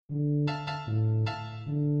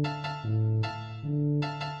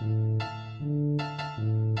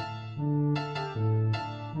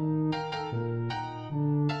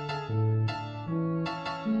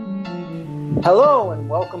Hello and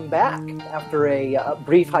welcome back after a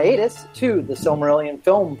brief hiatus to the Silmarillion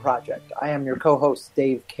Film Project. I am your co-host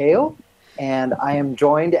Dave Kale, and I am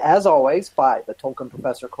joined, as always, by the Tolkien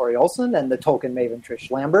Professor Corey Olson and the Tolkien Maven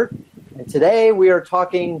Trish Lambert. And today we are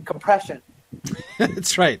talking compression.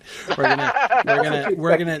 That's right. We're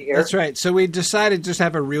gonna. That's right. So we decided to just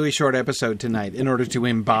have a really short episode tonight in order to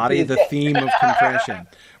embody the theme of compression.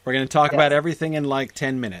 We're going to talk about everything in like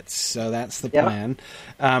 10 minutes. So that's the plan.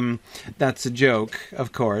 That's a joke,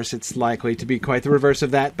 of course. It's likely to be quite the reverse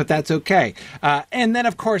of that, but that's okay. And then,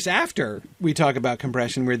 of course, after we talk about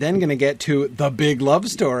compression, we're then going to get to the big love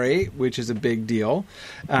story, which is a big deal.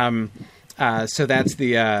 So that's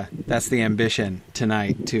the ambition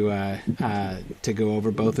tonight to go over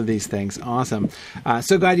both of these things. Awesome.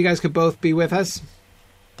 So glad you guys could both be with us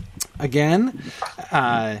again.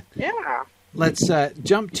 Yeah. Let's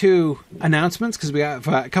jump to announcements because we have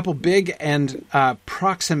a couple big and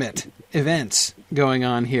proximate events going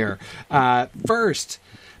on here. First,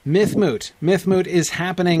 Mythmoot. Mythmoot is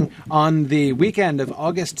happening on the weekend of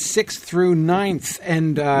August 6th through 9th,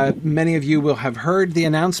 and many of you will have heard the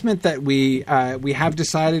announcement that we have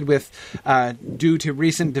decided, with due to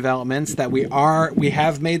recent developments, that we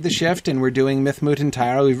have made the shift and we're doing Mythmoot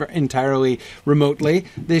entirely remotely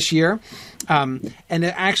this year. And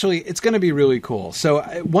it's going to be really cool. So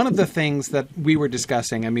one of the things that we were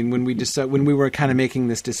discussing, I mean, when we were kind of making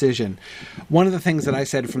this decision, one of the things that I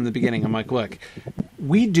said from the beginning, I'm like, look,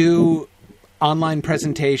 we do online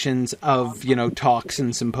presentations of, talks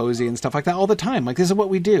and symposia and stuff like that all the time. Like, this is what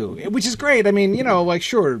we do, which is great. I mean,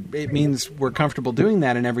 sure, it means we're comfortable doing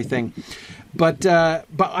that and everything. But I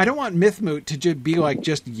don't want Mythmoot to be like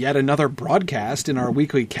just yet another broadcast in our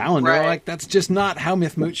weekly calendar. Right. Like, that's just not how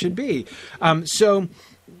Mythmoot should be. So,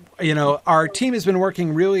 our team has been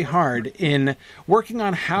working really hard in working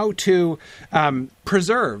on how to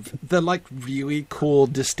preserve the really cool,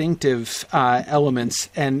 distinctive elements,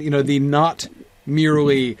 and the not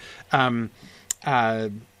merely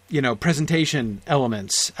presentation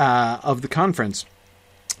elements of the conference,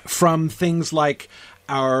 from things like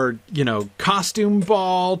our, costume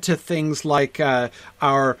ball to things like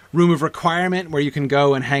our room of requirement, where you can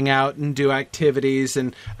go and hang out and do activities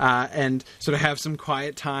and sort of have some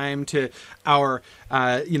quiet time, to our,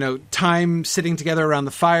 time sitting together around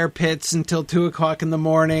the fire pits until 2:00 in the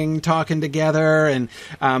morning, talking together. And,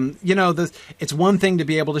 it's one thing to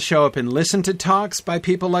be able to show up and listen to talks by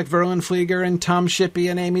people like Verlin Flieger and Tom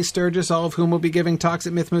Shippey and Amy Sturgis, all of whom will be giving talks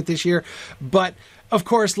at Mythmoot this year. But of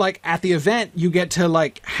course, at the event, you get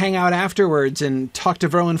to hang out afterwards and talk to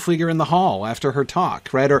Verlin Flieger in the hall after her talk,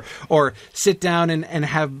 right? Or sit down and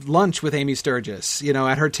have lunch with Amy Sturgis,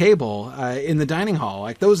 at her table in the dining hall.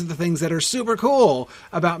 Those are the things that are super cool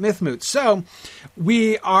about Mythmoot. So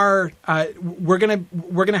we're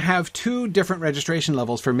gonna have two different registration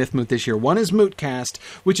levels for Mythmoot this year. One is Mootcast,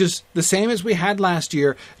 which is the same as we had last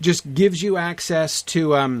year, just gives you access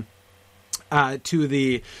to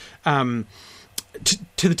the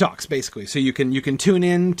talks, basically. So you can tune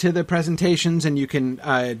in to the presentations, and you can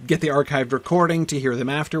get the archived recording to hear them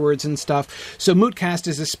afterwards and stuff. So Mootcast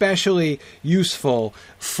is especially useful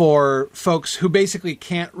for folks who basically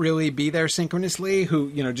can't really be there synchronously,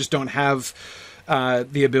 who just don't have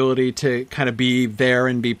the ability to kind of be there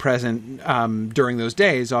and be present during those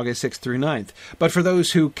days, August 6th through 9th. But for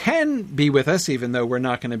those who can be with us, even though we're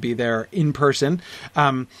not going to be there in person,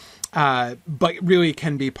 but really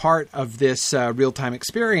can be part of this real-time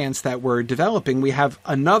experience that we're developing, we have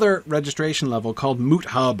another registration level called Moot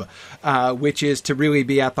Hub, which is to really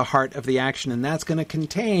be at the heart of the action. And that's going to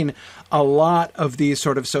contain a lot of these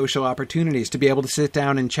sort of social opportunities, to be able to sit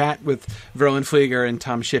down and chat with Verlin Flieger and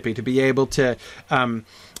Tom Shippey, to be able to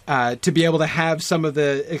have some of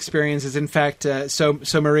the experiences. In fact, so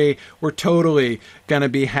Marie, we're totally going to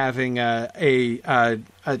be having a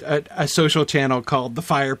social channel called The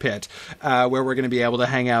Fire Pit, where we're going to be able to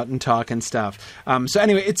hang out and talk and stuff. So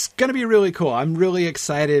anyway, it's going to be really cool. I'm really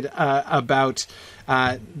excited about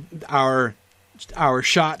our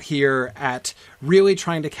shot here at really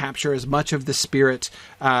trying to capture as much of the spirit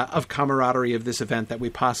of camaraderie of this event that we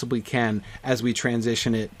possibly can as we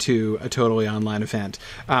transition it to a totally online event.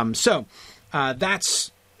 So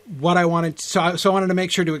that's what I wanted. So I wanted to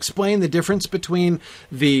make sure to explain the difference between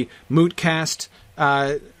the Mootcast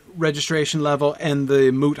registration level and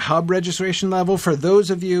the Moot Hub registration level. For those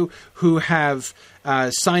of you who have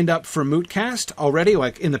signed up for Mootcast already,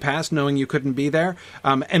 like in the past, knowing you couldn't be there,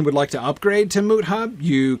 and would like to upgrade to Moot Hub,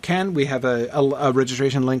 you can. We have a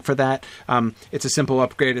registration link for that. It's a simple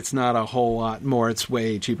upgrade. It's not a whole lot more. It's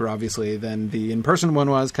way cheaper, obviously, than the in-person one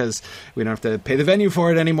was, because we don't have to pay the venue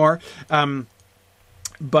for it anymore.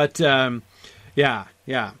 Yeah.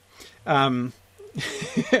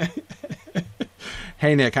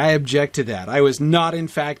 Hey, Nick, I object to that. I was not, in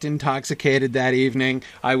fact, intoxicated that evening.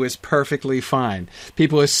 I was perfectly fine.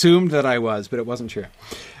 People assumed that I was, but it wasn't true.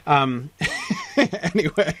 Anyway.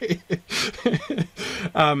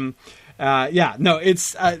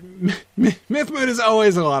 It's Myth Moot is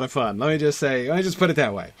always a lot of fun. Let me just put it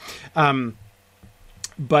that way.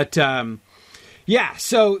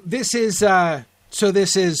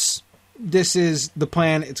 This is the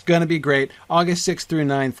plan. It's going to be great. August 6th through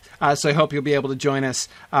 9th. So I hope you'll be able to join us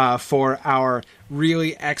for our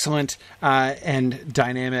really excellent and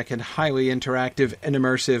dynamic and highly interactive and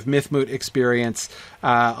immersive Myth Moot experience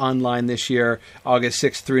online this year, August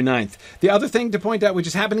 6th through 9th. The other thing to point out, which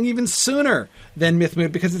is happening even sooner than Myth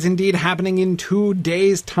Moot, because it's indeed happening in 2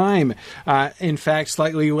 days' time. In fact,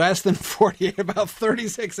 slightly less than 48, about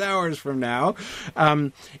 36 hours from now,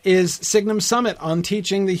 is Signum Summit on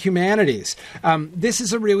Teaching the Humanities. This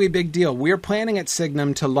is a really big deal. We're planning at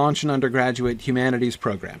Signum to launch an undergraduate humanities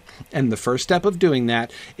program. And the first step of doing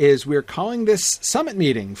that is we're calling this summit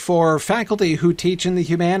meeting for faculty who teach in the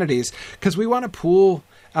humanities, because we want to pool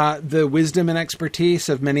the wisdom and expertise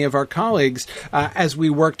of many of our colleagues as we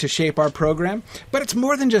work to shape our program. But it's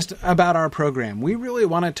more than just about our program. We really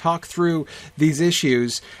want to talk through these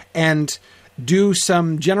issues and do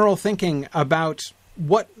some general thinking about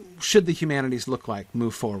what should the humanities look like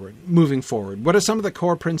moving forward. What are some of the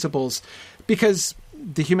core principles? Because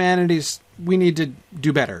the humanities, we need to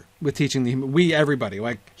do better with teaching everybody,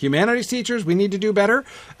 like humanities teachers, we need to do better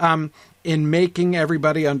in making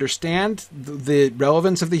everybody understand the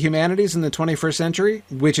relevance of the humanities in the 21st century,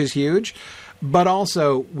 which is huge. But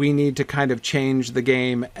also we need to kind of change the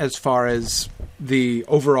game as far as the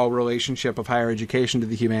overall relationship of higher education to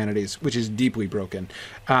the humanities, which is deeply broken.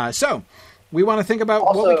 So we want to think about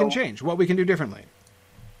what we can change, what we can do differently.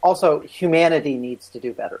 Also, humanity needs to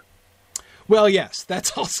do better. Well, yes,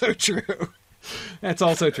 that's also true. That's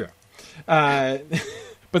also true.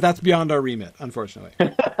 But that's beyond our remit, unfortunately.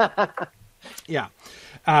 Yeah.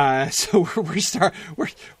 So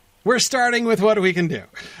we're starting with what we can do.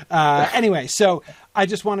 Anyway, so I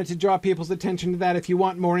just wanted to draw people's attention to that. If you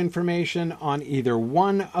want more information on either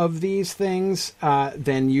one of these things,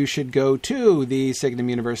 then you should go to the Signum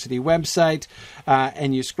University website,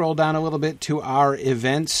 and you scroll down a little bit to our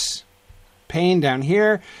events pane down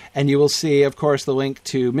here, and you will see, of course, the link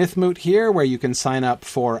to Myth Moot here, where you can sign up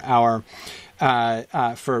for our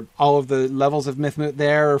for all of the levels of Myth Moot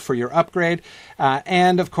there, or for your upgrade,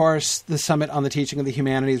 and of course the Summit on the Teaching of the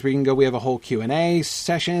Humanities, where you can go. We have a whole Q&A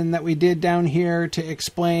session that we did down here to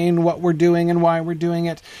explain what we're doing and why we're doing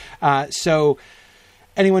it. So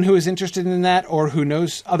anyone who is interested in that, or who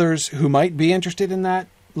knows others who might be interested in that,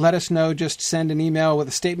 let us know. Just send an email with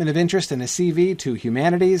a statement of interest and a CV to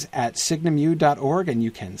humanities@signumu.org, and you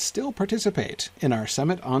can still participate in our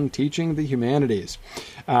Summit on Teaching the Humanities,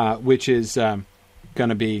 which is going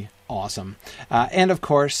to be awesome. And, of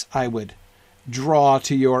course, I would draw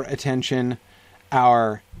to your attention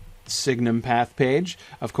our Signum Path page.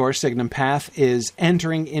 Of course, Signum Path is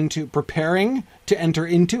preparing to enter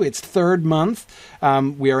into its 3rd month.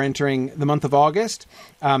 We are entering the month of August.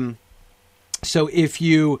 So if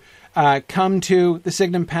you come to the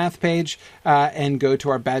Signum Path page and go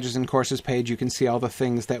to our Badges and Courses page, you can see all the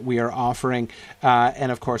things that we are offering,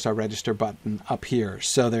 and of course our register button up here.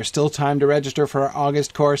 So there's still time to register for our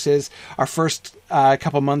August courses. Our first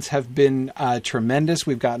couple months have been tremendous.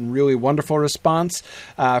 We've gotten really wonderful response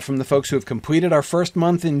from the folks who have completed our first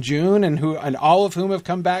month in June, and all of whom have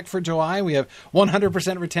come back for July. We have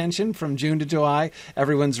 100% retention from June to July.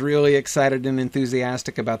 Everyone's really excited and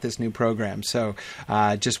enthusiastic about this new program. So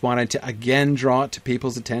just wanted to again draw it to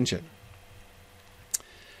people's attention.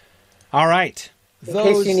 All right. In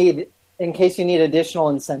case you need additional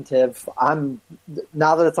incentive,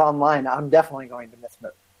 now that it's online, I'm definitely going to Myth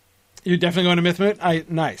Moot. You're definitely going to Myth Moot?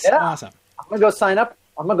 Nice. Yeah. Awesome. I'm going to go sign up.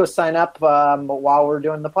 While we're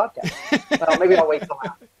doing the podcast. Well, maybe I'll wait till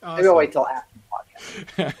after. Awesome. Maybe I'll wait till after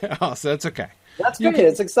the podcast. Oh, so that's okay. That's good.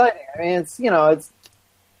 It's exciting. I mean,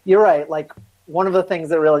 you're right. Like, one of the things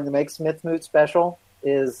that really makes Myth Moot special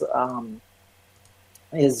is the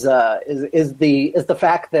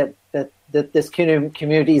fact that this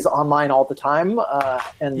community is online all the time,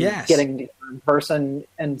 and yes. Getting in person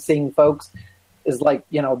and seeing folks is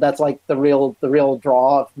that's like the real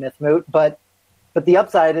draw of Myth Moot. But the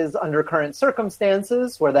upside is, under current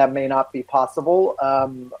circumstances where that may not be possible,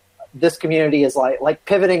 this community is like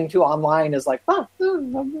pivoting to online is like,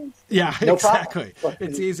 yeah, no exactly. problem.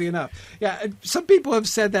 It's easy enough. Yeah, some people have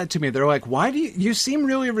said that to me. They're like, "Why do you seem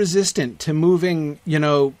really resistant to moving,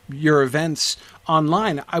 your events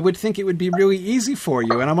online? I would think it would be really easy for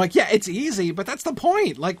you." And I'm like, "Yeah, it's easy, but that's the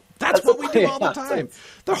point. Like, that's what we do all the time.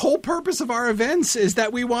 The whole purpose of our events is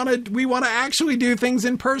that we want to actually do things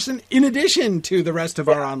in person in addition to the rest of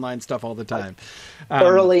our online stuff all the time."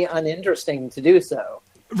 Thoroughly uninteresting to do so.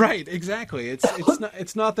 Right, exactly.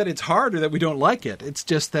 It's not that it's hard or that we don't like it. It's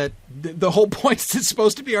just that the whole point is it's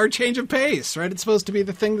supposed to be our change of pace, right? It's supposed to be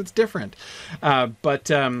the thing that's different. But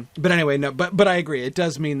anyway, no. But I agree. It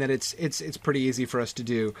does mean that it's pretty easy for us to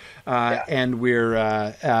do, and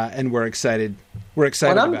we're excited. We're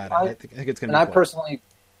excited about it. I think it's going to be. And I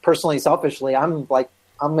personally, selfishly, I'm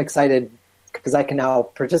excited because I can now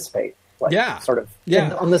participate. Sort of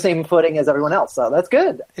on the same footing as everyone else. So that's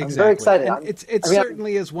good. Exactly. I'm very excited. And it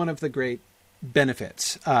certainly is one of the great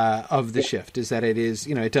benefits of the shift is that it is,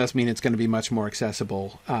 it does mean it's going to be much more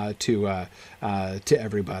accessible to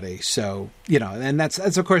everybody. So, and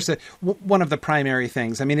that's of course one of the primary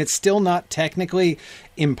things. I mean, it's still not technically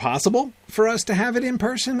impossible for us to have it in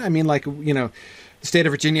person. I mean, the state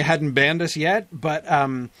of Virginia hadn't banned us yet, but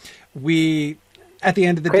we, at the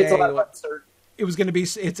end of the day, a lot of uncertainty. It was going to be.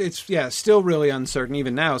 It's still really uncertain.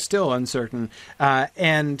 Even now, still uncertain. But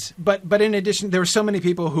in addition, there were so many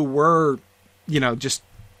people who were, just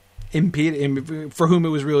impeded, for whom it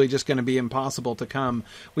was really just going to be impossible to come.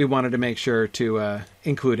 We wanted to make sure to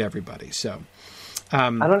include everybody. So I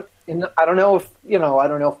don't know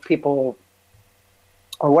if people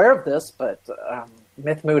are aware of this, but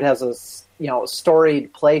Mythmoot has a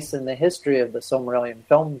storied place in the history of the Silmarillion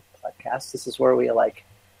Film Podcast. This is where we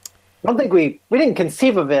I don't think we didn't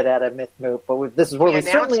conceive of it at a Mythmoot, but this is where we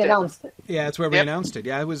certainly announced it. Yeah, it's where we announced it.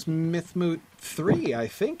 Yeah, it was Mythmoot 3, I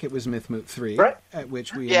think. It was Mythmoot 3, right. At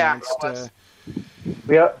which we announced... that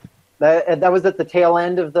was at the tail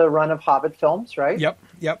end of the run of Hobbit films, right?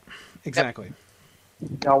 Yep, exactly.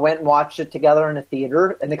 I went and watched it together in a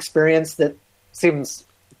theater, an experience that seems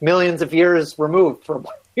millions of years removed from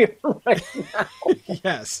here right now.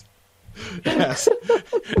 Yes.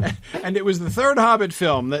 And it was the third Hobbit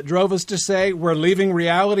film that drove us to say we're leaving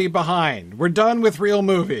reality behind. We're done with real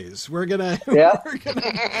movies. We're gonna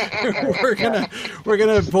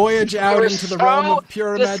voyage out into the realm of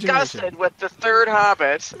pure imagination. Disgusted with the third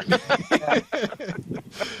Hobbit.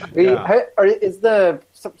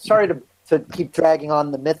 Sorry to keep dragging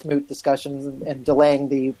on the Mythmoot discussions and delaying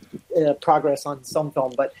the progress on some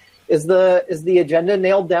film, but is the agenda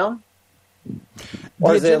nailed down?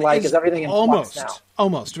 Or is everything in flux now?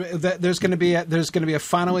 Almost. There's going to be a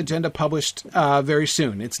final agenda published very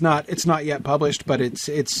soon. It's not yet published, but it's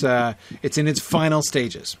in its final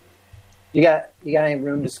stages. You got any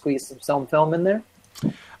room to squeeze some film in there?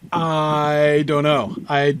 I don't know.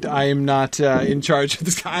 I am not in charge of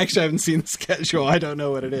this. I actually haven't seen the schedule. I don't know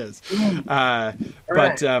what it is.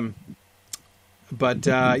 But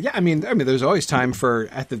I mean, there's always time for,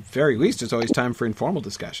 at the very least, there's always time for informal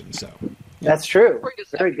discussion. So that's true.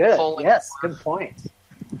 Very good. Yes, good point.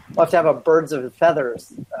 We'll have to have a birds of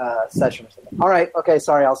feathers session or something. All right. Okay.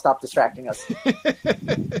 Sorry, I'll stop distracting us.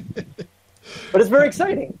 But it's very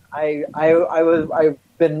exciting. I've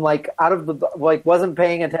been out of the wasn't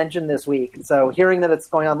paying attention this week, so hearing that it's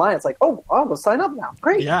going online, it's I'll go sign up now.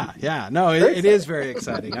 Great. Yeah. No, it is very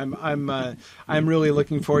exciting. I'm really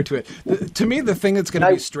looking forward to it. To me, the thing that's going to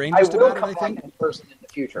be strangest about it, I think, in person in the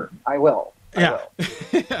future. I will. Yeah.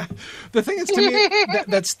 The thing is, to me,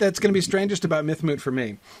 that's going to be strangest about Mythmoot for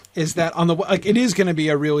me is that it is going to be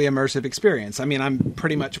a really immersive experience. I mean, I'm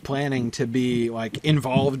pretty much planning to be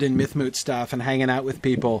involved in Mythmoot stuff and hanging out with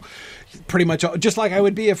people, pretty much just like I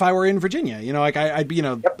would be if I were in Virginia. I'd be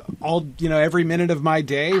all every minute of my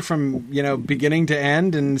day from beginning to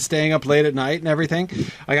end and staying up late at night and everything.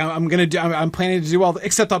 I'm planning to do all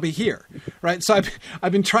except I'll be here, right? So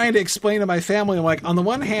I've been trying to explain to my family. I'm on the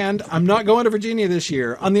one hand, I'm not going to Virginia this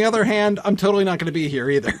year. On the other hand, I'm totally not going to be here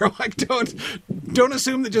either. Don't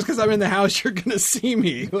assume that just because I'm in the house, you're going to see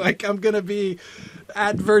me. I'm going to be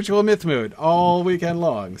at Virtual Mythmoot all weekend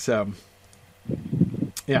long. So,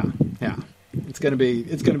 yeah, it's going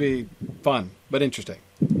to be fun but interesting.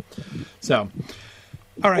 So,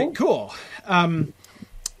 all right, cool.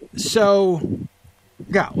 So,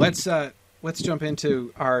 yeah, let's jump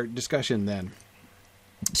into our discussion then.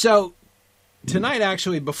 So, tonight,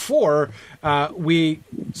 actually, before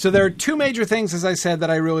so there are two major things, as I said, that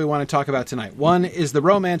I really want to talk about tonight. One is the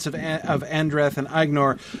romance of Andreth and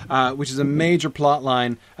Agnor, which is a major plot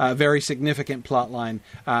line, very significant plot line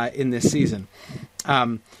in this season.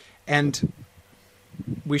 And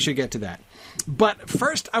we should get to that. But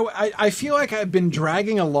first, I feel like I've been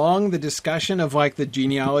dragging along the discussion of like the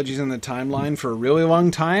genealogies and the timeline for a really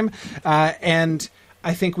long time. And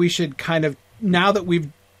I think we should kind of, now that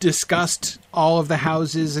we've discussed all of the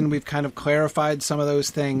houses and we've kind of clarified some of those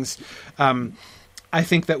things, I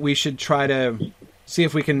think that we should try to see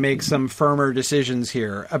if we can make some firmer decisions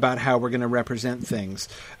here about how we're going to represent things.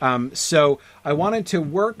 So I wanted to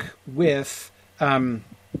work with...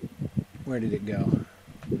 where did it go?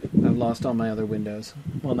 I've lost all my other windows.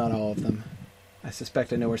 Well, not all of them. I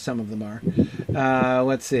suspect I know where some of them are.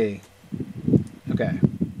 Let's see. Okay.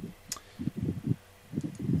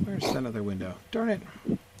 Where's that other window? Darn it.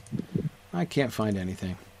 I can't find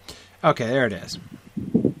anything. Okay, there it is.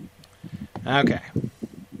 Okay.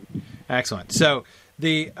 Excellent. So,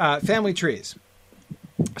 the family trees.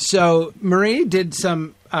 So, Marie did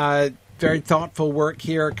some very thoughtful work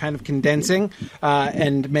here, kind of condensing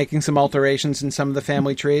and making some alterations in some of the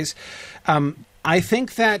family trees. I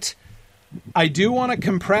think that I do want to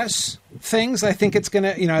compress things. I think it's going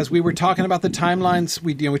to, as we were talking about the timelines,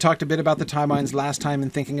 we talked a bit about the timelines last time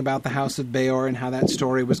and thinking about the House of Beor and how that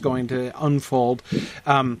story was going to unfold.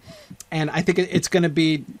 And I think it's going to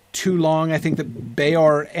be too long. I think that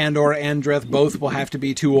Beor and/or Andreth both will have to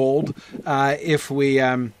be too old if we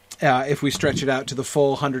stretch it out to the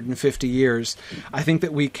full 150 years. I think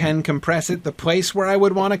that we can compress it. The place where I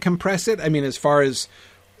would want to compress it, I mean, as far as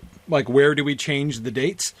like where do we change the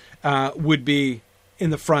dates, would be in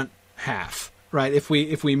the front half, right? If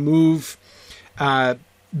we move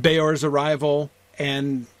Beor's arrival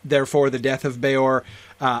and therefore the death of Beor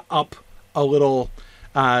up a little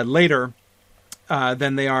later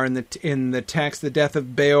than they are in the text. The death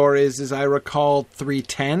of Beor is, as I recall,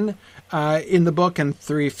 310 in the book, and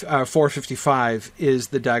 455 is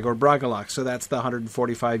the Dagor Bragollach. So that's the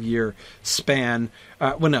 145-year span.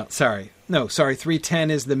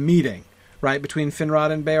 310 is the meeting, right, between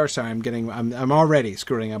Finrod and Beor. Sorry, I'm already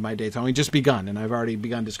screwing up my dates. I've only just begun, and I've already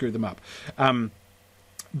begun to screw them up. Anyway,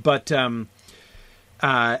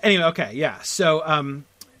 okay, yeah. So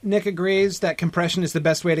Nick agrees that compression is the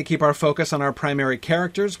best way to keep our focus on our primary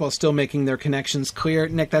characters while still making their connections clear.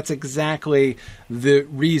 Nick, that's exactly the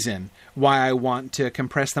reason why I want to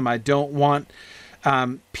compress them. I don't want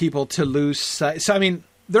people to lose sight. So, I mean,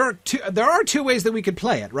 there are two ways that we could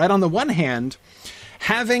play it, right? On the one hand,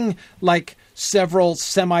 having like several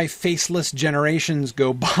semi-faceless generations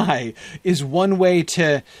go by is one way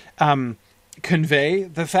to convey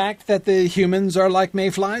the fact that the humans are like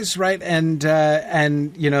mayflies, right? And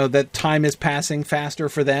that time is passing faster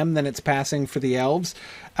for them than it's passing for the elves.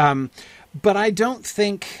 But I don't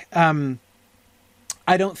think that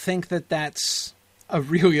that's a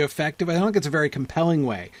really effective. I don't think it's a very compelling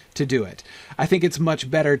way to do it. I think it's much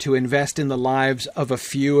better to invest in the lives of a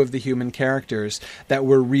few of the human characters that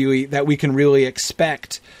we can really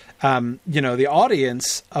expect the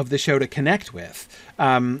audience of the show to connect with,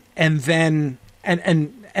 and then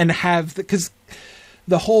have, because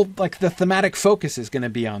the whole, like, the thematic focus is going to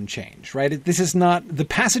be on change, right? This is not the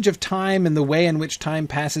passage of time, and the way in which time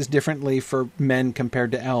passes differently for men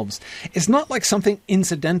compared to elves. It's not like something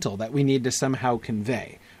incidental that we need to somehow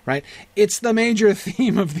convey, right? It's the major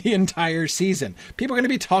theme of the entire season. People are going to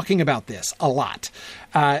be talking about this a lot.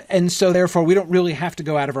 And so therefore we don't really have to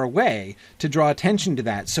go out of our way to draw attention to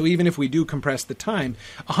that. So even if we do compress the time,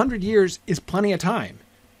 100 years is plenty of time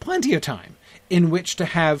in which to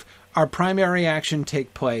have our primary action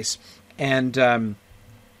take place and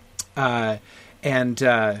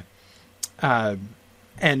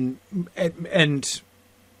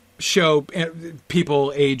show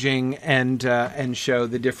people aging and show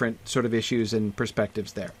the different sort of issues and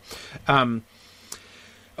perspectives there.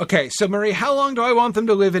 Okay, so Marie, how long do I want them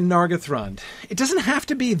to live in Nargothrond? It doesn't have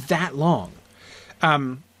to be that long.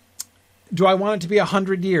 Do I want it to be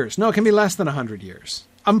 100 years? No, it can be less than 100 years.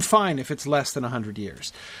 I'm fine if it's less than 100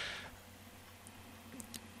 years.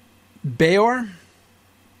 Beor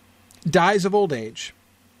dies of old age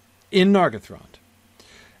in Nargothrond.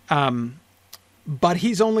 But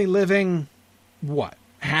he's only living,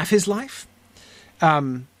 half his life?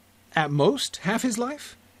 At most, half his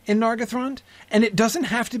life in Nargothrond? And it doesn't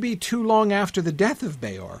have to be too long after the death of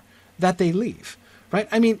Beor that they leave, right?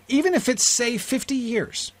 I mean, even if it's, say, 50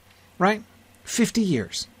 years, right? 50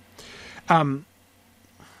 years.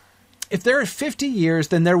 If there are 50 years,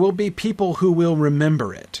 then there will be people who will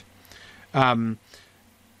remember it. Who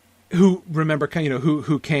remember,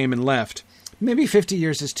 who came and left. Maybe 50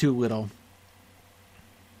 years is too little.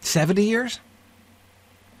 70 years?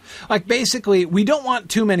 Like, basically, we don't want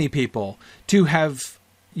too many people to have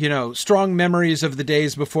strong memories of the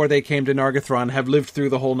days before they came to Nargothrond, have lived through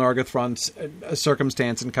the whole Nargothrond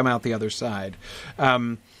circumstance and come out the other side.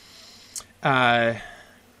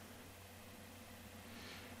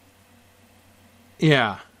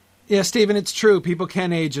 Yeah, Stephen, it's true. People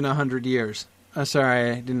can age in 100 years.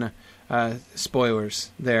 Sorry, I didn't.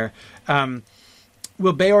 Spoilers there.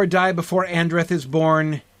 Will Beor die before Andreth is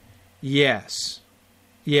born? Yes,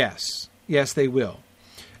 they will.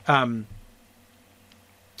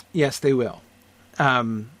 Yes, they will.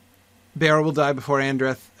 Beor will die before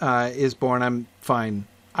Andreth is born. I'm fine.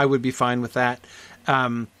 I would be fine with that.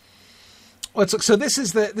 Let's look. So this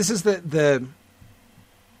is the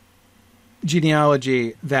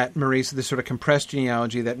genealogy that Maurice, the sort of compressed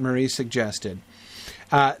genealogy that Maurice suggested.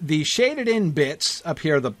 The shaded in bits up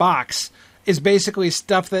here, the box, is basically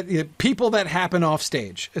stuff that people that happen off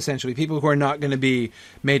stage, essentially people who are not going to be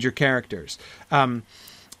major characters.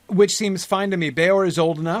 Which seems fine to me. Beor is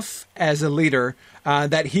old enough as a leader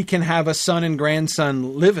that he can have a son and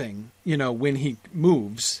grandson living, when he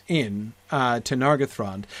moves in to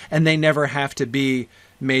Nargothrond, and they never have to be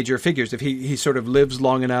major figures. If he sort of lives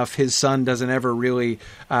long enough, his son doesn't ever really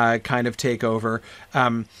kind of take over.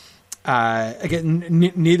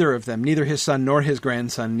 Again, neither of them, neither his son nor his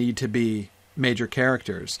grandson, need to be major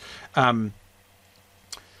characters.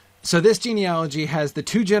 So this genealogy has the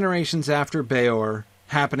 2 generations after Beor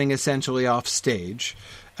happening essentially off stage.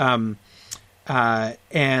 Then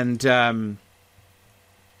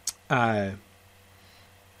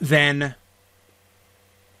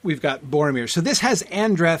we've got Boromir. So this has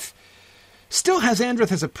Andreth, still has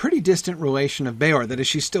Andreth as a pretty distant relation of Beor. That is,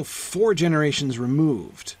 she's still 4 generations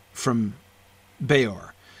removed from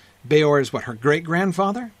Beor. Beor is her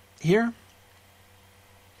great-grandfather here?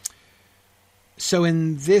 So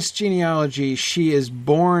in this genealogy, she is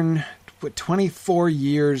born 24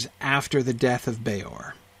 years after the death of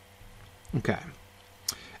Beor. Okay.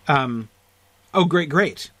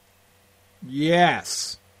 Great.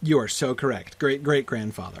 Yes, you are so correct.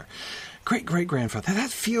 Great-grandfather. Great-great-grandfather.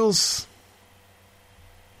 That feels...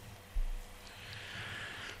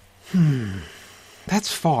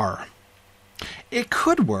 That's far. It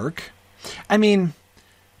could work. I mean,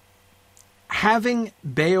 having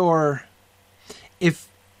Beor...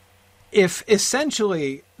 If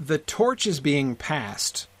essentially the torch is being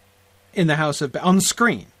passed in the House of... on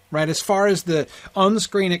screen, right? As far as the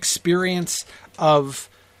on-screen experience of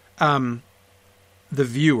the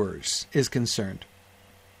viewers is concerned.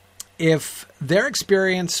 If their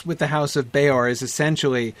experience with the House of Beor is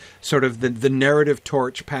essentially sort of the narrative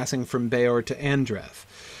torch passing from Beor to Andreth,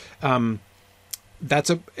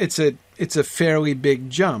 it's a fairly big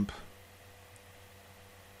jump.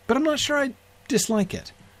 But I'm not sure I dislike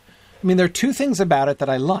it. I mean, there are 2 things about it that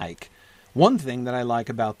I like. One thing that I like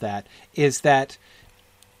about that is that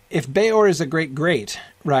if Beor is a great,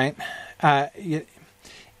 right?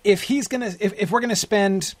 If we're gonna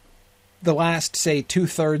spend the last, say,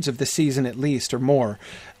 2/3 of the season at least or more,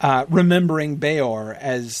 remembering Beor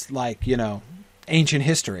as ancient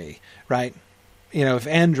history, right? If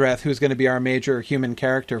Andreth, who's going to be our major human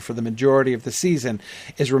character for the majority of the season,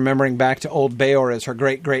 is remembering back to old Beor as her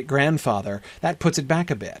great-great-grandfather, that puts it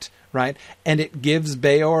back a bit, right? And it gives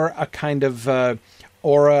Beor a kind of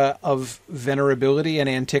aura of venerability and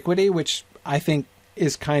antiquity, which I think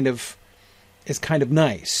is kind of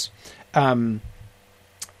nice. That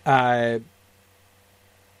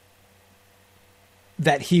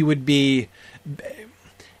he would be...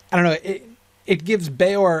 I don't know... It gives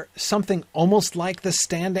Beor something almost like the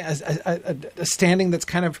standing, a standing that's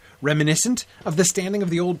kind of reminiscent of the standing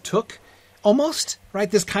of the old Took, almost, right?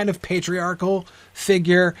 This kind of patriarchal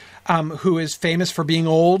figure who is famous for being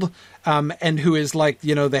old and who is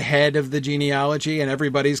the head of the genealogy and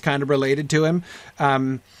everybody's kind of related to him.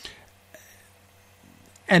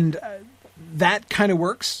 That kind of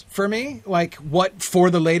works for me. What for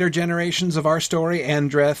the later generations of our story,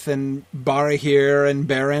 Andreth and Barahir and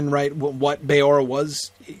Beren, right? What Beor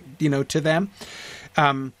was, to them.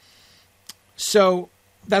 So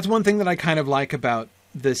that's one thing that I kind of like about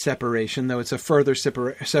the separation, though it's a further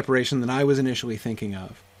separation than I was initially thinking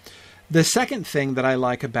of. The second thing that I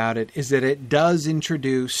like about it is that it does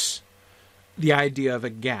introduce the idea of a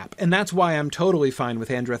gap. And that's why I'm totally fine with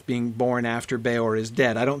Andreth being born after Beor is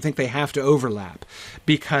dead. I don't think they have to overlap,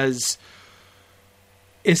 because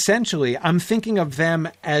essentially I'm thinking of them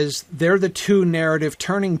as they're the 2 narrative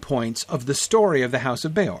turning points of the story of the House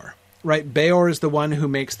of Beor, right? Beor is the one who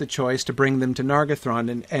makes the choice to bring them to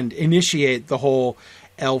Nargothrond and initiate the whole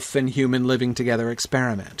elf and human living together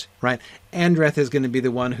experiment, right? Andreth is going to be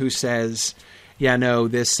the one who says, yeah, no,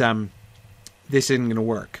 this isn't going to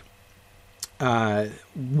work.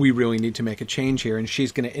 we really need to make a change here, and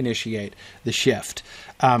she's going to initiate the shift.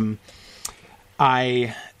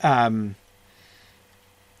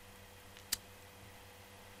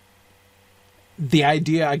 The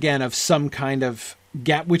idea again of some kind of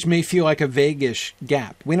gap, which may feel like a vaguish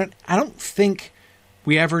gap. I don't think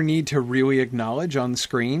we ever need to really acknowledge on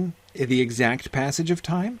screen the exact passage of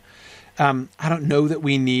time. I don't know that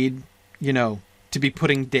we need, to be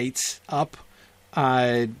putting dates up,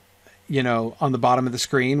 on the bottom of the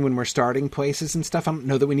screen when we're starting places and stuff. I don't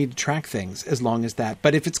know that we need to track things as long as that.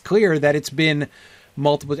 But if it's clear that it's been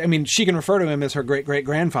multiple, she can refer to him as her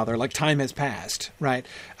great-great-grandfather, like time has passed, right?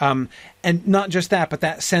 And not just that, but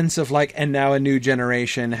that sense of and now a new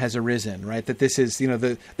generation has arisen, right? That this is,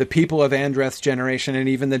 the people of Andreth's generation and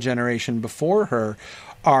even the generation before her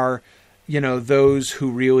are, those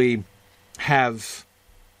who really have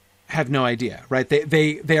no idea, right?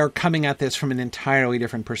 They are coming at this from an entirely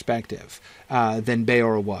different perspective than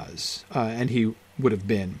Beor was, and he would have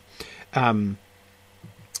been.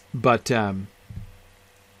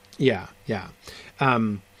 Yeah.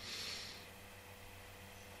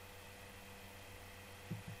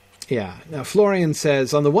 Now, Florian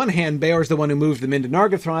says, on the one hand, Beor's the one who moved them into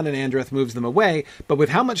Nargothrond and Andreth moves them away, but with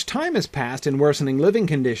how much time has passed and worsening living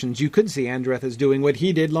conditions, you could see Andreth as doing what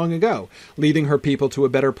he did long ago, leading her people to a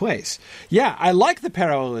better place. Yeah, I like the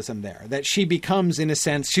parallelism there, that she becomes, in a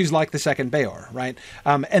sense, she's like the second Beor, right?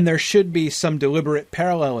 And there should be some deliberate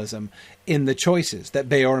parallelism in the choices that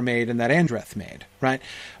Beor made and that Andreth made, right?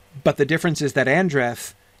 But the difference is that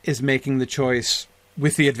Andreth is making the choice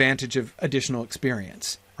with the advantage of additional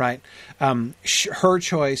experience, right? Her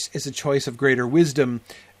choice is a choice of greater wisdom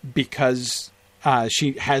because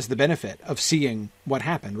she has the benefit of seeing what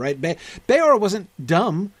happened, right? Beor wasn't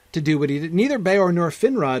dumb to do what he did. Neither Beor nor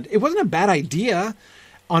Finrod. It wasn't a bad idea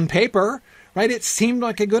on paper, right? It seemed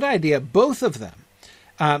like a good idea, both of them.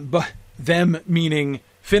 But them meaning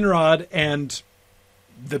Finrod and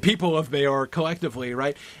the people of Beor collectively,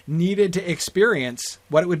 right, needed to experience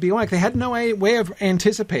what it would be like. They had no way of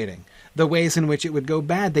anticipating the ways in which it would go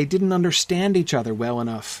bad. They didn't understand each other well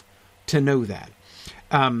enough to know that.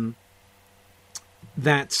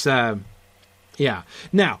 Yeah.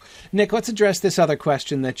 Now, Nick, let's address this other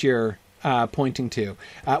question that you're pointing to,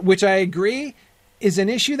 which I agree is an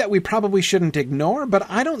issue that we probably shouldn't ignore, but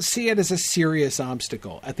I don't see it as a serious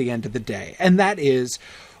obstacle at the end of the day. And that is,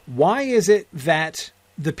 why is it that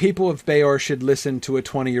the people of Beor should listen to a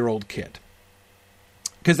 20-year-old kid?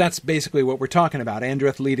 Because that's basically what we're talking about.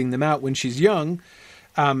 Andreth leading them out when she's young,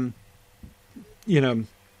 as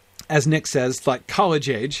Nick says, like college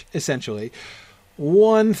age, essentially.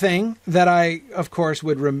 One thing that I, of course,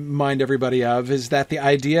 would remind everybody of is that the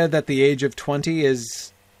idea that the age of 20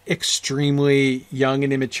 is extremely young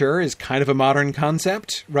and immature is kind of a modern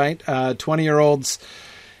concept, right? 20-year-olds...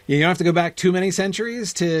 You don't have to go back too many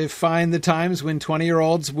centuries to find the times when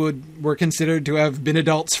 20-year-olds were considered to have been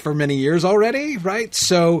adults for many years already, right?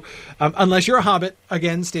 So, unless you're a hobbit,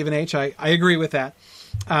 again, Stephen H., I agree with that.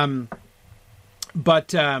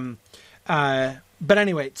 But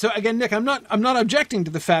anyway, so again, Nick, I'm not objecting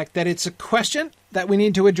to the fact that it's a question that we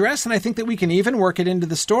need to address, and I think that we can even work it into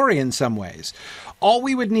the story in some ways. All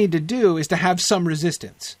we would need to do is to have some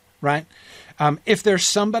resistance, right? If there's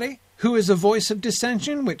somebody who is a voice of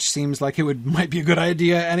dissension, which seems like might be a good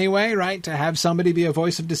idea anyway, right? To have somebody be a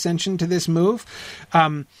voice of dissension to this move.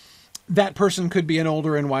 That person could be an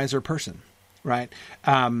older and wiser person, right?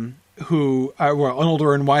 An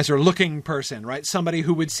older and wiser looking person, right? Somebody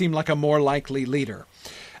who would seem like a more likely leader.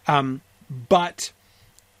 But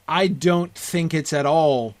I don't think it's at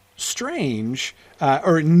all strange,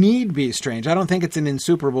 or need be strange. I don't think it's an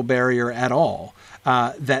insuperable barrier at all.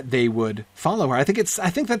 That they would follow her. I think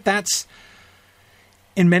that's,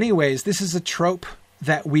 in many ways, this is a trope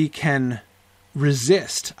that we can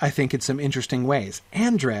resist, I think, in some interesting ways.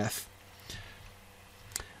 Andreth,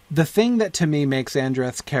 the thing that to me makes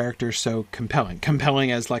Andreth's character so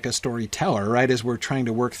compelling as like a storyteller, right, as we're trying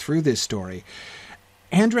to work through this story,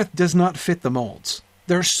 Andreth does not fit the molds.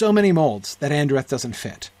 There are so many molds that Andreth doesn't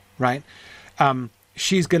fit, right?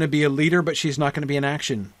 She's going to be a leader, but she's not going to be an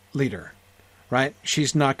action leader. Right?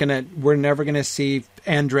 We're never going to see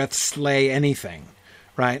Andreth slay anything,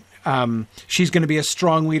 right? She's going to be a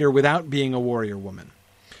strong leader without being a warrior woman.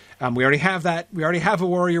 We already have that. We already have a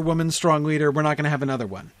warrior woman, strong leader. We're not going to have another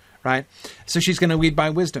one, right? So she's going to lead by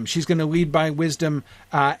wisdom. She's going to lead by wisdom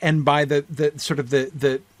and by the sort of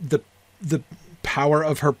the power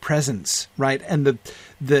of her presence, right? And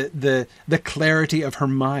the clarity of her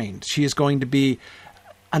mind. She is going to be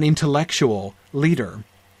an intellectual leader,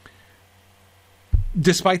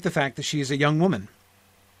 despite the fact that she's a young woman,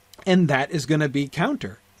 And that is going to be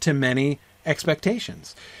counter to many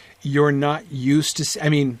expectations. You're not used to, I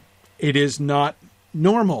mean, it is not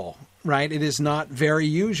normal, right? It is not very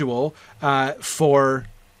usual for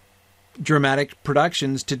dramatic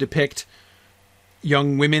productions to depict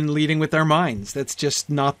young women leading with their minds. That's just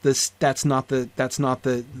not this. That's not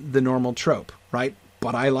the normal trope, right?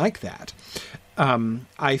 But I like that.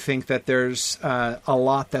 I think that there's a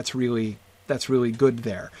lot that's really good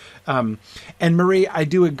there. And Marie, I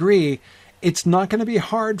do agree. It's not going to be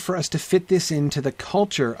hard for us to fit this into the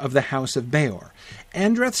culture of the House of Beor.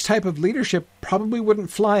 Andreth's type of leadership probably wouldn't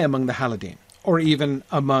fly among the Haladin, or even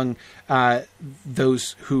among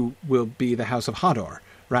those who will be the House of Hador,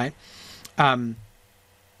 right?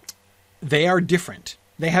 They are different.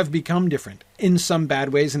 They have become different in some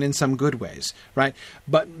bad ways and in some good ways, right?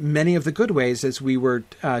 But many of the good ways, as we were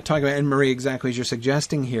talking about, and Marie, exactly as you're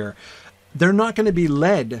suggesting here, they're not going to be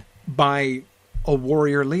led by a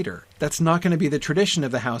warrior leader. That's not going to be the tradition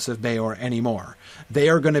of the House of Beor anymore. They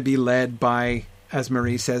are going to be led by, as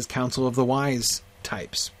Marie says, Council of the Wise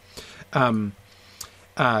types. Yeah.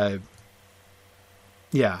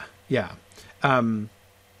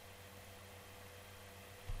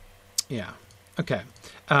 Okay.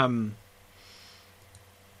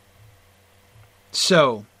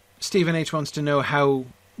 So Stephen H. wants to know, how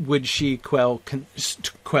would she quell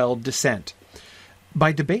dissent?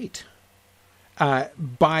 By debate.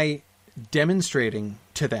 By demonstrating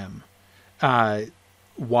to them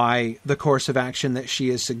why the course of action that she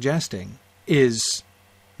is suggesting is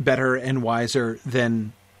better and wiser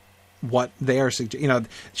than what they are suggesting.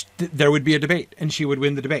 There would be a debate, and she would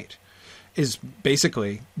win the debate. Is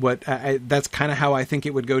basically what that's kind of how I think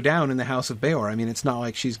it would go down in the House of Beor. I mean, it's not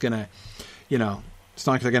like she's gonna, it's not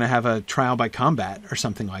like they're gonna have a trial by combat or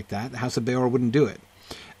something like that. The House of Beor wouldn't do it.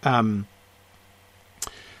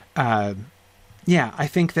 Yeah, I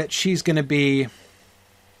think that she's going to be.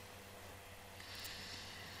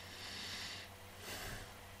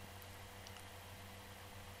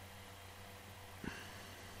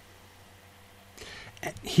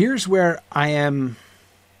 Here's where I am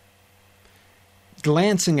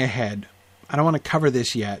glancing ahead. I don't want to cover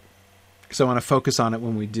this yet because I want to focus on it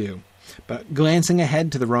when we do. But glancing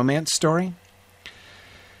ahead to the romance story,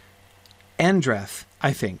 Andreth,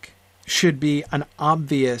 I think, should be an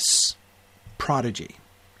obvious prodigy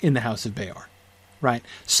in the House of Beor, right?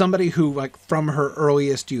 Somebody who, like, from her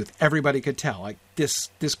earliest youth, everybody could tell, like,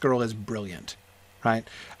 this girl is brilliant, right?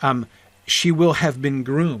 She will have been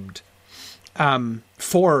groomed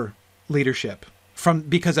for leadership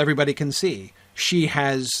because everybody can see she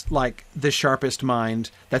has, like, the sharpest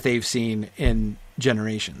mind that they've seen in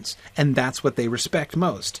generations, and that's what they respect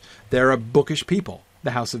most. They're a bookish people,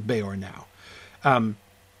 the House of Beor now.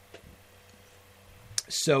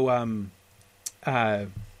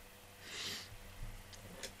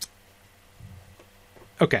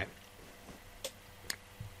 Okay.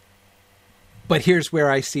 But here's where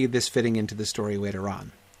I see this fitting into the story later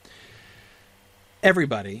on.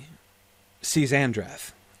 Everybody sees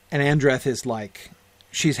Andreth, and Andreth is like,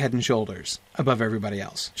 she's head and shoulders above everybody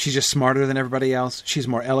else. She's just smarter than everybody else. She's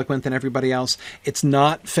more eloquent than everybody else. It's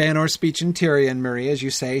not Feanor's speech and Tyrion, Marie, as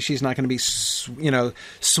you say. She's not going to be,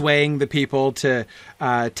 swaying the people to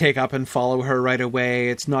take up and follow her right away.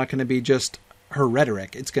 It's not going to be just her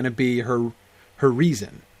rhetoric. It's going to be her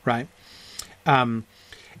reason, right?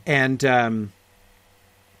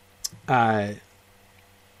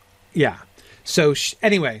 Yeah. So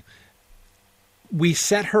anyway, we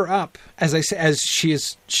set her up, as I say, as she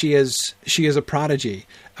is a prodigy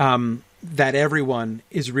that everyone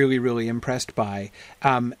is really, really impressed by,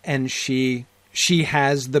 and she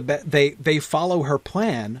has they follow her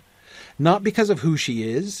plan, not because of who she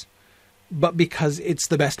is, but because it's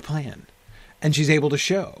the best plan, and she's able to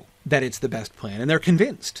show that it's the best plan, and they're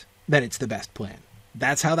convinced that it's the best plan.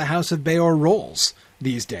 That's how the House of Beor rolls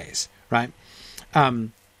these days, right?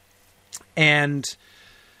 And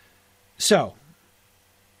so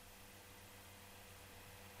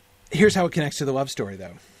here's how it connects to the love story,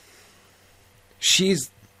 though. She's,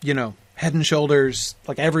 head and shoulders,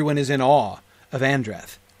 like everyone is in awe of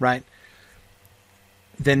Andreth, right?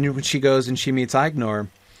 Then when she goes and she meets Ignor,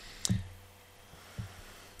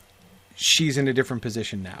 she's in a different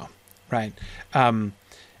position now, right?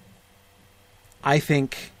 I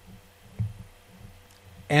think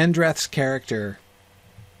Andreth's character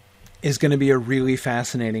is going to be a really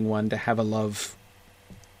fascinating one to have a love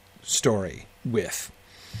story with.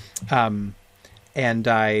 And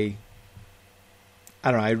I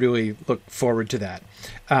don't know, I really look forward to that.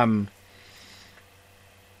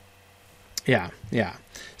 Yeah.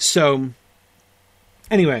 So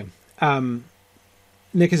anyway,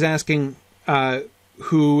 Nick is asking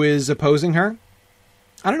who is opposing her.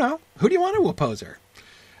 I don't know. Who do you want to oppose her?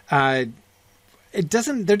 There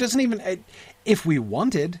doesn't even, if we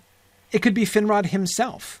wanted, it could be Finrod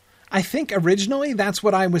himself. I think originally that's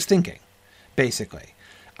what I was thinking, basically.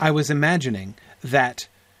 I was imagining that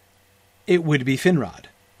it would be Finrod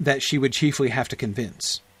that she would chiefly have to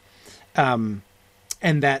convince. And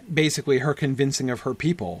that basically her convincing of her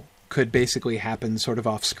people could basically happen sort of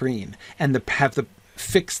off screen and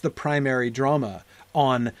fix the primary drama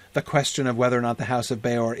on the question of whether or not the House of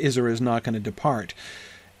Beor is or is not going to depart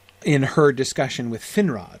in her discussion with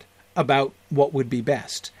Finrod about what would be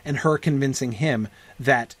best, and her convincing him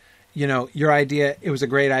that, your idea, it was a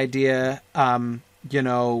great idea,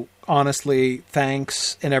 honestly,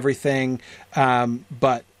 thanks and everything,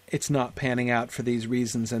 but it's not panning out for these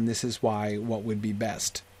reasons, and this is why what would be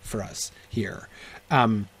best for us here.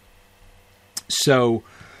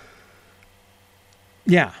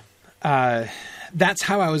 That's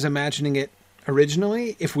how I was imagining it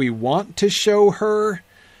originally. If we want to show her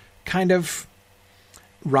kind of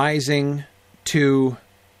rising to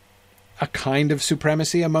a kind of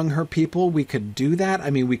supremacy among her people, we could do that.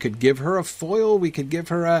 I mean, we could give her a foil. We could give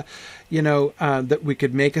her that we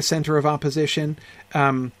could make a center of opposition.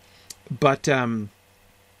 I mean,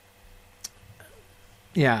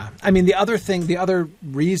 the other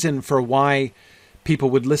reason for why people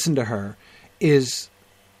would listen to her is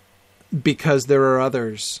because there are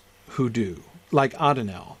others who do, like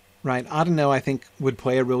Adenel, right? Adenel, I think, would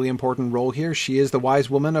play a really important role here. She is the wise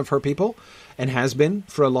woman of her people and has been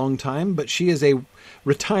for a long time, but she is a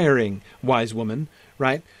retiring wise woman,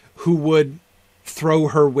 right, who would throw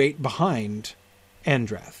her weight behind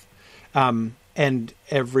Andreth. And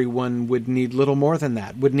everyone would need little more than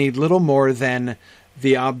that, would need little more than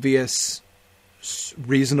the obvious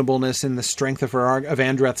reasonableness in the strength of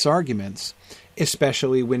Andreth's arguments,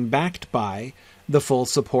 especially when backed by the full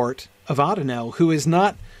support of Adenel, who is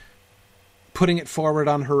not putting it forward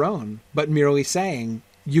on her own, but merely saying,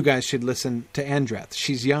 you guys should listen to Andreth.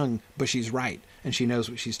 She's young, but she's right, and she knows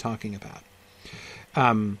what she's talking about.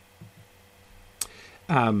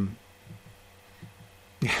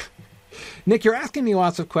 Nick, you're asking me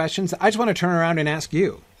lots of questions. I just want to turn around and ask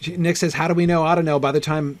you. Nick says, how do we know Adenel by the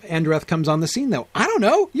time Andreth comes on the scene, though? I don't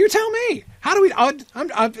know. You tell me. How do we...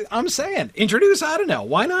 I'm saying, introduce Adenel.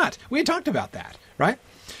 Why not? We had talked about that, right?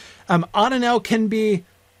 Adenel can be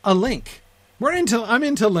a link. I'm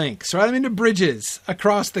into links, right? I'm into bridges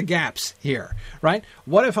across the gaps here, right?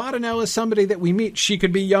 What if Adenel is somebody that we meet? She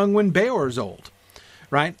could be young when Beor's old,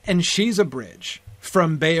 right? And she's a bridge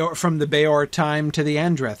from the Beor time to the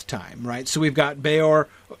Andreth time, right? So we've got Beor,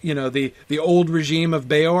 the old regime of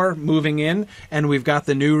Beor moving in, and we've got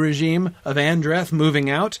the new regime of Andreth moving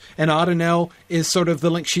out, and Adenel is sort of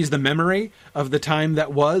the link. She's the memory of the time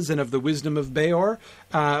that was and of the wisdom of Beor,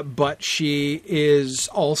 but she is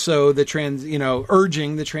also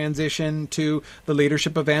urging the transition to the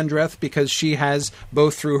leadership of Andreth, because she has,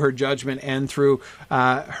 both through her judgment and through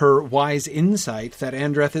her wise insight, that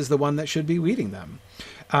Andreth is the one that should be leading them.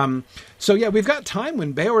 We've got time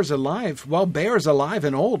when Beor's alive. While Beor's alive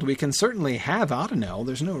and old, we can certainly have Adenel.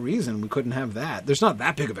 There's no reason we couldn't have that. There's not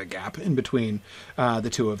that big of a gap in between the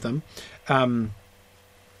two of them.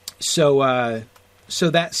 So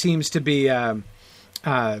that seems to be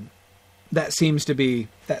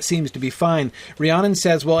fine. Rhiannon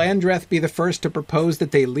says, will Andreth be the first to propose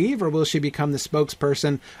that they leave, or will she become the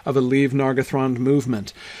spokesperson of a Leave Nargothrond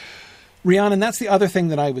movement? Rhiannon, that's the other thing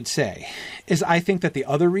that I would say, is I think that the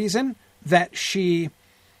other reason that she,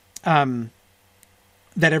 that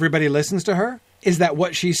everybody listens to her, is that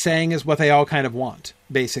what she's saying is what they all kind of want,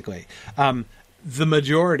 basically. The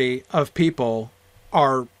majority of people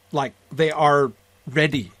are they are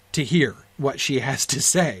ready to hear what she has to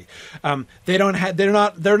say. They're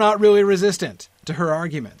not really resistant to her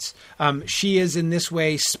arguments. She is in this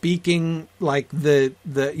way speaking like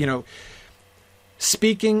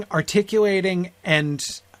speaking, articulating, and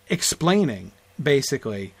explaining,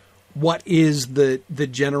 basically, what is the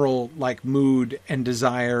general mood and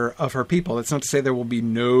desire of her people. That's not to say there will be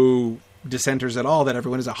no dissenters at all, that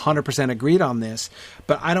everyone is 100% agreed on this,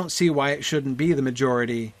 but I don't see why it shouldn't be the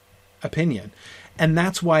majority opinion. And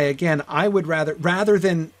that's why, again, I would rather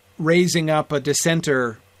than raising up a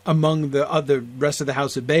dissenter among the rest of the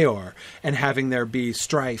House of Beor and having there be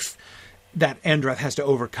strife that Andreth has to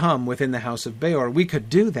overcome within the House of Beor, we could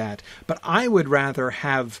do that, but I would rather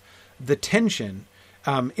have the tension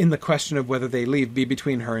in the question of whether they leave be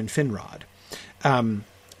between her and Finrod, and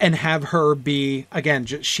have her be, again,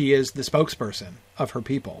 she is the spokesperson of her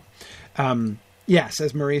people. Yes,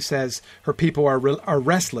 as Marie says, her people are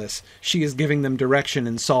restless. She is giving them direction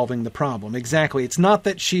and solving the problem. Exactly. It's not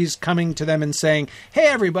that she's coming to them and saying, hey,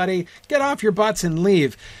 everybody, get off your butts and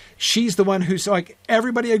leave. She's the one who's like,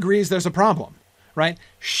 everybody agrees there's a problem, right?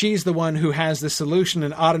 She's the one who has the solution,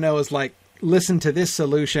 and Adenau is like, listen to this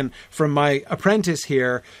solution from my apprentice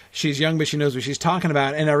here. She's young, but she knows what she's talking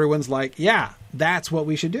about. And everyone's like, yeah, that's what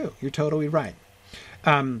we should do. You're totally right.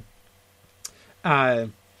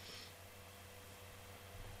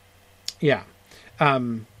 Yeah.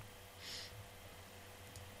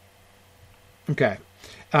 Okay.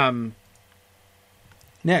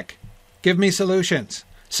 Nick, give me solutions.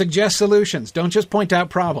 Suggest solutions. Don't just point out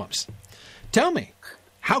problems. Tell me,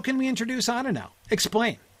 how can we introduce Adenau?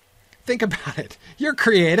 Explain. Think about it. You're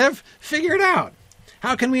creative. Figure it out.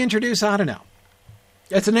 How can we introduce Adenau?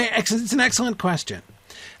 It's an excellent question.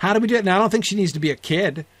 How do we do it? Now, I don't think she needs to be a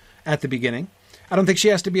kid at the beginning. I don't think she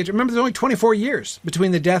has to be. Remember, there's only 24 years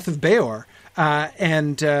between the death of Beor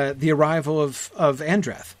and the arrival of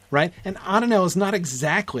Andreth, right? And Adenau is not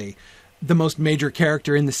exactly the most major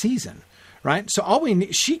character in the season, right? So all we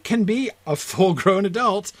need, she can be a full-grown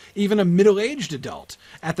adult, even a middle-aged adult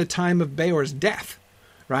at the time of Beor's death,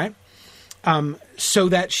 right? So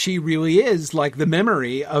that she really is like the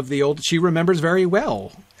memory of the old. She remembers very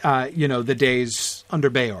well, the days under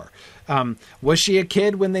Beor. Was she a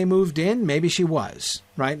kid when they moved in? Maybe she was,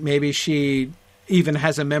 right? Maybe she even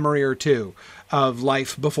has a memory or two of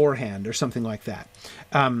life beforehand or something like that.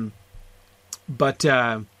 But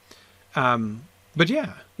yeah.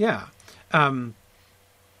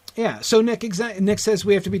 So Nick says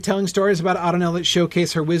we have to be telling stories about Adenau that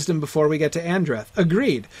showcase her wisdom before we get to Andreth.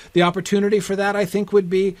 Agreed. The opportunity for that, I think, would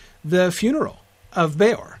be the funeral of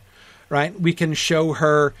Beor, right? We can show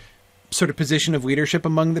her sort of position of leadership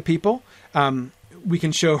among the people. We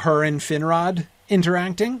can show her and Finrod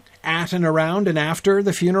interacting at and around and after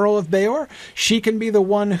the funeral of Beor. She can be the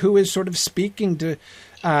one who is sort of speaking to,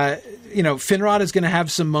 Finrod is going to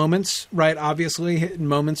have some moments, right? Obviously,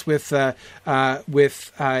 moments with his,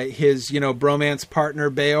 bromance partner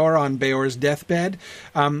Beor on Beor's deathbed.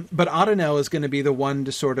 But Adenau is going to be the one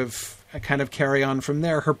to sort of kind of carry on from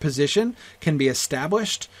there. Her position can be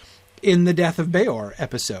established in the Death of Beor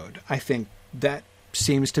episode. I think that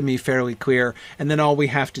seems to me fairly clear. And then all we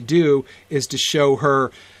have to do is to show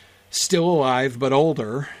her still alive but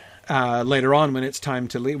older later on when it's time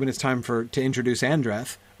to leave, when it's time to introduce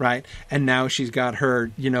Andreth, right? And now she's got her,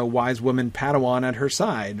 wise woman Padawan at her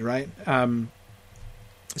side, right?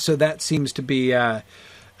 So that seems to be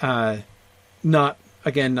not an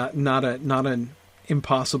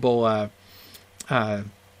impossible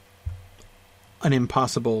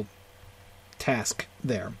task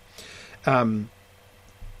there.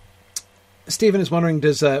 Stephen is wondering,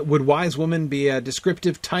 would wise woman be a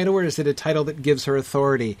descriptive title, or is it a title that gives her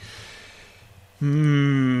authority?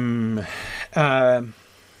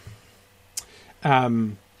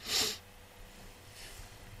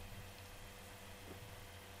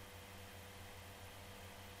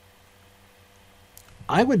 I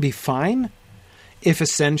would be fine if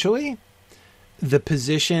essentially the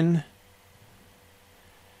position,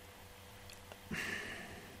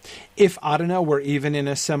 if Adenau were even in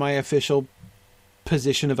a semi-official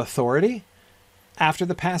position of authority after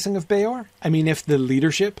the passing of Beor. I mean, if the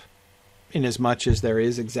leadership, in as much as there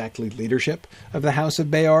is exactly leadership of the House of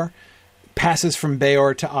Beor, passes from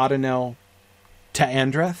Beor to Adenau to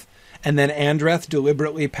Andreth, and then Andreth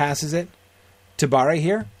deliberately passes it to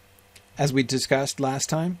Barahir, as we discussed last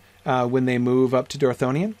time, when they move up to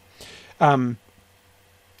Dorthonion.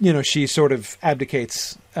 She sort of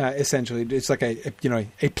abdicates, essentially. It's like a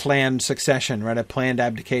planned succession, right? A planned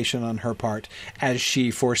abdication on her part as she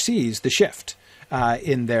foresees the shift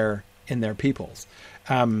in their peoples.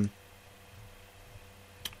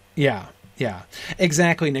 Yeah,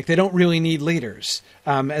 exactly, Nick. They don't really need leaders.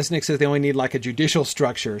 As Nick says, they only need like a judicial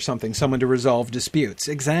structure or something, someone to resolve disputes.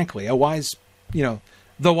 Exactly. A wise,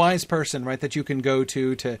 the wise person, right, that you can go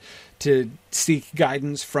to seek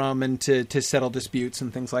guidance from and to settle disputes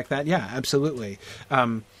and things like that. Yeah, absolutely.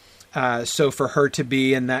 So for her to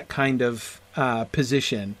be in that kind of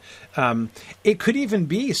position, it could even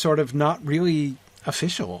be sort of not really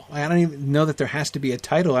official. I don't even know that there has to be a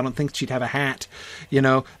title. I don't think she'd have a hat,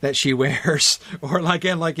 that she wears, or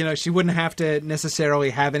she wouldn't have to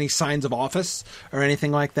necessarily have any signs of office or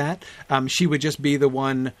anything like that. She would just be the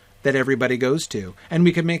one that everybody goes to. And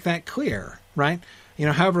we could make that clear, right?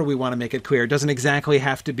 however we want to make it clear. It doesn't exactly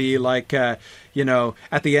have to be like, at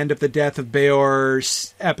the end of the Death of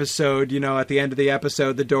Beor's episode, at the end of the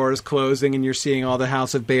episode, the door is closing and you're seeing all the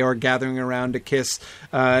House of Beor gathering around to kiss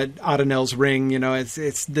Adenel's ring.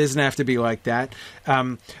 It doesn't have to be like that.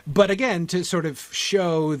 But again, to sort of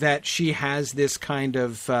show that she has this kind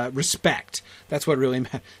of respect. That's what really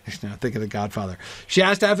matters. Now think of The Godfather. She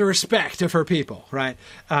has to have the respect of her people, right?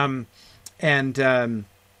 And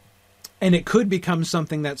it could become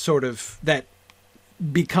something that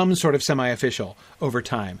becomes sort of semi-official over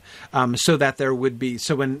time, so that there would be.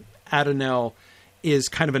 So when Adenel is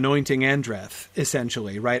kind of anointing Andreth,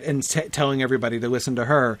 essentially, right, and telling everybody to listen to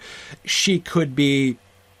her, she could be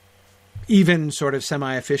even sort of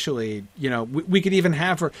semi-officially. We could even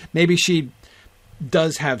have her. Maybe she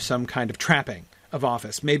does have some kind of trapping of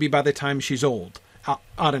office. Maybe by the time she's old,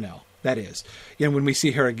 Adenel, that is, when we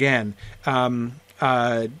see her again,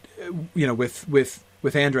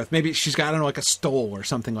 with Andreth, maybe she's got, like a stole or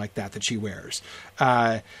something like that she wears,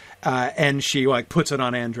 and she like puts it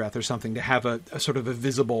on Andreth or something to have a sort of a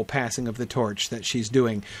visible passing of the torch that she's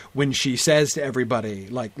doing when she says to everybody,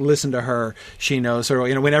 like, listen to her. She knows her.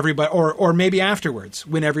 When everybody, or maybe afterwards,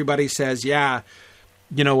 when everybody says, yeah,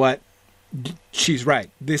 you know what? She's right.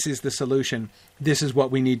 This is the solution. This is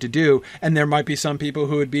what we need to do. And there might be some people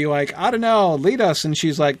who would be like, I don't know, lead us. And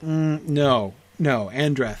she's like, no,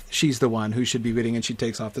 Andreth, she's the one who should be leading. And she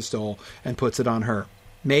takes off the stole and puts it on her.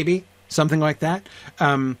 Maybe something like that.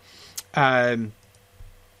 I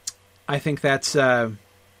think that's,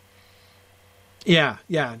 yeah.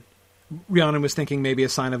 Rhiannon was thinking maybe a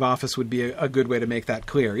sign of office would be a good way to make that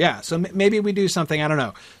clear. Yeah. So maybe we do something, I don't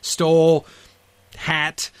know, stole,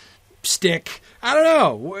 hat, stick, I don't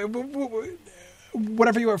know,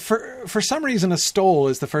 whatever you are. For some reason, a stole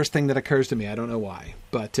is the first thing that occurs to me. I don't know why,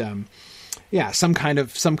 but yeah, some kind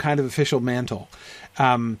of official mantle.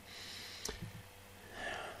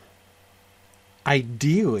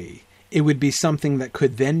 Ideally, it would be something that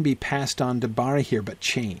could then be passed on to Barahir, but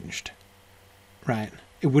changed. Right?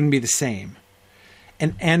 It wouldn't be the same,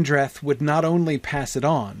 and Andreth would not only pass it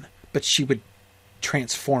on, but she would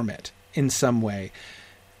transform it in some way,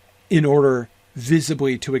 in order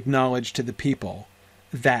visibly to acknowledge to the people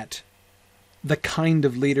that the kind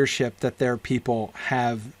of leadership that their people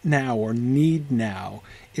have now or need now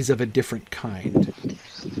is of a different kind.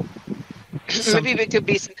 Maybe it could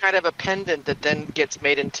be some kind of a pendant that then gets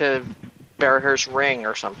made into Barahir's ring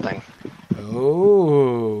or something.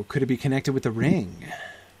 Oh, could it be connected with the ring?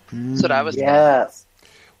 That's what I was thinking. Yes.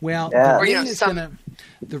 Well, Yes. the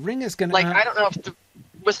ring is gonna. Like, I don't know if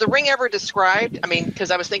was the ring ever described? I mean,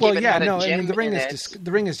 because I was thinking it had a gem the ring in is it.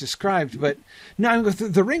 the ring is described, but no,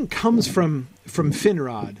 the ring comes from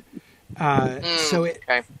Finrod, so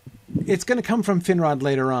it's going to come from Finrod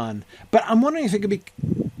later on. But I'm wondering if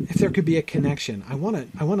there could be a connection. I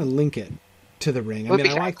want to link it to the ring. I mean,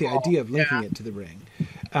 I like the idea of linking it to the ring.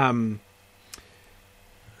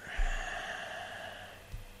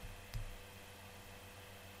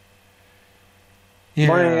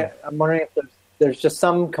 Yeah. I'm wondering if there's just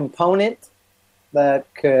some component that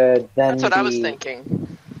could then That's what I was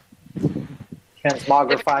thinking.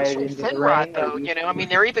 transmogrified From into the Finrod, ring. though, I mean,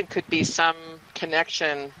 there even could be some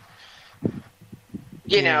connection,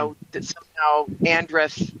 that somehow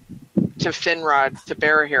Andreth to Finrod to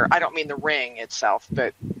Barahir. I don't mean the ring itself,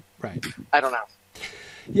 but right. I don't know.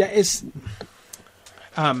 Yeah, it's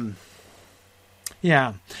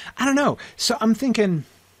yeah, I don't know. So I'm thinking,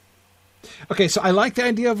 okay, so I like the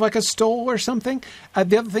idea of like a stole or something.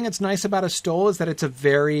 The other thing that's nice about a stole is that it's a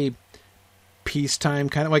very peacetime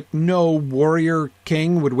kind of, like, no warrior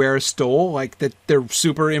king would wear a stole, like that. They're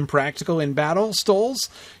super impractical in battle, stoles,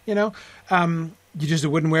 you just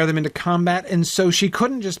wouldn't wear them into combat. And so she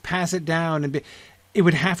couldn't just pass it down and it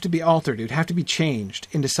would have to be altered. It would have to be changed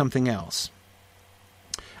into something else.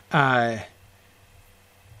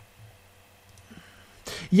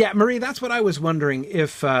 Yeah, Marie, that's what I was wondering,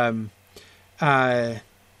 if there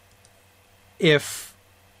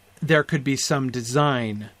could be some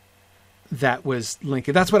design that was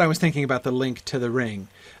linked. That's what I was thinking about, the link to the ring.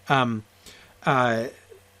 Like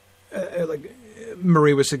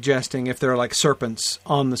Marie was suggesting, if there are like serpents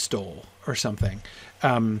on the stole or something.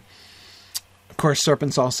 Of course,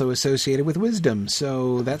 serpents also associated with wisdom,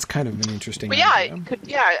 so that's kind of an interesting. But yeah, idea. it could.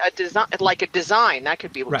 Yeah, a design, like a design, that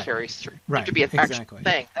could be what Right. carries through. Right, It could be an exactly. actual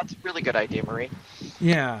thing. That's a really good idea, Marie.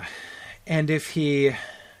 Yeah, and if he,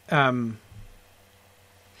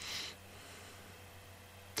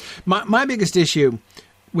 my biggest issue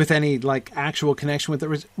with any like actual connection with it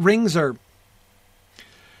was rings are.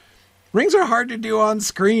 Rings are hard to do on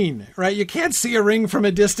screen, right? You can't see a ring from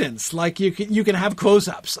a distance. Like you can have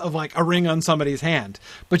close-ups of like a ring on somebody's hand,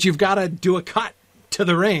 but you've got to do a cut to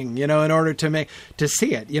the ring, in order to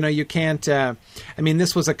see it. You can't,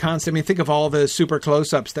 this was a constant, think of all the super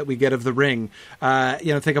close-ups that we get of the ring.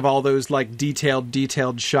 Think of all those like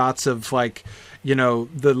detailed shots of like,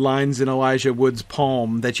 the lines in Elijah Wood's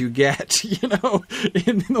palm that you get, in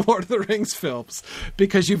the Lord of the Rings films,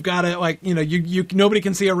 because you've got to like, you nobody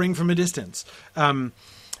can see a ring from a distance.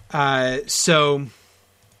 So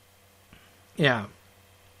yeah,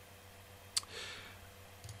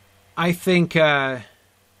 I think, well,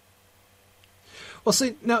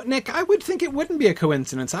 see, no, Nick, I would think it wouldn't be a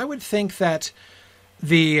coincidence. I would think that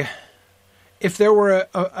if there were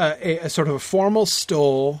a sort of a formal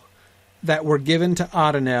stole that were given to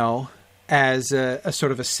Adenel as a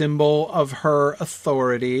sort of a symbol of her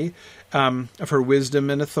authority, of her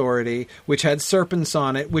wisdom and authority, which had serpents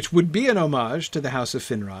on it, which would be an homage to the House of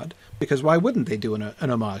Finrod, because why wouldn't they do an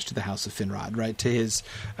homage to the House of Finrod, right? To his,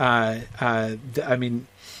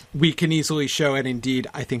 we can easily show, and indeed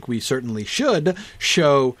I think we certainly should,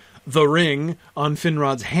 show the ring on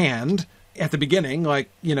Finrod's hand at the beginning, like,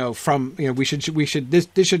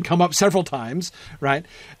 this should come up several times, right?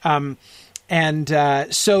 So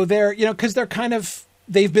they're, because they're kind of,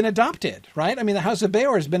 they've been adopted, right? The House of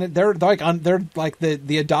Beor has been, they're like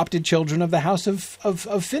the adopted children of the House of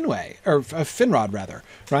Finwë, or of Finrod rather,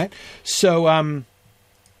 right? So,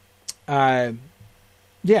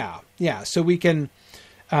 so we can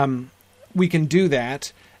do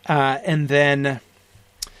that, and then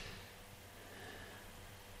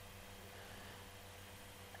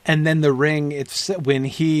the ring, it's when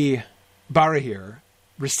Barahir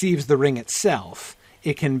receives the ring itself,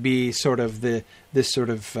 it can be sort of it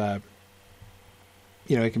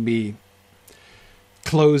can be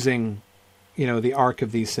closing, the arc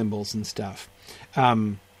of these symbols and stuff.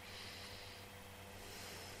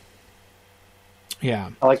 Yeah.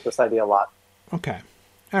 I like this idea a lot. Okay.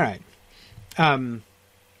 All right.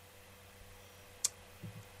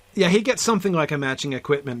 Yeah, he gets something like a matching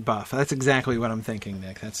equipment buff. That's exactly what I'm thinking,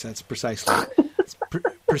 Nick. That's precisely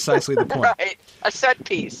precisely the point. Right, a set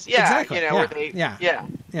piece. Yeah, exactly. Yeah.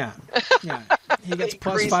 He gets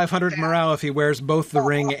plus 500 morale if he wears both the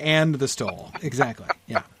ring and the stole. Exactly.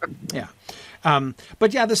 Yeah.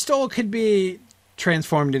 But yeah, the stole could be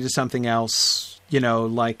transformed into something else.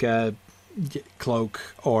 Like a cloak,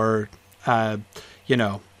 or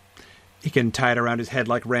he can tie it around his head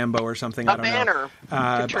like Rambo or something. I don't know.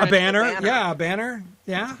 A banner. Yeah, a banner.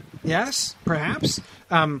 Yeah. Yes, perhaps.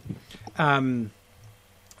 Well,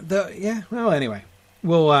 anyway,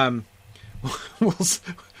 we'll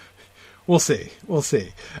see.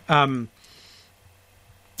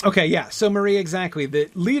 Okay, yeah. So Marie, exactly. The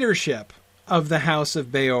leadership of the House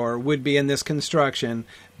of Beor would be in this construction: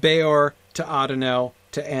 Beor to Adenel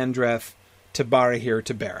to Andreth to Barahir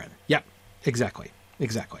to Beren. Yep, exactly.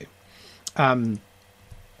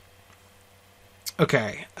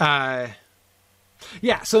 Okay.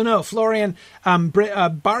 So no, Florian,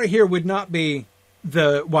 Barahir would not be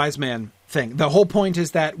the wise man thing. The whole point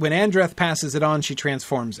is that when Andreth passes it on, she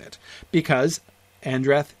transforms it, because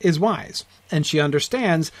Andreth is wise and she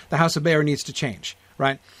understands the House of Beor needs to change,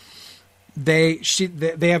 right? They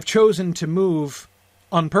have chosen to move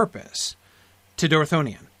on purpose to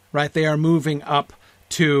Dorthonion, right? They are moving up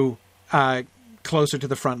to closer to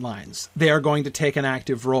the front lines. They are going to take an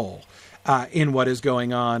active role in what is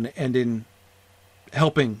going on and in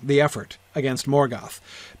helping the effort against Morgoth,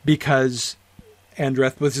 because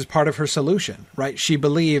Andreth was part of her solution, right? She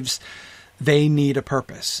believes they need a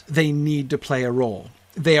purpose. They need to play a role.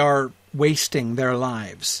 They are wasting their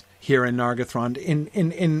lives here in Nargothrond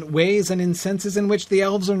in ways and in senses in which the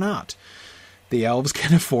elves are not. The elves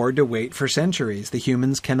can afford to wait for centuries. The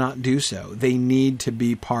humans cannot do so. They need to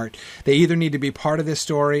be part. They either need to be part of this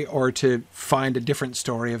story or to find a different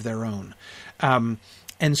story of their own.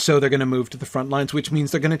 And so they're going to move to the front lines, which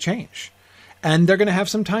means they're going to change. And they're going to have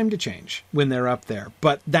some time to change when they're up there.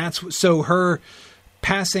 But so her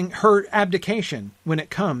abdication when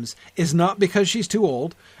it comes is not because she's too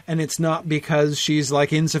old, and it's not because she's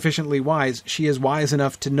like insufficiently wise. She is wise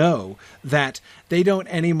enough to know that they don't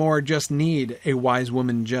anymore just need a wise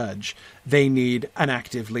woman judge. They need an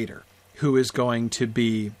active leader who is going to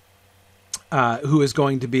be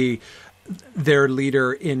their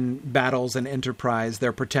leader in battles and enterprise,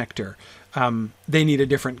 their protector. They need a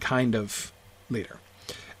different kind of leader.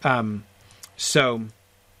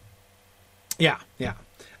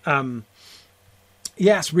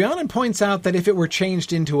 Yes, Rhiannon points out that if it were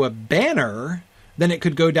changed into a banner, then it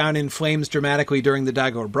could go down in flames dramatically during the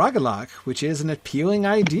Dagor Bragollach, which is an appealing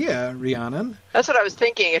idea, Rhiannon. That's what I was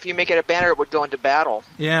thinking. If you make it a banner, it would go into battle.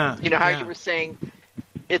 Yeah. You know how you were saying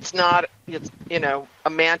it's not, a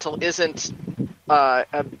mantle isn't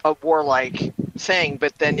a warlike thing,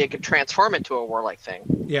 but then you can transform into a warlike thing.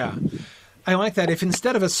 Yeah. I like that. If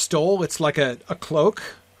instead of a stole, it's like a cloak,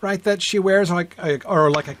 right, that she wears, or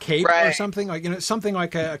like a cape or something, something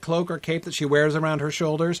like a cloak or cape that she wears around her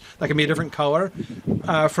shoulders, that can be a different color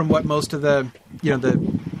from what most of the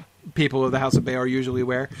people of the House of Baor usually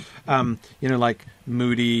wear. Like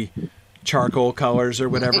moody charcoal colors or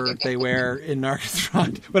whatever they wear in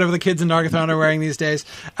Nargothrond, whatever the kids in Nargothrond are wearing these days.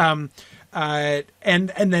 And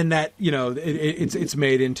then that, it's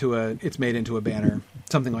made into a banner,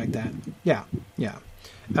 something like that. Yeah.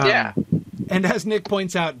 And as Nick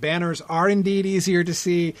points out, banners are indeed easier to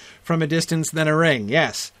see from a distance than a ring.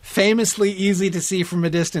 Yes, famously easy to see from a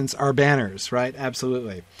distance are banners, right?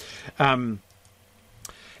 Absolutely.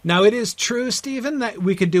 Now, it is true, Stephen, that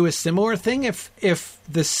we could do a similar thing if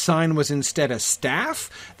the sign was instead a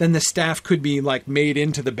staff. Then the staff could be like made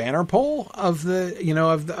into the banner pole of the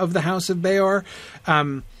of the House of Baor.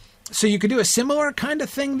 So you could do a similar kind of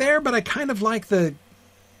thing there, but I kind of like the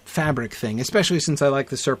fabric thing, especially since I like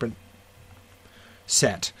the serpent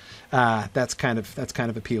set. That's kind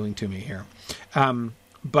of appealing to me here.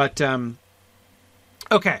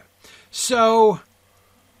 Okay, so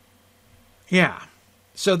yeah.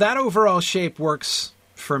 So that overall shape works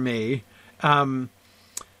for me. On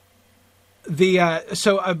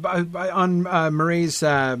Marie's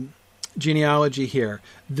genealogy here,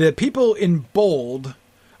 the people in bold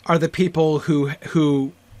are the people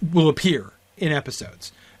who will appear in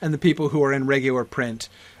episodes, and the people who are in regular print,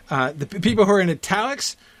 the people who are in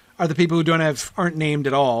italics are the people who aren't named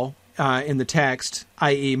at all in the text,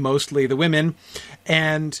 i.e., mostly the women,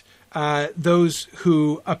 and those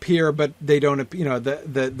who appear but they don't,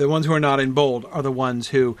 the ones who are not in bold are the ones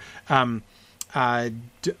who are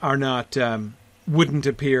not,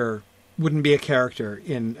 wouldn't be a character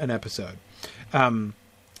in an episode.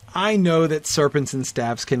 I know that serpents and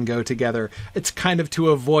staffs can go together. It's kind of to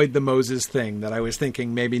avoid the Moses thing that I was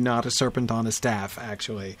thinking, maybe not a serpent on a staff,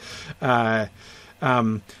 actually. Though,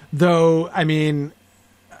 I mean,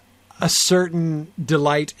 a certain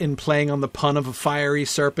delight in playing on the pun of a fiery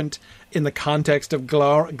serpent in the context of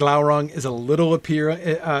Glaurung is a little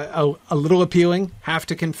appealing, have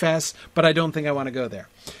to confess, but I don't think I want to go there.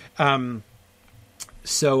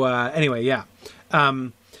 Anyway, yeah.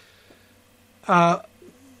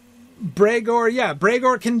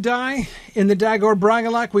 Bregor can die in the Dagor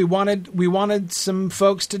Bragollach. We wanted some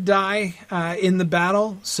folks to die in the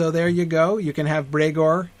battle, so there you go. You can have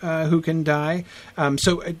Bregor who can die.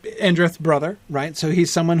 So Endreth's brother, right? So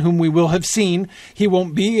he's someone whom we will have seen. He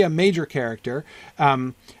won't be a major character,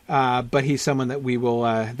 but he's someone that we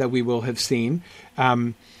will have seen.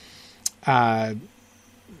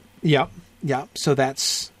 Yeah, so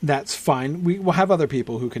that's fine. We will have other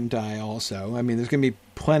people who can die also. I mean, there's going to be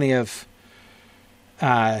plenty of.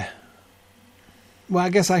 I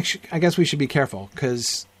guess we should be careful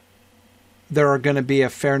because there are going to be a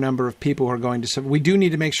fair number of people who are going to. We do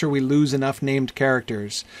need to make sure we lose enough named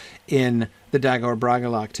characters in the Dagor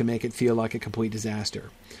Bragollach to make it feel like a complete disaster.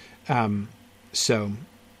 Yeah.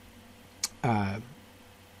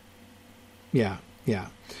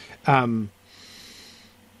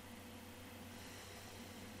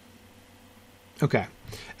 Okay.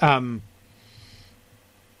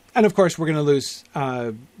 And of course, we're going to lose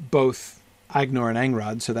both Agnor and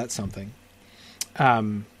Angrod, so that's something.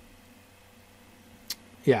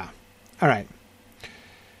 Yeah. All right.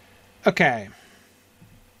 Okay.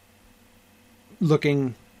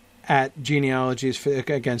 Looking at genealogies,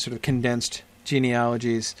 again, sort of condensed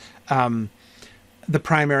genealogies. The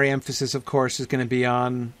primary emphasis, of course, is going to be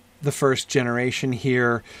on the first generation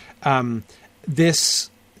here.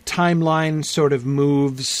 This timeline sort of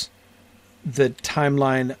moves the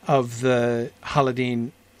timeline of the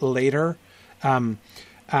Haladin later, so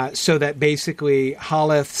that basically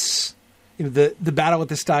Haleth's the battle with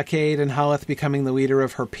the stockade and Haleth becoming the leader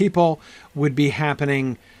of her people would be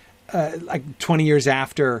happening like 20 years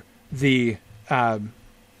after the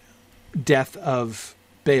death of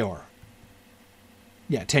Baor.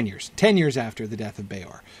 Yeah, 10 years. 10 years after the death of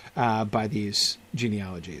Baor by these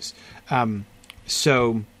genealogies.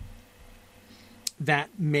 So that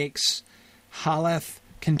makes Haleth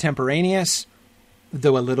contemporaneous,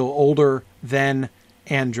 though a little older than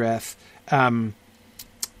Andreth. So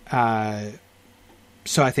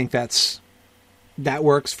I think that's That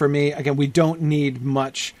works for me. Again, we don't need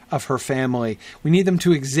much of her family. We need them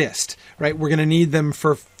to exist, right? We're going to need them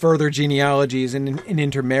for further genealogies and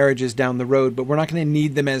intermarriages down the road, but we're not going to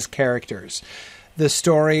need them as characters. The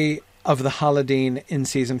story of the Haladin in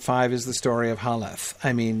season 5 is the story of Haleth.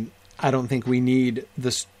 I mean, I don't think we need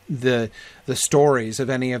the stories of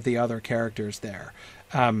any of the other characters there.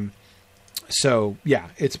 So yeah,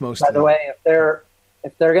 it's mostly. By the way,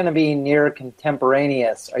 if they're going to be near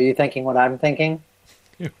contemporaneous, are you thinking what I'm thinking?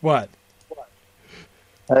 What?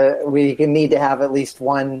 We need to have at least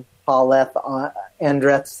one Haleth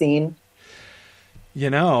Andreth scene. You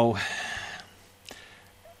know,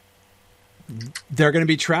 they're going to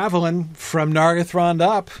be traveling from Nargothrond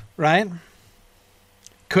up, right?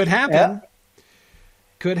 Could happen. Yeah.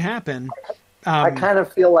 Could happen. I kind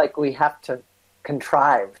of feel like we have to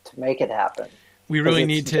contrive to make it happen. We really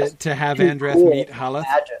need to have Andreth meet Haleth.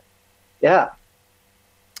 Imagine. Yeah.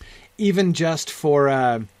 Even just for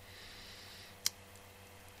a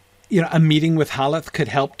meeting with Haleth could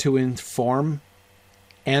help to inform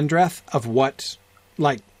Andreth of what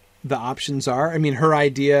the options are. I mean, her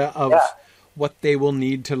idea of what they will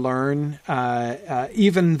need to learn,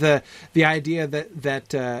 even the idea that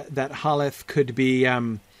Haleth could be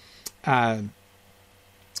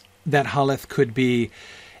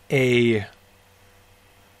a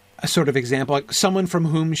sort of example, like someone from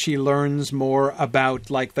whom she learns more about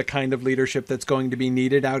the kind of leadership that's going to be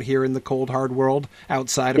needed out here in the cold hard world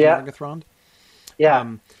outside of Nargothrond. Yeah.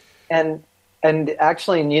 And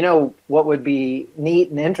actually, what would be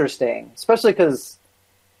neat and interesting, especially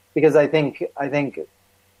because I think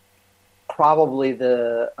probably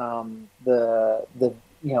the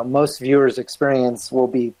most viewers' experience will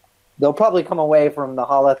be, they'll probably come away from the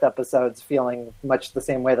Haleth episodes feeling much the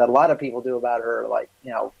same way that a lot of people do about her,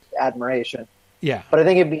 admiration. Yeah. But I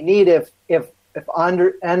think it'd be neat if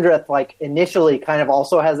Andreth initially kind of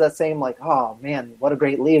also has that same oh man, what a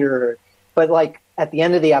great leader, but at the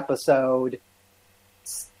end of the episode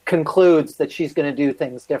concludes that she's going to do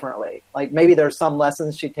things differently. Maybe there's some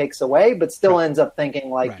lessons she takes away, but still ends up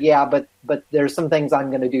thinking yeah, but there's some things I'm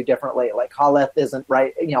going to do differently. Haleth isn't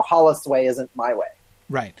right. Haleth's way isn't my way.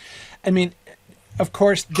 Right. I mean, of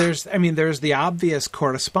course, there's the obvious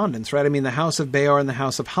correspondence, right? I mean, the House of Beor and the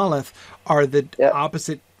House of Haleth are the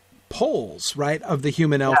opposite poles, right, of the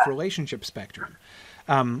human-elf relationship spectrum.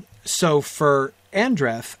 So for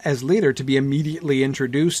Andreth, as leader, to be immediately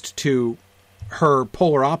introduced to her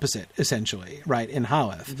polar opposite, essentially, right, in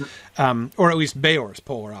Haleth, or at least Beor's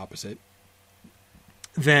polar opposite,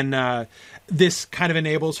 then this kind of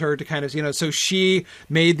enables her to kind of, so she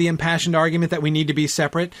made the impassioned argument that we need to be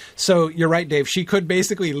separate. So you're right, Dave. She could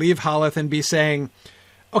basically leave Haleth and be saying,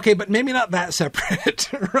 okay, but maybe not that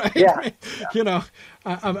separate, right? Yeah. Yeah.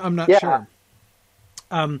 I'm not sure.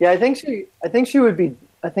 I think she would be,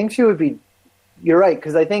 you're right.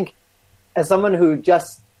 Because I think as someone who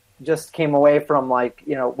just came away from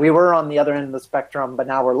we were on the other end of the spectrum, but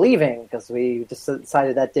now we're leaving because we just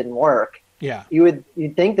decided that didn't work. Yeah, you'd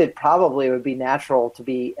think that probably it would be natural to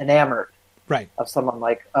be enamored, right, of someone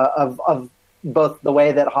of both the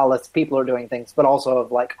way that Haleth's people are doing things, but also of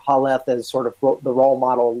Haleth as sort of the role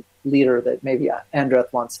model leader that maybe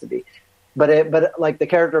Andreth wants to be. But the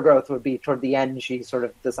character growth would be toward the end. She sort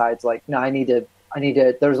of decides no, I need to.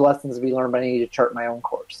 There's lessons to be learned, but I need to chart my own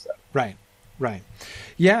course. So. Right.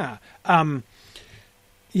 Yeah.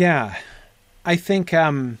 Yeah. I think.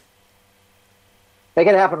 Make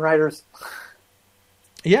it happen, writers.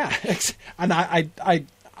 Yeah, and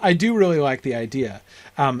I do really like the idea,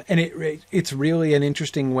 and it's really an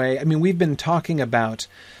interesting way. I mean, we've been talking about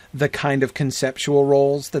the kind of conceptual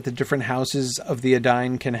roles that the different houses of the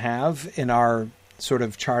Edain can have in our sort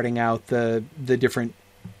of charting out the different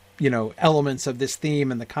elements of this theme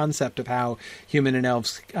and the concept of how human and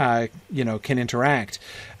elves can interact.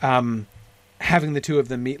 Having the two of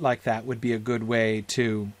them meet like that would be a good way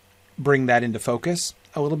to bring that into focus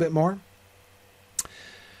a little bit more.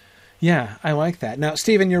 Yeah, I like that. Now,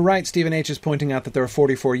 Stephen, you're right. Stephen H. is pointing out that there are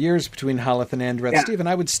 44 years between Haleth and Andreth. Yeah. Stephen,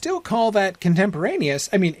 I would still call that contemporaneous.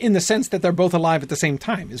 I mean, in the sense that they're both alive at the same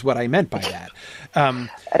time is what I meant by that.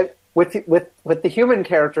 With the human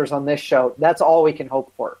characters on this show, that's all we can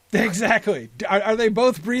hope for. Exactly. Are they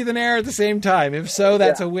both breathing air at the same time? If so,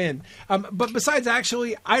 that's a win. But besides,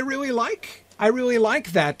 actually, I really like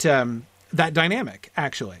that that dynamic,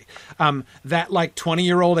 actually. That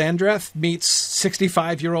 20-year-old Andreth meets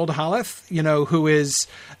 65-year-old Haleth, who is,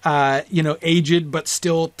 aged but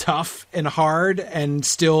still tough and hard and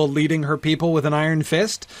still leading her people with an iron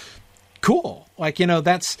fist. Cool.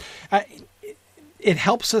 That's... it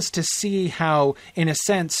helps us to see how, in a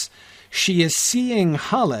sense, she is seeing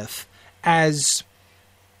Haleth as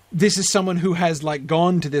this is someone who has like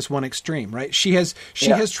gone to this one extreme, right? She has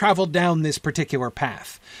traveled down this particular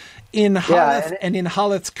path. In Haleth and in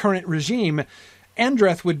Haleth's current regime,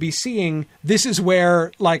 Andreth would be seeing this is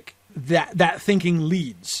where like that thinking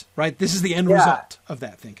leads, right? This is the end result of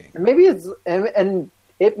that thinking. And maybe and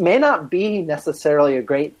it may not be necessarily a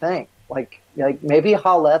great thing. Like maybe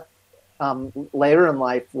Haleth later in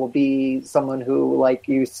life will be someone who like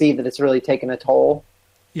you see that it's really taken a toll.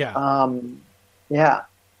 Yeah. Yeah.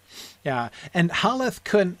 Yeah. And Haleth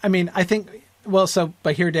couldn't, I mean, I think, well, so,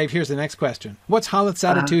 but here, Dave, here's the next question. What's Haleth's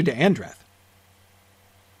attitude to Andreth?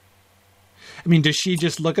 I mean, does she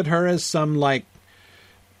just look at her as some like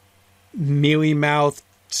mealy-mouthed,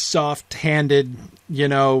 soft-handed,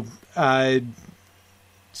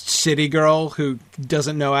 city girl who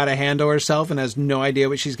doesn't know how to handle herself and has no idea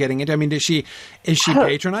what she's getting into? I mean, is she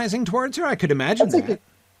patronizing towards her? I could imagine that.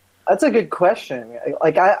 That's a good question.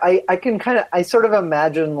 Like I can I sort of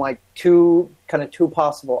imagine like two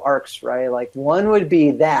possible arcs, right? Like one would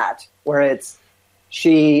be that where it's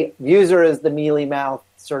she views her as the mealy mouth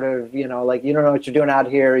sort of, like you don't know what you're doing out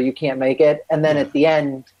here, you can't make it, and then at the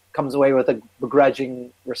end comes away with a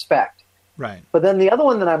begrudging respect. Right. But then the other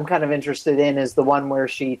one that I'm kind of interested in is the one where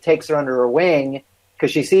she takes her under her wing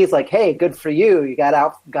because she sees like, hey, good for you, you got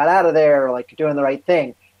out of there, like you're doing the right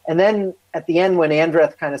thing. And then at the end, when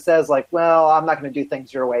Andreth kind of says, like, well, I'm not going to do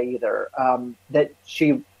things your way either, that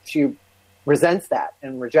she resents that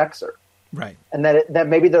and rejects her. Right. And that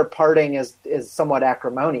maybe their parting is somewhat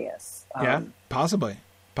acrimonious. Yeah, possibly.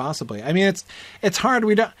 I mean, it's hard.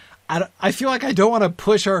 I feel like I don't want to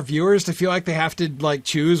push our viewers to feel like they have to like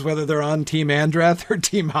choose whether they're on Team Andreth or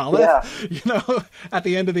Team Haleth, at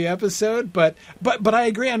the end of the episode. But I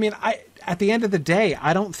agree. I mean, at the end of the day,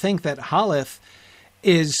 I don't think that Haleth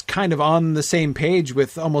is kind of on the same page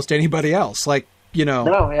with almost anybody else. Like,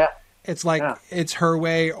 no, yeah. It's like it's her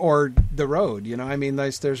way or the road, I mean,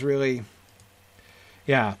 there's really,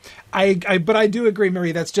 yeah. But I do agree,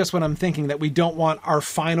 Marie, that's just what I'm thinking, that we don't want our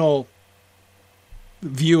final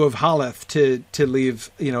view of Haleth to leave,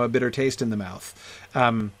 a bitter taste in the mouth.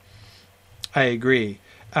 I agree.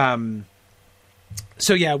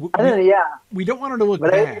 So yeah, we don't want her to look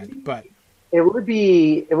bad, but it would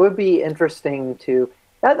be interesting to.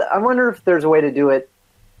 I wonder if there's a way to do it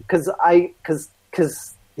because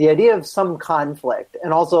the idea of some conflict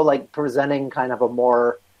and also like presenting kind of a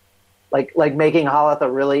more like making Haleth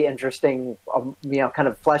a really interesting, kind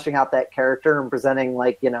of fleshing out that character and presenting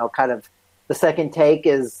like kind of the second take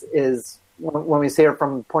is when we see her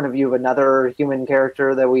from the point of view of another human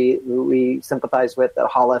character that we sympathize with. That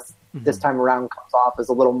Haleth this time around comes off as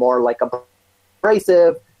a little more like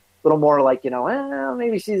abrasive. A little more like,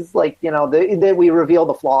 maybe she's like, that we reveal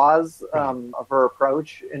the flaws of her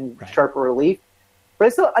approach in sharper relief.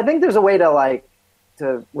 But I think there's a way to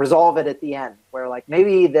resolve it at the end where like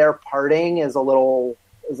maybe their parting is a little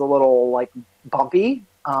like bumpy.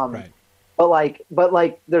 But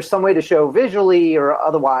like there's some way to show visually or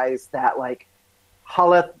otherwise that like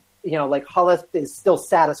Haleth, Haleth is still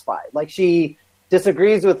satisfied. Like she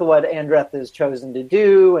disagrees with what Andreth has chosen to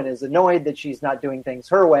do and is annoyed that she's not doing things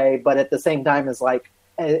her way, but at the same time is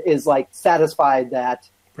satisfied that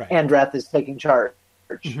Andreth is taking charge.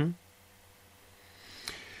 Mm-hmm.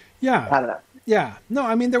 Yeah. I don't know. Yeah. No,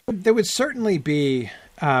 I mean, there would certainly be,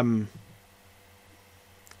 I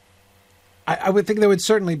would think there would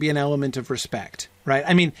certainly be an element of respect, right?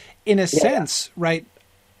 I mean, in a sense, right?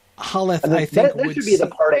 Haleth, I think that should be the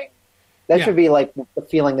parting. That should be like the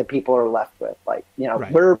feeling that people are left with. Like,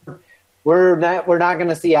 we're not going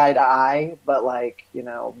to see eye to eye, but like,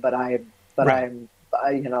 but I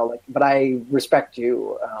respect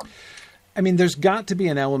you. I mean, there's got to be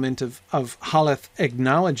an element of Haleth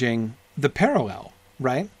acknowledging the parallel,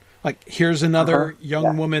 right? Like, here's another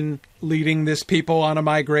young woman leading this people on a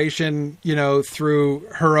migration, through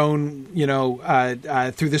her own,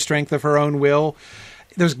 through the strength of her own will.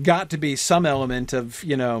 There's got to be some element of,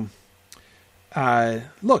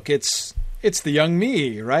 look, it's the young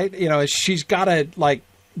me, right? She's got to like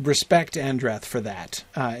respect Andreth for that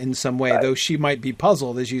in some way, though she might be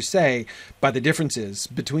puzzled, as you say, by the differences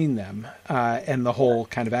between them and the whole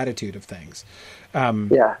kind of attitude of things.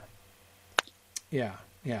 Yeah.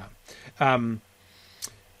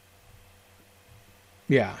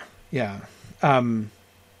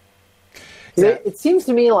 It seems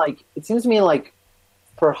to me like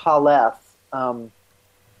for Haleth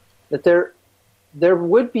that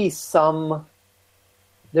there'd be some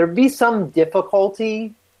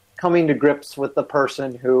difficulty coming to grips with the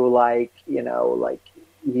person who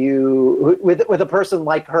with a person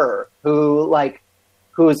like her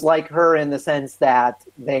who's like her in the sense that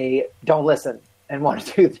they don't listen and want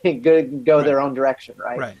to do things, go their own direction,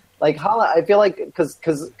 right? Right. Like Haleth, I feel like because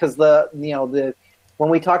the when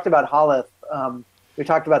we talked about Haleth, we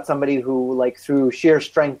talked about somebody who, like, through sheer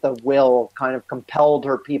strength of will, kind of compelled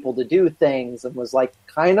her people to do things and was, like,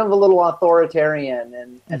 kind of a little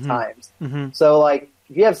authoritarian at times. Mm-hmm. So, like,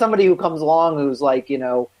 if you have somebody who comes along who's, like,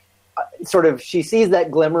 sort of, she sees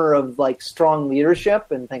that glimmer of, like, strong leadership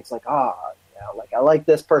and thinks, like, like, I like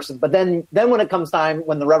this person. But then when it comes time,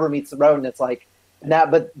 when the rubber meets the road, and it's like,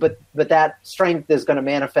 but that strength is going to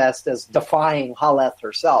manifest as defying Haleth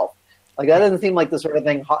herself. Like, that doesn't seem like the sort of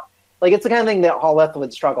thing. Like, it's the kind of thing that Haleth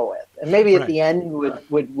would struggle with, and maybe at the end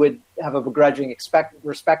would have a begrudging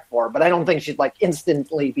respect for. But I don't think she'd, like,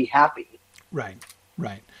 instantly be happy. Right.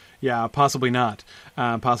 Yeah, possibly not.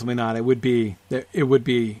 Possibly not. It would be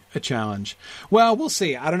a challenge. Well, we'll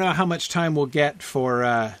see. I don't know how much time we'll get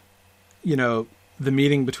for the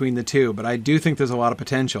meeting between the two, but I do think there's a lot of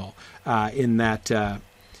potential in that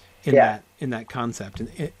concept.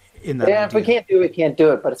 In that idea. If we can't do it, can't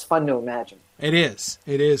do it. But it's fun to imagine. It is.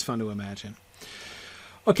 It is fun to imagine.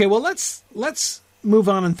 Okay, well, let's move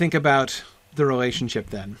on and think about the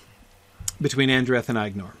relationship then between Andreth and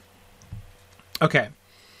Aegnor. Okay,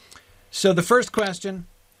 so the first question,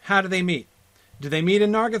 how do they meet? Do they meet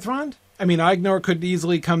in Nargothrond? I mean, Aegnor could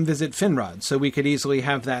easily come visit Finrod, so we could easily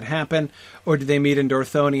have that happen. Or do they meet in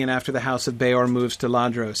Dorthonion after the House of Beor moves to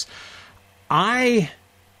Ladros? I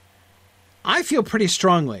feel pretty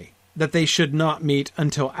strongly that they should not meet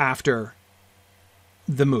until after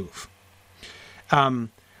the move.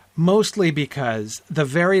 Mostly because the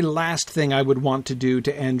very last thing I would want to do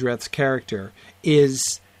to Andreth's character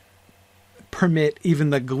is permit even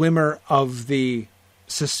the glimmer of the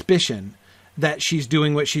suspicion that she's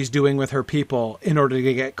doing what she's doing with her people in order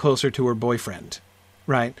to get closer to her boyfriend,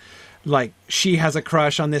 right? Like, she has a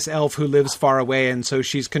crush on this elf who lives far away, and so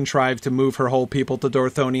she's contrived to move her whole people to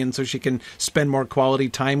Dorthonion so she can spend more quality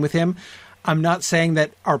time with him. I'm not saying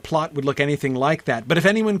that our plot would look anything like that, but if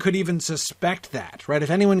anyone could even suspect that, right? If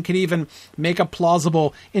anyone could even make a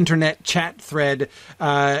plausible internet chat thread,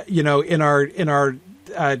 in our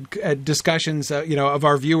discussions, of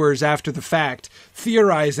our viewers after the fact,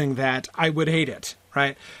 theorizing that, I would hate it,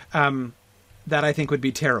 right? That I think would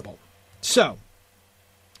be terrible. So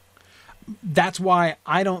that's why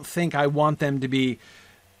I don't think I want them to be,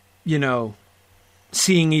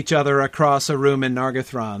 seeing each other across a room in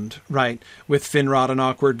Nargothrond, right, with Finrod an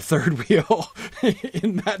awkward third wheel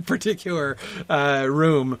in that particular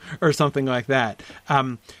room or something like that.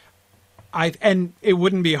 And it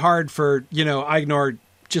wouldn't be hard for, Aegnor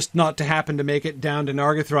just not to happen to make it down to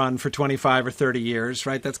Nargothrond for 25 or 30 years,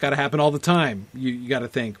 right? That's got to happen all the time. You got to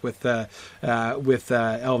think with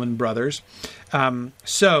Elven brothers.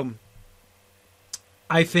 So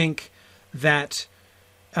I think that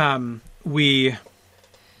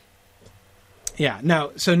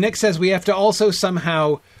so Nick says we have to also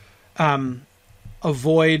somehow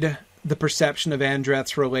avoid the perception of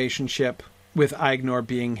Andreth's relationship with Aegnor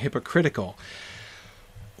being hypocritical.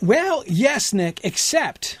 Well, yes, Nick,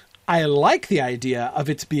 except I like the idea of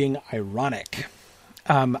it being ironic.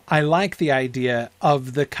 I like the idea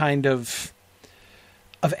of the kind of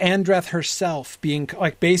Andreth herself being,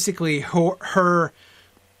 like, basically her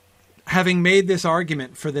having made this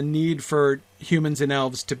argument for the need for humans and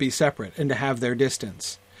elves to be separate and to have their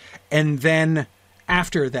distance. And then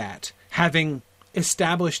after that, having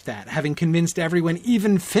established that, having convinced everyone,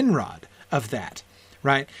 even Finrod, of that,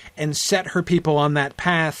 right? And set her people on that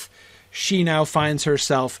path, she now finds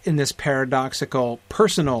herself in this paradoxical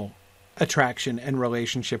personal attraction and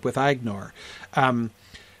relationship with Aegnor.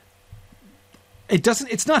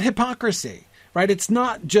 It's not hypocrisy, right? It's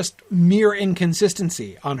not just mere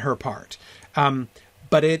inconsistency on her part.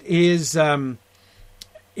 But it is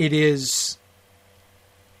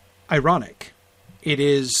ironic. It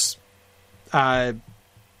is, I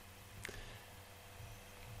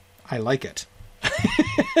like it.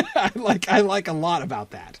 I like a lot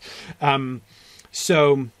about that.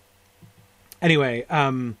 So anyway,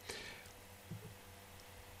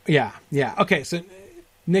 yeah. Okay. So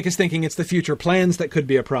Nick is thinking it's the future plans that could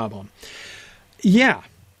be a problem. Yeah,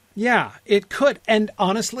 it could. And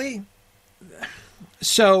honestly,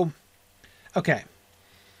 so, okay.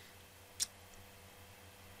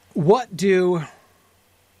 All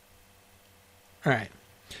right.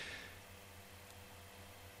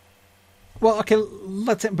 Well, okay,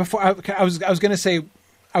 I was going to say,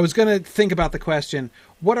 I was going to think about the question,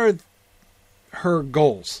 what are her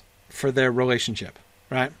goals for their relationship,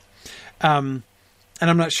 right? And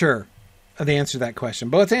I'm not sure of the answer to that question,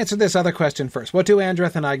 but let's answer this other question first. What do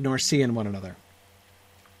Andreth and Aegnor see in one another?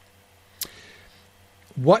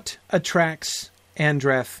 What attracts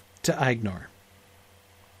Andreth to Aignor?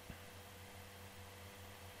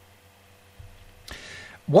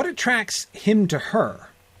 What attracts him to her?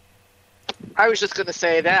 I was just going to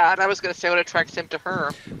say that. I was going to say what attracts him to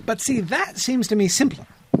her. But see, that seems to me simpler.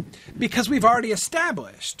 Because we've already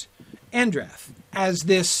established Andreth as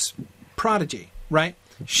this prodigy, right?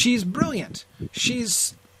 She's brilliant.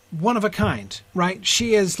 She's one of a kind, right?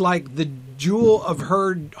 She is like the jewel of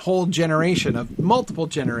her whole generation, of multiple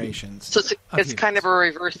generations. So it's kind of a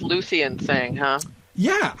reverse Luthien thing, huh?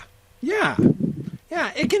 Yeah.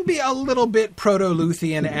 It can be a little bit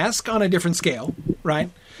proto-Luthien-esque on a different scale, right?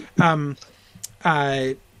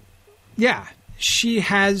 She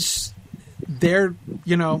has there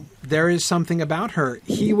is something about her.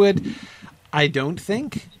 He would, I don't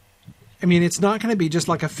think, I mean, it's not going to be just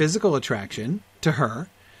like a physical attraction to her.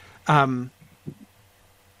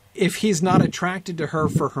 If he's not attracted to her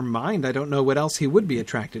for her mind, I don't know what else he would be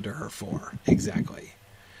attracted to her for exactly.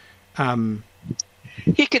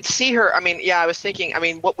 He could see her. I mean, I was thinking,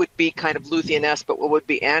 what would be kind of Luthien-esque, but what would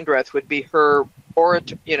be Andreth would be her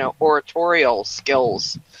oratorial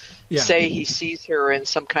skills. Yeah. Say he sees her in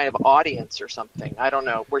some kind of audience or something. I don't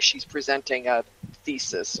know, where she's presenting a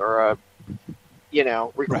thesis or a,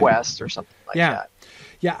 request or something like that.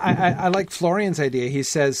 Yeah, I like Florian's idea. He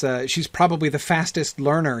says she's probably the fastest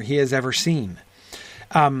learner he has ever seen.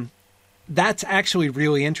 That's actually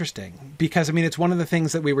really interesting because, it's one of the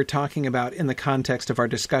things that we were talking about in the context of our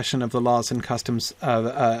discussion of the laws and customs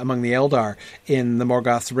among the Eldar in the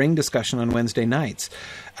Morgoth's Ring discussion on Wednesday nights.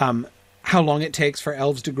 How long it takes for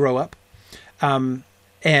elves to grow up, and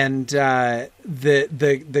the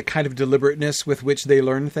kind of deliberateness with which they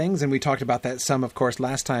learn things. And we talked about that some, of course,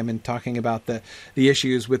 last time in talking about the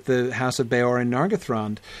issues with the House of Beor and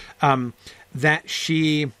Nargothrond, that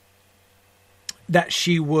she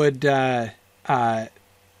would the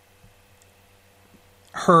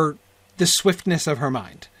swiftness of her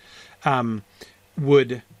mind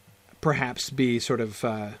would perhaps be sort of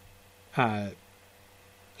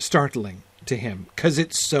startling to him because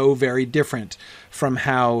it's so very different from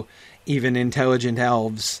how even intelligent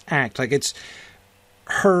elves act. Like it's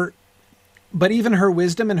her, but even her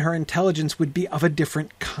wisdom and her intelligence would be of a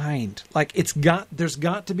different kind. Like there's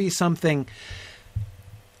got to be something.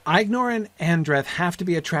 Aignor and Andreth have to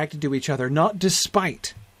be attracted to each other, not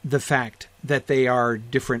despite the fact that they are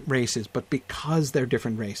different races, but because they're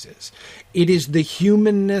different races. It is the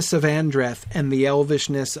humanness of Andreth and the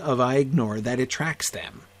elvishness of Aignor that attracts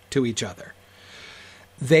them to each other.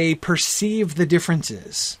 They perceive the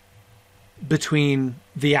differences between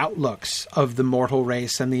the outlooks of the mortal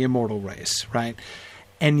race and the immortal race, right?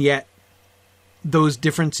 And yet those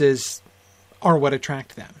differences are what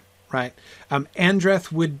attract them, right?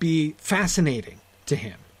 Andreth would be fascinating to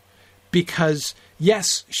him because,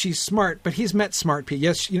 yes, she's smart, but he's met smart people.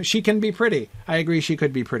 Yes, she can be pretty. I agree she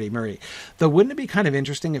could be pretty, Marie. Though wouldn't it be kind of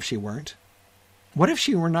interesting if she weren't? What if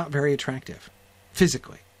she were not very attractive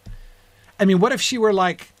physically? What if she were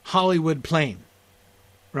like Hollywood plain,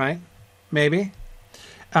 right? Maybe.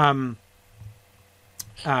 Yeah.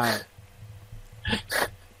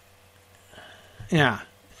 I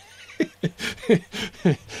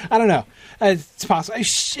don't know. It's possible.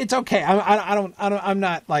 It's okay. I'm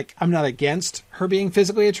not against her being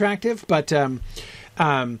physically attractive, but at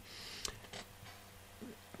anyway.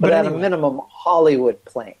 A minimum, Hollywood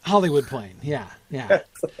plain. Hollywood plain. Yeah.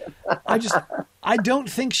 I don't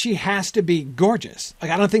think she has to be gorgeous. Like,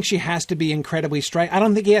 I don't think she has to be incredibly striking. I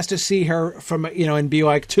don't think he has to see her from, and be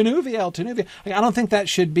like, Tenuviel. Like, I don't think that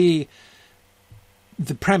should be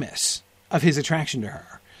the premise of his attraction to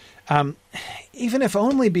her. Even if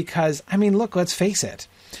only because, look, let's face it.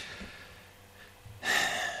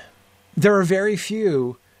 There are very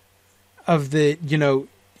few of the,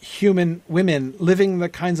 human women living the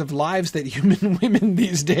kinds of lives that human women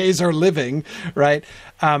these days are living, right?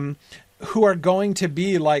 Who are going to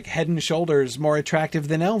be like head and shoulders more attractive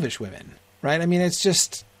than elvish women, right? It's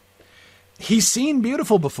just, he's seen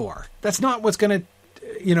beautiful before. That's not what's going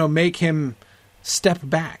to, make him step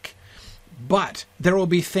back. But there will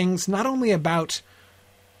be things not only about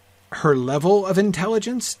her level of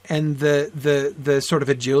intelligence and the sort of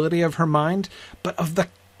agility of her mind, but of the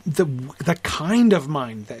kind of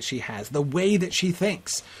mind that she has, the way that she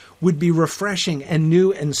thinks would be refreshing and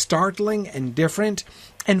new and startling and different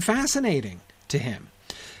and fascinating to him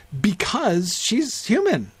because she's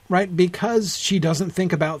human, right? Because she doesn't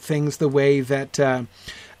think about things the way that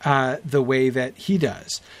he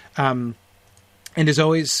does, and is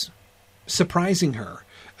always surprising her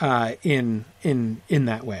in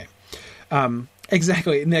that way.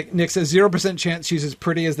 Exactly. Nick says 0% chance she's as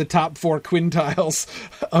pretty as the top 4 quintiles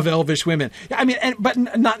of elvish women. I mean, but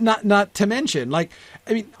not to mention, like,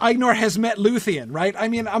 I mean, Eignor has met Luthien, right? I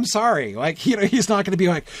mean, I'm sorry, like, he's not going to be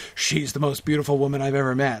like, she's the most beautiful woman I've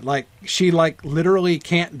ever met. Like, she like literally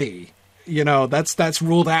can't be. That's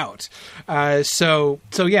ruled out. So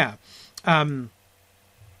yeah.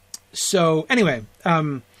 So anyway,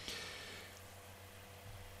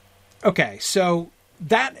 okay, so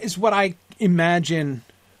that is what I imagine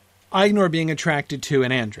Eignor being attracted to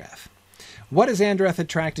in Andreth. What is Andreth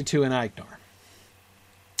attracted to in Eignor?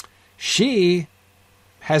 She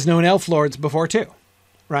has known elf lords before too,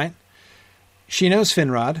 right? She knows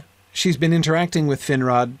Finrod. She's been interacting with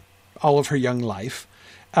Finrod all of her young life.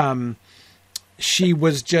 She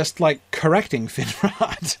was just like correcting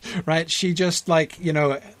Finrod, right? She just like,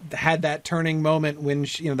 had that turning moment when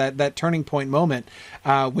she, that turning point moment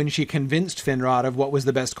when she convinced Finrod of what was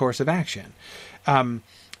the best course of action.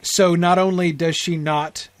 So not only is she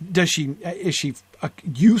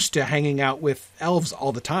used to hanging out with elves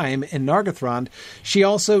all the time in Nargothrond, she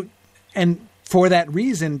also, and for that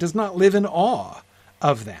reason, does not live in awe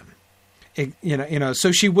of them.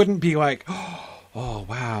 So she wouldn't be like, oh,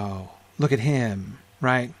 wow. Look at him,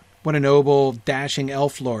 right? What a noble, dashing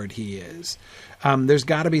elf lord he is. There's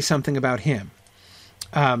got to be something about him.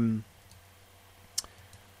 Yeah,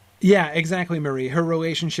 exactly, Marie. Her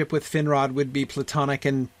relationship with Finrod would be platonic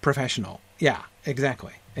and professional. Yeah,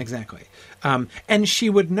 exactly. And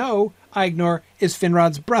she would know Eignor is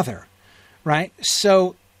Finrod's brother, right?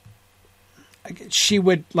 So she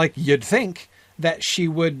would, like, you'd think that she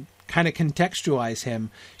would kind of contextualize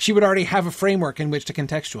him. She would already have a framework in which to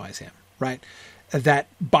contextualize him. Right? That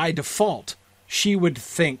by default, she would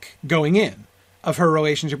think going in of her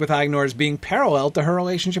relationship with Eignor as being parallel to her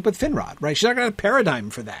relationship with Finrod, right? She's not got a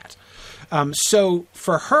paradigm for that. So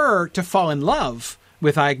for her to fall in love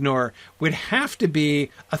with Eignor would have to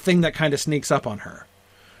be a thing that kind of sneaks up on her,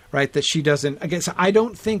 right? That she doesn't, I guess, I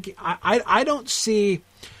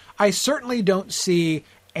certainly don't see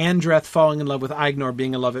Andreth falling in love with Eignor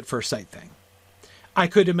being a love at first sight thing. I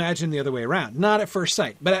could imagine the other way around. Not at first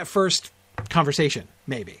sight, but at first conversation,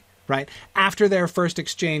 maybe, right? After their first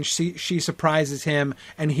exchange, she surprises him,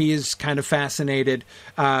 and he is kind of fascinated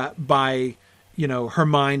by, her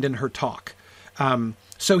mind and her talk.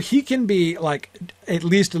 So he can be, like, at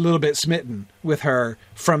least a little bit smitten with her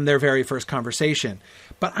from their very first conversation.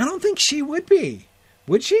 But I don't think she would be.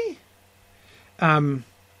 Would she? I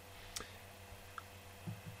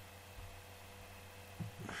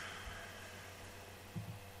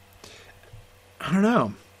don't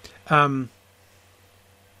know.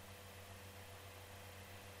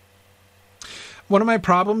 One of my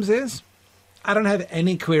problems is I don't have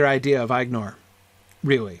any clear idea of Eignor,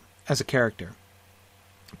 really, as a character.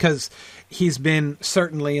 Because he's been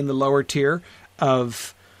certainly in the lower tier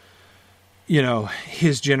of,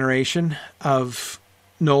 his generation of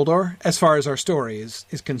Noldor, as far as our story is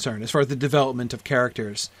concerned, as far as the development of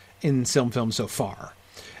characters in Silmarillion so far.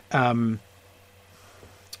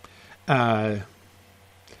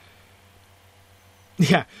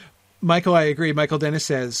 Yeah, Michael, I agree. Michael Dennis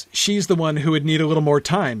says she's the one who would need a little more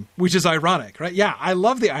time, which is ironic, right? Yeah, I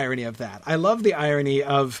love the irony of that. I love the irony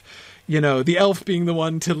of, the elf being the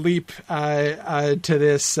one to leap to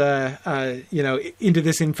this, into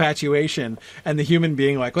this infatuation, and the human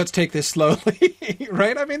being like, let's take this slowly,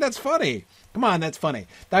 right? I mean, that's funny. Come on, that's funny.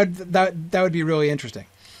 That would be really interesting.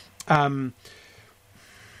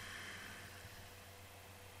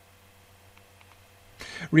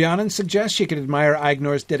 Rhiannon suggests she could admire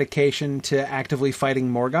Eignor's dedication to actively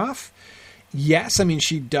fighting Morgoth. Yes, I mean,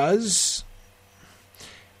 she does.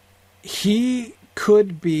 He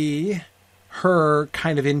could be her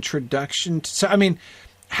kind of introduction to... So, I mean,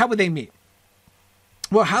 how would they meet?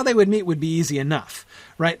 Well, how they would meet would be easy enough,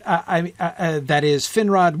 right? That is,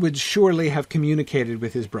 Finrod would surely have communicated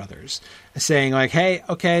with his brothers, saying like, hey,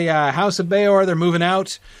 okay, House of Beor, they're moving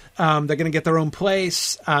out. They're going to get their own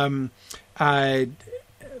place.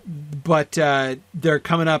 But they're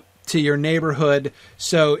coming up to your neighborhood.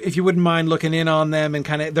 So if you wouldn't mind looking in on them and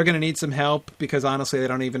kind of, they're going to need some help because honestly, they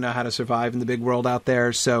don't even know how to survive in the big world out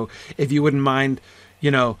there. So if you wouldn't mind,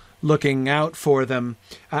 looking out for them,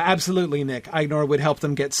 absolutely, Nick, Eignor would help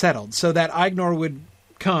them get settled. So that Eignor would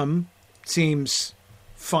come seems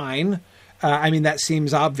fine. That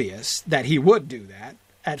seems obvious that he would do that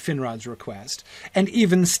at Finrod's request and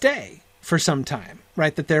even stay for some time,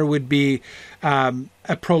 right? That there would be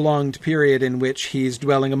a prolonged period in which he's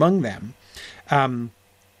dwelling among them on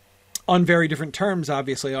very different terms,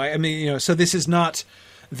 obviously. So this is not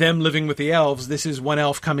them living with the elves, this is one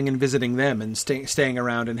elf coming and visiting them and staying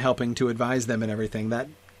around and helping to advise them and everything. That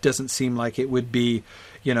doesn't seem like it would be,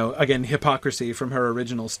 again, hypocrisy from her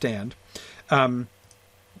original stand.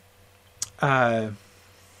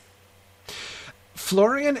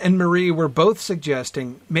 Florian and Marie were both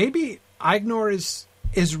suggesting maybe Aignor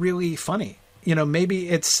is really funny. Maybe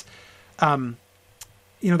it's, the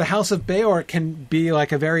House of Beor can be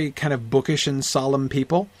like a very kind of bookish and solemn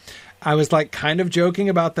people. I was like kind of joking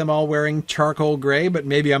about them all wearing charcoal gray, but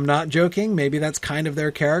maybe I'm not joking. Maybe that's kind of their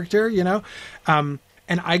character, and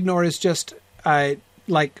Aignor is just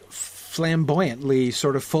like flamboyantly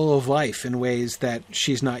sort of full of life in ways that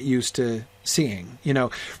she's not used to seeing.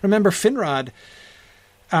 Remember Finrod.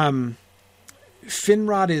 Finrod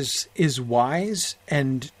is wise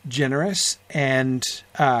and generous and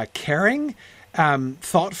caring,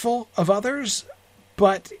 thoughtful of others,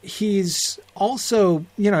 but he's also,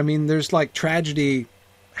 there's like tragedy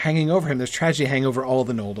hanging over him. There's tragedy hanging over all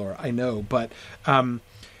the Noldor, I know, but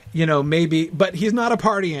maybe, but he's not a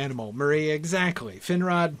party animal, Marie. Exactly.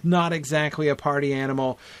 Finrod, not exactly a party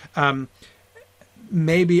animal.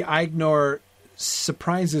 Maybe Aignor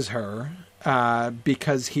surprises her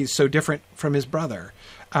because he's so different from his brother.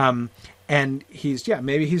 And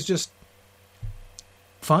maybe he's just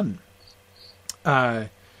fun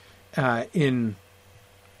in,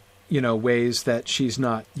 ways that she's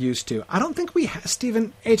not used to. I don't think we have,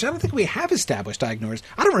 Stephen H., I don't think we have established Aignor's.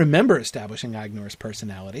 I don't remember establishing Aignor's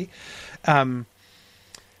personality.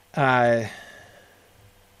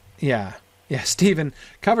 Yeah, Stephen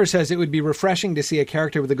Cover says it would be refreshing to see a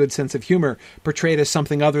character with a good sense of humor portrayed as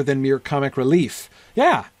something other than mere comic relief.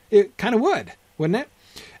 Yeah, it kind of would, wouldn't it?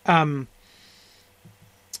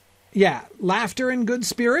 Yeah, laughter and good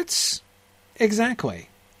spirits. Exactly.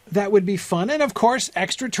 That would be fun. And of course,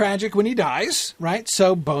 extra tragic when he dies, right?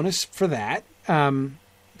 So bonus for that.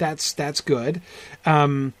 That's good.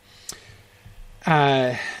 Yeah.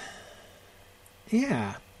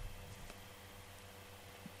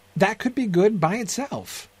 That could be good by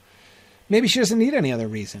itself. Maybe she doesn't need any other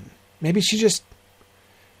reason. Maybe she just...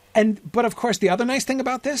 But of course, the other nice thing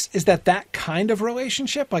about this is that kind of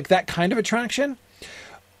relationship, like that kind of attraction,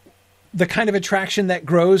 the kind of attraction that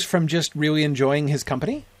grows from just really enjoying his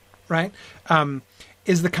company, right?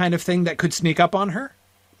 Is the kind of thing that could sneak up on her.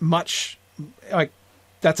 Much like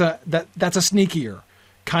that's a sneakier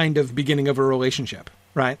kind of beginning of a relationship,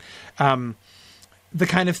 right? The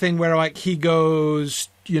kind of thing where like he goes,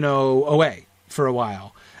 away for a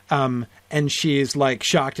while. And she's like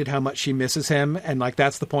shocked at how much she misses him. And like,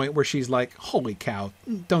 that's the point where she's like, holy cow,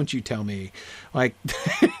 don't you tell me, like,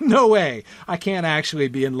 no way. I can't actually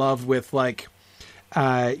be in love with like,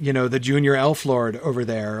 the junior elf lord over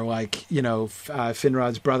there, like,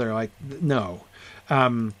 Finrod's brother, like, no.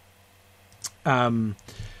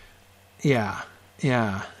 Yeah.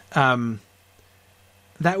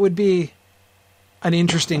 That would be an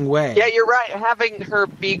interesting way. Yeah, you're right. Having her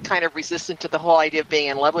be kind of resistant to the whole idea of being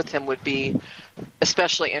in love with him would be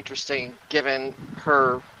especially interesting given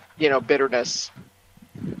her, bitterness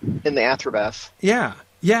in the Athrobeth. Yeah,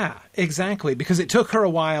 exactly. Because it took her a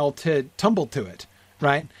while to tumble to it,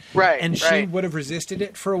 right? Right. And she would have resisted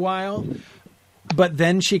it for a while, but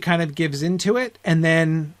then she kind of gives into it, and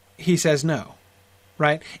then he says no,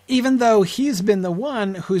 right? Even though he's been the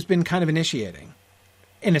one who's been kind of initiating,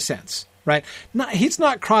 in a sense. Right. He's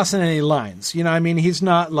not crossing any lines. He's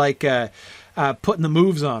not like putting the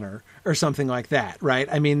moves on her or something like that. Right.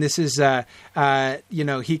 I mean, this is,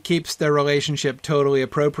 he keeps their relationship totally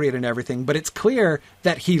appropriate and everything. But it's clear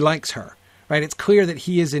that he likes her. Right. It's clear that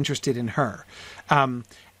he is interested in her. And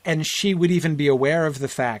she would even be aware of the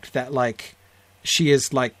fact that like she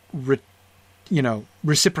is like,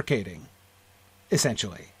 reciprocating,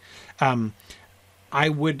 essentially. I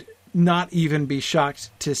would not even be shocked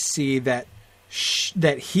to see that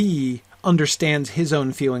that he understands his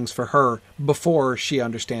own feelings for her before she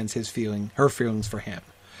understands her feelings for him.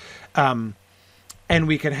 And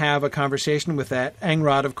we could have a conversation with that.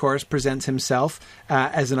 Angrod, of course, presents himself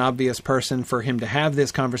as an obvious person for him to have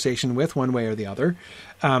this conversation with one way or the other.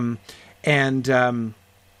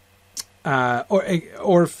 Or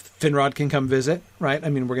Finrod can come visit, right? I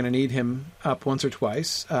mean, we're going to need him up once or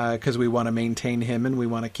twice because we want to maintain him and we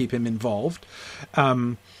want to keep him involved.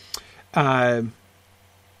 No,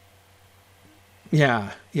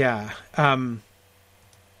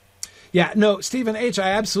 Stephen H.,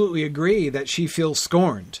 I absolutely agree that she feels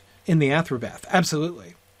scorned in the Athrobeth.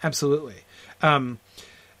 Absolutely. I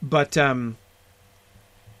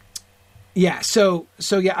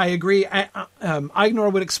agree.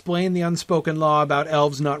 Aignor would explain the unspoken law about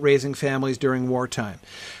elves not raising families during wartime.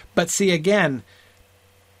 But see, again,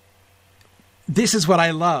 this is what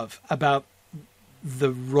I love about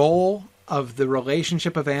the role of the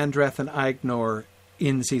relationship of Andreth and Aignor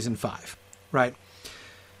in season 5, right?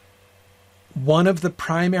 One of the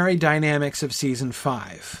primary dynamics of season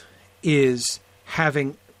 5 is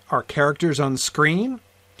having our characters on screen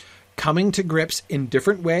coming to grips in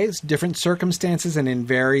different ways, different circumstances, and in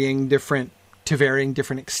varying different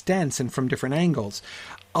extents and from different angles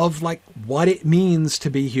of like what it means to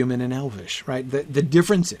be human and elvish, right? The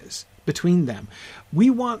differences between them.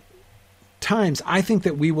 I think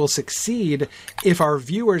that we will succeed if our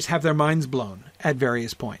viewers have their minds blown at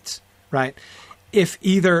various points, right? If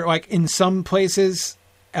either, like in some places,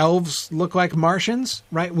 elves look like Martians,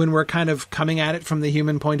 right? When we're kind of coming at it from the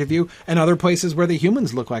human point of view, and other places where the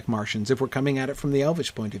humans look like Martians, if we're coming at it from the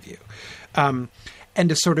elvish point of view. And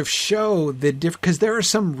to sort of show the because there are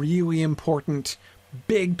some really important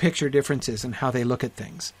big picture differences in how they look at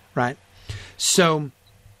things, right? So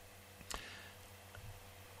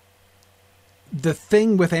the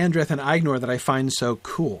thing with Andreth and Aignor that I find so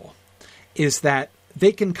cool is that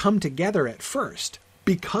they can come together at first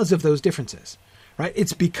because of those differences, right?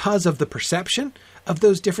 It's because of the perception of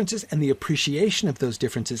those differences and the appreciation of those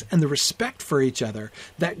differences and the respect for each other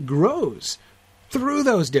that grows through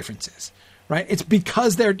those differences, right? It's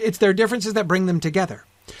because it's their differences that bring them together,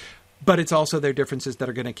 but it's also their differences that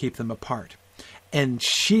are going to keep them apart. And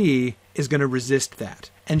she is going to resist that,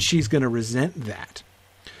 and she's going to resent that.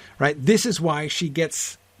 Right? This is why she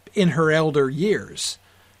gets, in her elder years,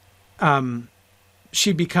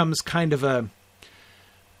 she becomes kind of a,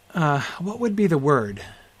 what would be the word?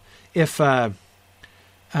 If, I'm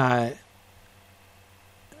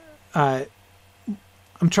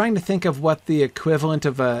trying to think of what the equivalent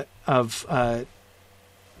of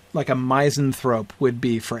like a misanthrope would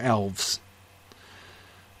be for elves.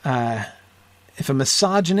 If a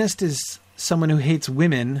misogynist is someone who hates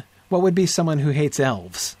women, what would be someone who hates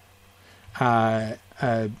elves?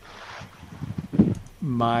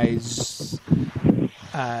 Myzeldrinist?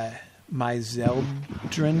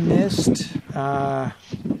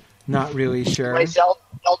 Not really sure.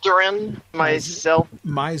 Myzeldrin?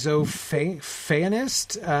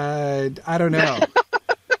 Mizophanist? I don't know.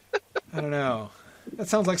 I don't know. That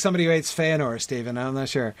sounds like somebody who hates Feanor, Stephen. I'm not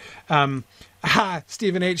sure.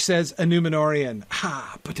 Stephen H. says a Numenorian.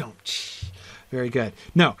 But don't. Very good.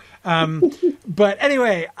 No. But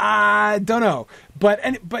anyway, I don't know. But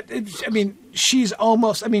I mean, she's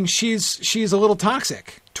almost, I mean, she's a little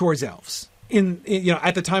toxic towards elves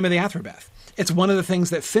at the time of the Athrobeth. It's one of the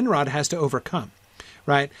things that Finrod has to overcome,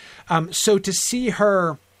 right? So to see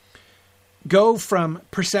her go from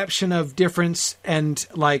perception of difference and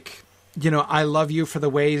like, I love you for the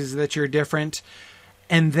ways that you're different.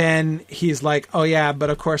 And then he's like, oh yeah, but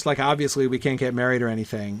of course, like, obviously we can't get married or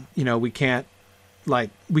anything. We can't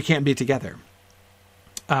be together.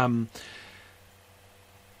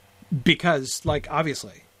 Because like,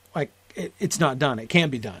 obviously, like it's not done. It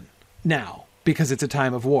can't be done now because it's a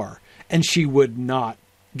time of war. And she would not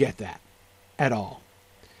get that at all.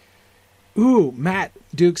 Ooh, Matt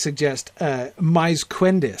Duke suggests,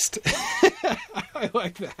 Myzquendist. I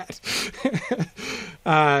like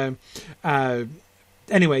that.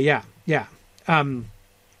 Anyway, yeah.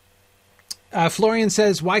 Florian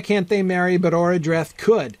says, why can't they marry, but Orodreth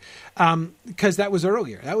could? Because that was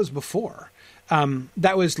earlier. That was before.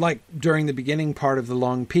 That was like during the beginning part of the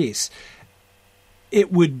long peace.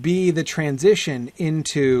 It would be the transition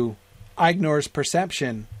into Aignor's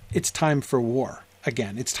perception. It's time for war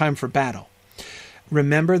again. It's time for battle.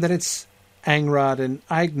 Remember that it's Angrod and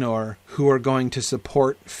Aignor who are going to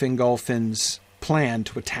support Fingolfin's plan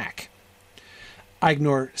to attack.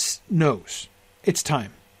 Aignor knows it's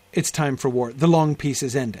time. It's time for war. The long peace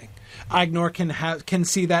is ending. Aignor can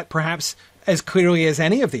see that perhaps as clearly as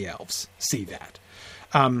any of the elves see that.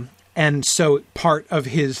 And so part of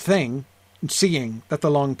his thing, seeing that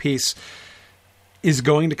the long peace is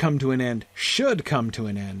going to come to an end, should come to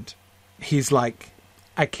an end, he's like,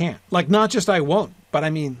 I can't. Like, not just I won't, but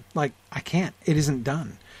I mean, like, I can't. It isn't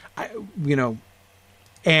done.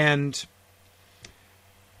 And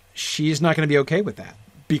she's not going to be okay with that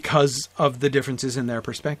because of the differences in their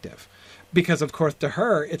perspective. Because, of course, to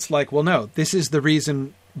her, it's like, well, no, this is the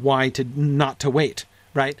reason why not to wait,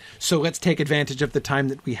 right? So let's take advantage of the time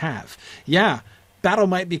that we have. Yeah, battle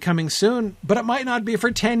might be coming soon, but it might not be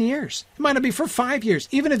for 10 years. It might not be for 5 years.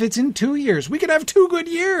 Even if it's in 2 years, we could have 2 good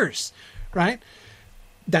years, right?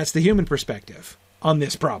 That's the human perspective on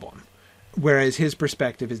this problem, whereas his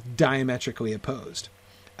perspective is diametrically opposed.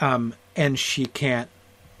 And she can't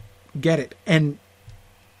get it and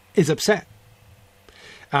is upset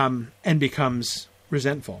and becomes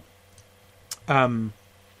resentful.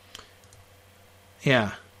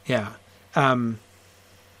 Yeah. Yeah.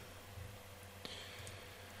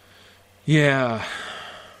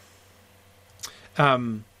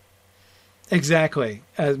 Exactly.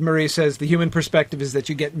 As Marie says, the human perspective is that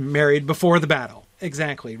you get married before the battle.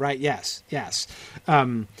 Exactly. Right. Yes. Yes.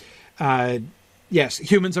 Yes.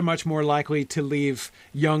 Humans are much more likely to leave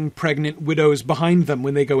young, pregnant widows behind them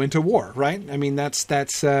when they go into war. Right. I mean,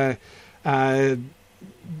 that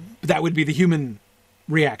would be the human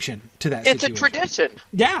reaction to that It's situation. a tradition.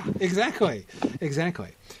 Yeah, exactly.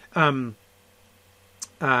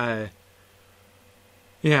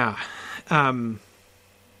 Yeah.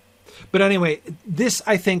 But anyway, this,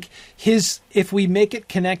 I think, if we make it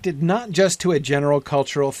connected not just to a general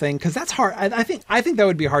cultural thing, because that's hard. I think that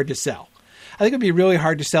would be hard to sell. I think it'd be really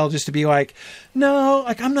hard to sell just to be like, no,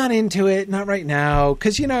 like I'm not into it, not right now,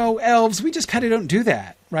 because, elves, we just kind of don't do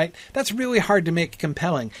that, right? That's really hard to make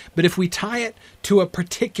compelling. But if we tie it to a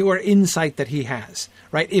particular insight that he has,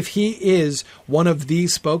 right? If he is one of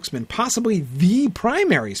these spokesmen, possibly the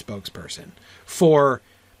primary spokesperson for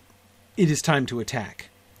it is time to attack,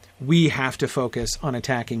 we have to focus on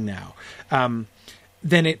attacking now,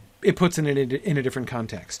 then it puts it in a different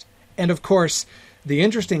context. And of course, the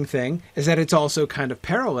interesting thing is that it's also kind of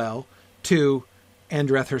parallel to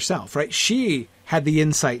Andreth herself, right? She had the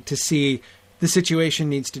insight to see the situation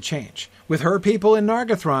needs to change. With her people in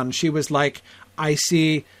Nargothrond, she was like, I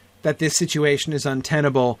see that this situation is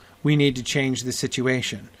untenable. We need to change the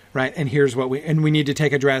situation, right? And here's what we need to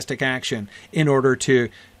take a drastic action in order to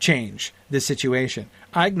change the situation.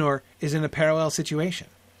 Aegnor is in a parallel situation.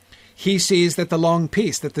 He sees that the long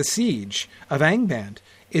peace, that the siege of Angband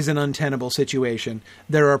is an untenable situation.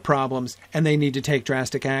 There are problems, and they need to take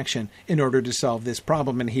drastic action in order to solve this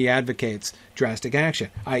problem. And he advocates drastic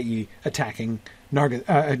action, i.e. attacking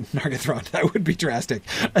Nargothrond. That would be drastic.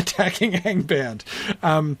 Attacking Angband.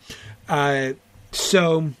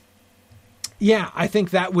 So, yeah, I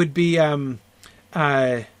think that would be...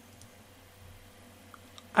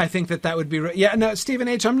 I think that would be... Yeah, no, Stephen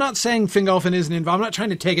H., I'm not saying Fingolfin isn't involved. I'm not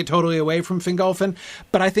trying to take it totally away from Fingolfin,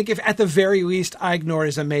 but I think if at the very least Aegnor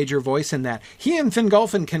is a major voice in that, he and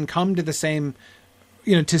Fingolfin can come to the same,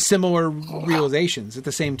 to similar realizations at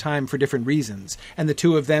the same time for different reasons. And the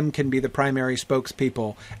two of them can be the primary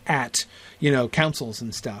spokespeople at, councils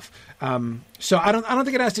and stuff. So I don't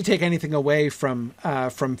think it has to take anything away from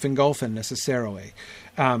Fingolfin necessarily.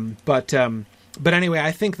 But anyway,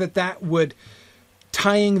 I think that would...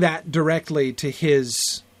 tying that directly to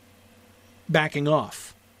his backing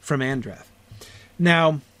off from Andreth.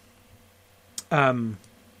 Now,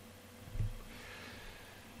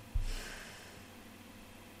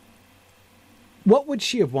 what would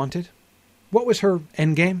she have wanted? What was her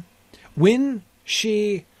endgame? When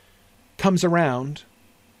she comes around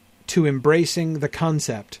to embracing the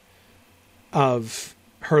concept of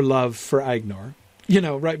her love for Aegnor,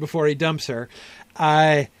 right before he dumps her,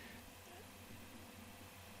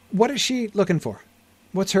 what is she looking for?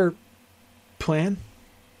 What's her plan?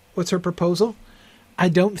 What's her proposal? I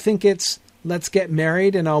don't think it's, let's get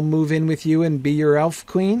married and I'll move in with you and be your elf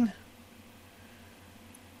queen.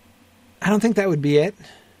 I don't think that would be it.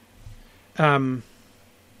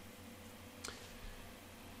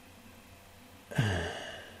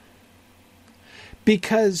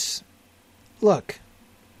 Because, look,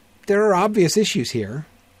 there are obvious issues here,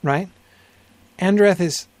 right? Andreth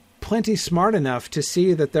is plenty smart enough to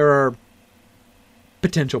see that there are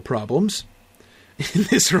potential problems in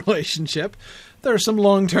this relationship. There are some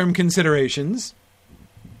long-term considerations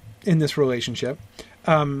in this relationship.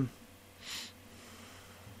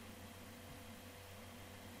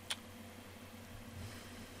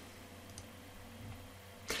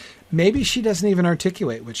 Maybe she doesn't even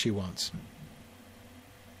articulate what she wants.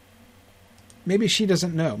 Maybe she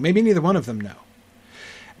doesn't know. Maybe neither one of them know.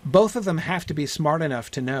 Both of them have to be smart enough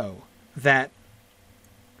to know that...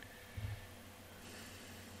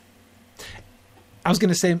 I was going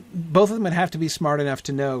to say, both of them would have to be smart enough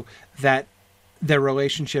to know that their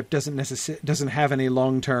relationship doesn't have any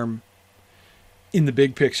long-term, in the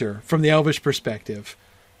big picture, from the Elvish perspective,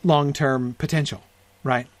 long-term potential,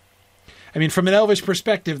 right? I mean, from an Elvish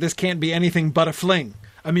perspective, this can't be anything but a fling,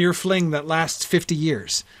 a mere fling that lasts 50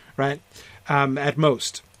 years, right? At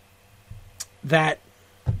most. That...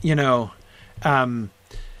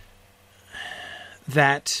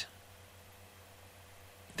 that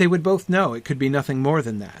they would both know it could be nothing more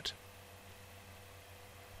than that.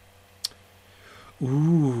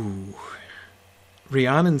 Ooh.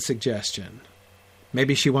 Rhiannon's suggestion.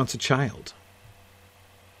 Maybe she wants a child.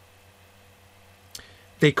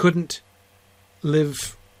 They couldn't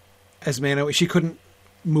live as man. She couldn't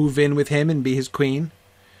move in with him and be his queen.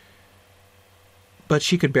 but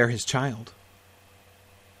she could bear his child.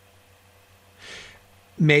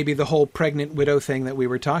 Maybe the whole pregnant widow thing that we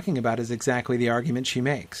were talking about is exactly the argument she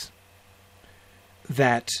makes.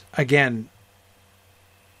 That, again,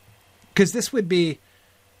 because this would be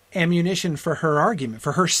ammunition for her argument,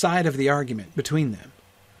 for her side of the argument between them,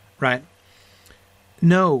 right?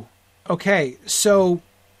 No. Okay, so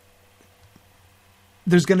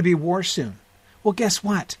there's going to be war soon. Well, guess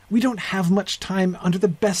what? We don't have much time under the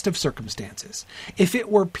best of circumstances. If it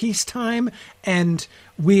were peacetime and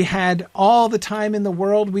we had all the time in the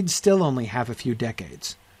world, we'd still only have a few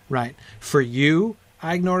decades, right? For you,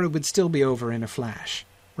 Agnor, it would still be over in a flash,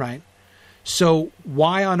 right? So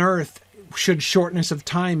why on earth should shortness of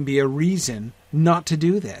time be a reason not to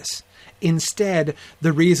do this? Instead,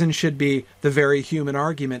 the reason should be the very human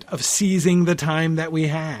argument of seizing the time that we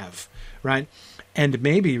have, right? And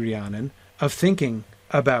maybe, Rhiannon, of thinking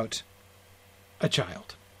about a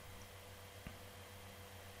child.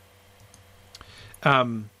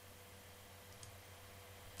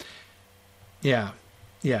 Yeah.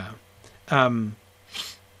 And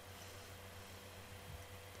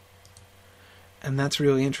that's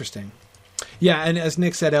really interesting. Yeah, and as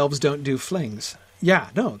Nick said, elves don't do flings. Yeah,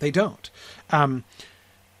 no, they don't.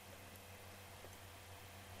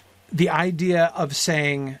 The idea of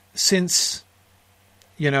saying, since,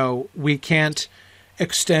 we can't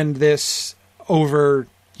extend this over,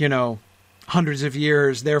 hundreds of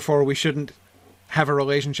years, therefore we shouldn't have a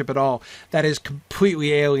relationship at all, that is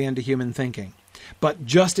completely alien to human thinking. But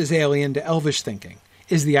just as alien to elvish thinking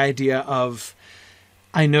is the idea of,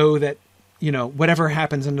 I know that, whatever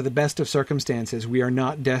happens under the best of circumstances, we are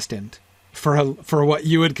not destined for what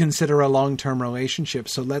you would consider a long-term relationship.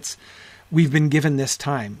 So we've been given this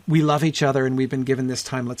time. We love each other and we've been given this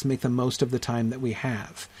time. Let's make the most of the time that we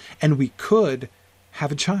have. And we could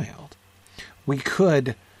have a child. We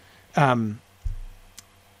could,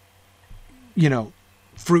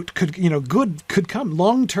 fruit could, good could come.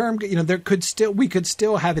 Long-term, we could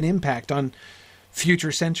still have an impact on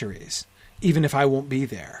future centuries, even if I won't be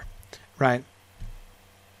there. Right?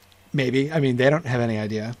 Maybe. I mean, they don't have any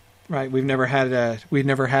idea. Right? We've never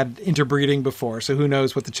had interbreeding before, so who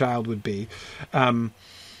knows what the child would be. But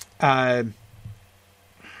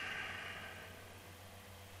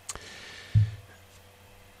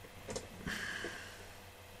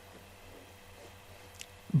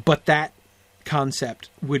that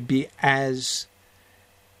concept would be as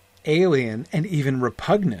alien and even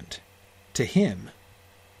repugnant to him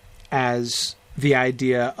as the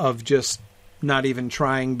idea of just not even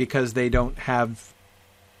trying because they don't have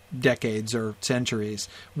decades or centuries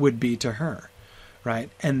would be to her, right?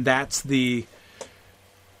 And that's the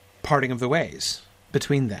parting of the ways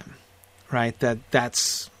between them, right?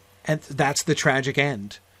 That's the tragic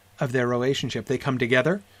end of their relationship. They come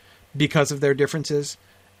together because of their differences,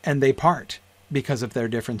 and they part because of their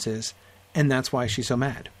differences, and that's why she's so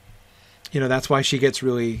mad. That's why she gets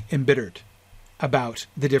really embittered about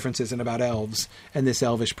the differences and about elves and this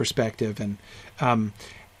elvish perspective, and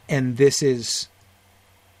this is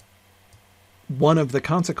one of the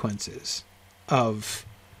consequences of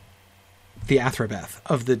the Athrabeth,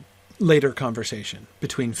 of the later conversation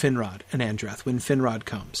between Finrod and Andreth, when Finrod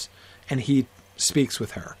comes and he speaks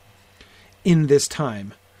with her in this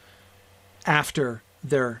time after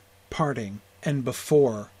their parting and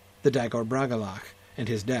before the Dagor Bragollach and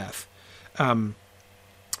his death,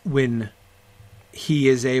 when he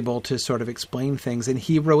is able to sort of explain things and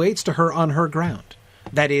he relates to her on her ground.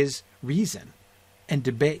 That is reason and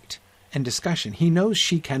debate and discussion. He knows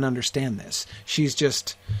she can understand this. She's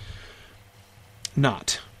just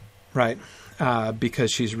not, right?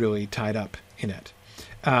 Because she's really tied up in it.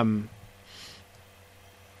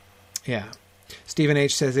 Yeah. Stephen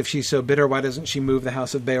H. says, if she's so bitter, why doesn't she move the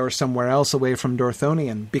House of Beor somewhere else away from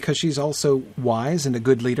Dorthonion? Because she's also wise and a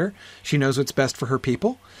good leader. She knows what's best for her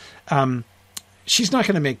people. She's not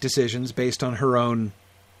going to make decisions based on her own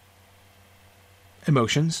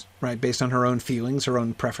emotions, right? Based on her own feelings, her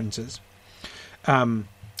own preferences.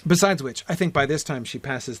 Besides which, I think by this time she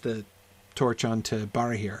passes the torch on to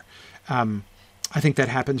Barahir. I think that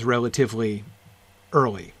happens relatively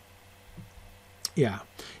early. Yeah.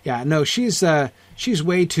 No, she's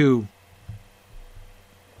way too,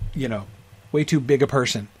 way too big a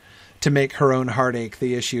person to make her own heartache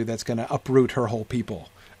the issue that's going to uproot her whole people,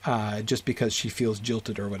 just because she feels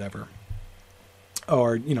jilted or whatever,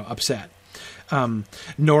 or, upset.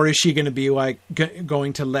 Nor is she going to be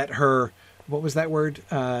going to let her, what was that word?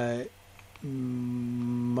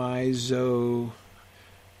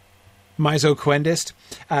 Misoquendist.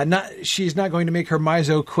 She's not going to make her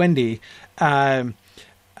misoquendy,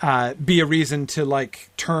 be a reason to like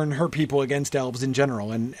turn her people against elves in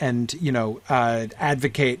general, and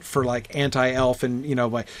advocate for like anti-elf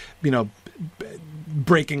and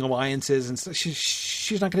breaking alliances, and so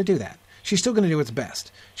she's not going to do that. She's still going to do what's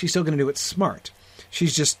best. She's still going to do what's smart.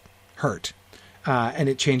 She's just hurt, and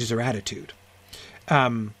it changes her attitude.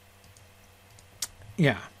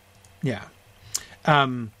 Yeah.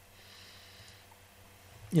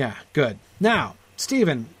 Good. Now,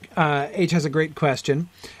 Stephen H has a great question.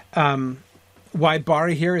 Why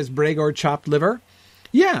Barahir is Bregor chopped liver?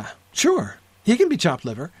 Yeah, sure. He can be chopped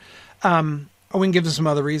liver. Owen gives us some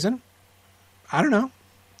other reason. I don't know.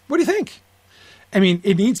 What do you think? I mean,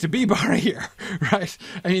 it needs to be Barahir, right?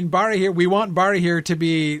 I mean, Barahir, we want Barahir to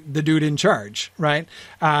be the dude in charge, right?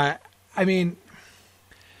 I mean,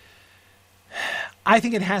 I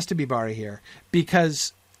think it has to be Barahir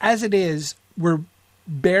because as it is, we're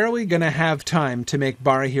barely going to have time to make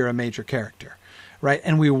Barahir a major character, right?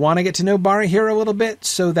 And we want to get to know Barahir a little bit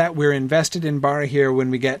so that we're invested in Barahir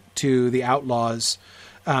when we get to the Outlaws,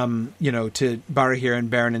 to Barahir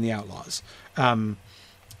and Beren and the Outlaws.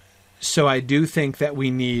 So I do think that we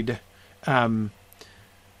need, Barahir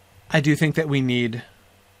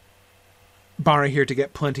to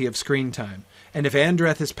get plenty of screen time. And if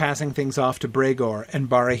Andreth is passing things off to Bregor and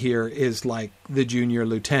Barahir is like the junior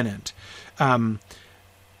lieutenant,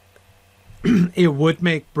 it would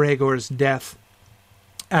make Bregor's death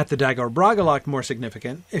at the Dagor Bragollach more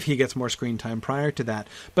significant if he gets more screen time prior to that.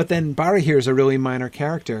 But then Barahir is a really minor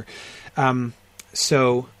character.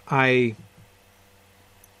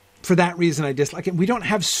 For that reason, I dislike it. We don't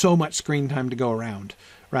have so much screen time to go around,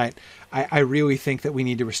 right? I really think that we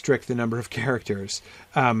need to restrict the number of characters.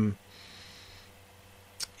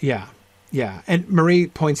 Yeah. And Marie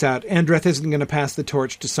points out, Andreth isn't going to pass the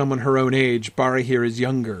torch to someone her own age. Barahir is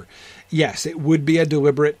younger. Yes, it would be a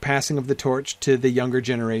deliberate passing of the torch to the younger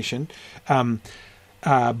generation.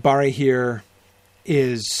 Barahir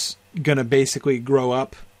is going to basically grow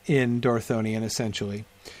up in Dorthonion, essentially.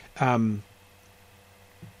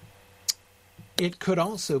 It could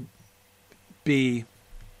also be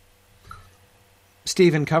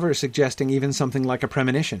Stephen Cover suggesting even something like a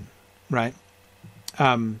premonition, right?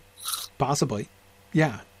 Possibly.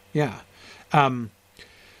 Yeah. I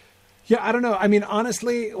don't know. I mean,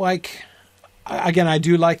 honestly, like, again, I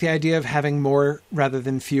do like the idea of having more rather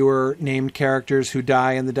than fewer named characters who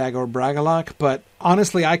die in the Dagor Bragollach, but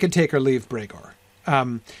honestly, I could take or leave Bregor.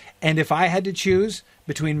 And if I had to choose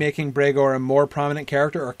between making Bregor a more prominent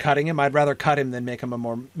character or cutting him, I'd rather cut him than make him a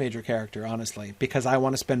more major character, honestly, because I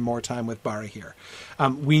want to spend more time with Barahir.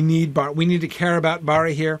 We need to care about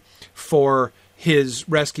Barahir for his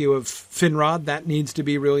rescue of Finrod. That needs to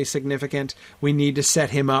be really significant. We need to set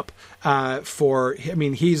him up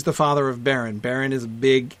he's the father of Beren. Beren is a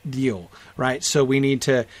big deal, right? So we need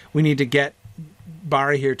to get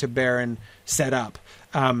Barahir to Beren set up.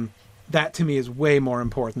 That to me is way more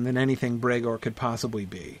important than anything Bregor could possibly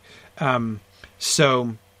be.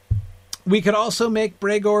 So we could also make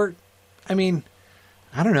Bregor, I mean,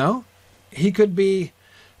 I don't know. He could be,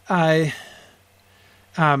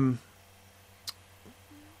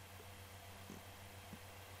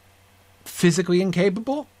 physically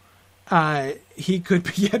incapable. He could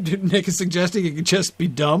be, Nick is suggesting he could just be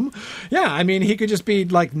dumb. Yeah, I mean, he could just be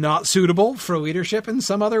like not suitable for leadership in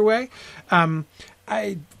some other way.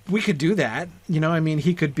 We could do that, I mean,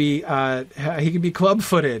 he could be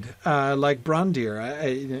club-footed, like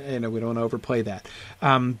Brondir. We don't overplay that.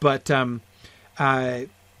 But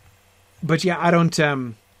yeah, I don't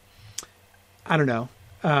know.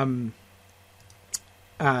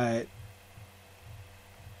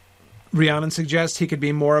 Rhiannon suggests he could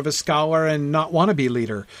be more of a scholar and not want to be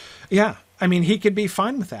leader. Yeah. I mean, he could be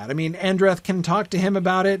fine with that. I mean, Andreth can talk to him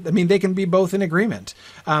about it. I mean, they can be both in agreement.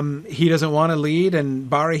 He doesn't want to lead, and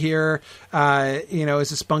Barahir,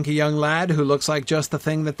 is a spunky young lad who looks like just the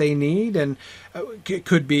thing that they need, and it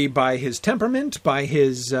could be by his temperament, by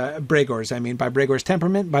his Bregor's. I mean, by Bregor's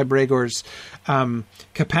temperament, by Bregor's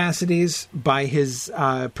capacities, by his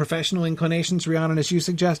professional inclinations, Rhiannon, as you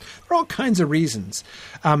suggest. There are all kinds of reasons.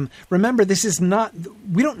 Remember,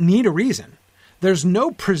 we don't need a reason. There's no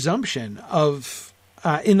presumption of,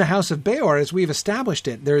 in the House of Beor, as we've established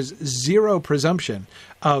it, there's zero presumption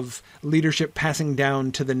of leadership passing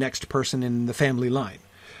down to the next person in the family line.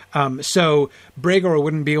 So Bregor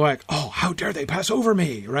wouldn't be like, oh, how dare they pass over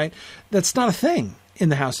me, right? That's not a thing in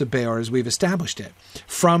the House of Beor as we've established it.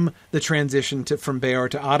 From the transition from Beor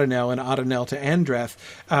to Adonel and Adonel to Andreth,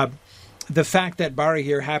 the fact that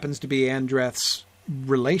Barahir happens to be Andreth's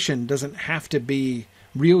relation doesn't have to be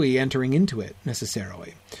really entering into it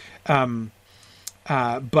necessarily. But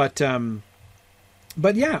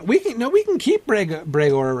But yeah, we can keep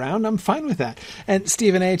Bregor around. I'm fine with that. And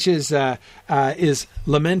Stephen H is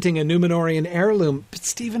lamenting a Numenorian heirloom. But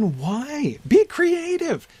Stephen, why? Be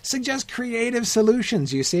creative. Suggest creative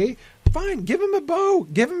solutions. You see, fine. Give him a bow.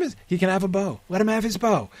 He can have a bow. Let him have his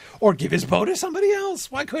bow, or give his bow to somebody else.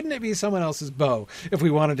 Why couldn't it be someone else's bow if we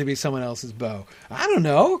wanted to be someone else's bow? I don't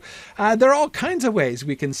know. There are all kinds of ways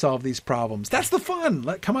we can solve these problems. That's the fun.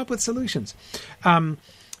 Come up with solutions.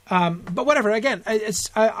 But whatever, again,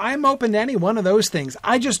 I'm open to any one of those things.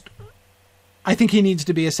 I think he needs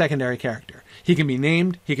to be a secondary character. He can be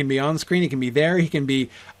named, he can be on screen, he can be there, he can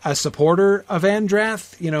be a supporter of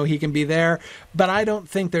Andreth, he can be there. But I don't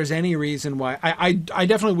think there's any reason why. I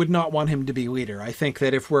definitely would not want him to be leader. I think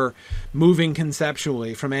that if we're moving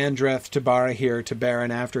conceptually from Andreth to Barahir to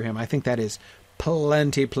Baron after him, I think that is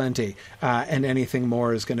plenty. And anything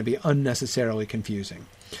more is going to be unnecessarily confusing.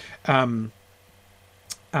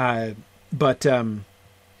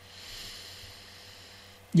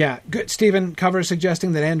 Yeah, good. Stephen Cover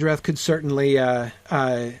suggesting that Andreth could certainly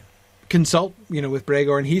consult, with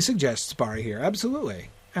Bregor, and he suggests Barahir.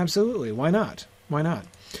 Absolutely. Why not?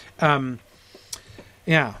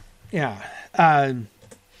 Yeah.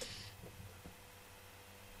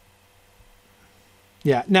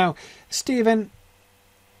 Now, Stephen,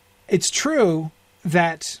 it's true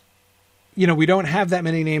that we don't have that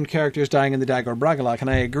many named characters dying in the Dagor Bragollach, and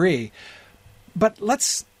I agree. But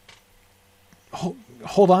let's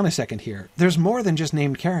hold on a second here. There's more than just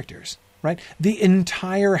named characters, right? The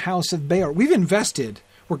entire House of Beor. We're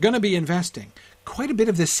going to be investing quite a bit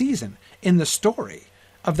of this season in the story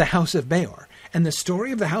of the House of Beor. And the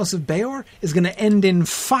story of the House of Beor is going to end in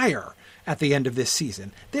fire at the end of this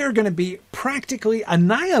season. They're going to be practically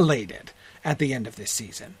annihilated at the end of this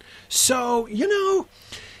season. So,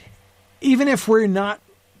 even if we're not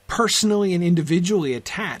personally and individually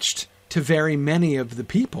attached to very many of the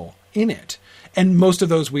people in it, and most of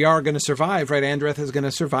those we are going to survive, right? Andreth is going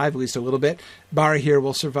to survive at least a little bit. Barahir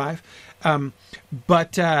will survive.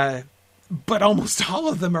 But almost all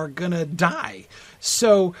of them are going to die.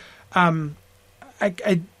 So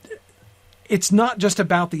it's not just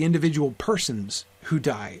about the individual persons who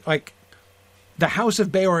die. Like, the House of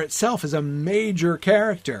Beor itself is a major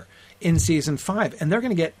character in season 5, and they're going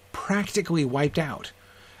to get practically wiped out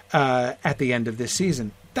at the end of this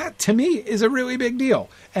season. That, to me, is a really big deal,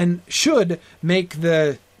 and should make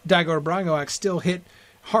the Dagor Bragollach still hit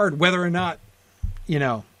hard, whether or not,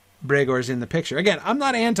 Bregor's in the picture. Again, I'm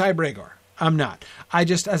not anti-Bregor. I'm not. I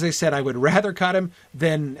just, as I said, I would rather cut him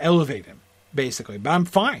than elevate him, basically. But I'm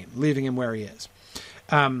fine leaving him where he is.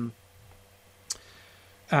 Yeah.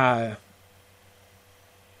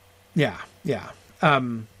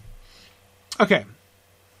 Okay.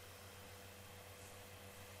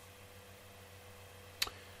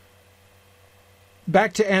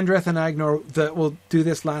 Back to Andreth and Agnor. We'll do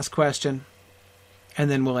this last question, and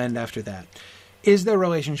then we'll end after that. Is their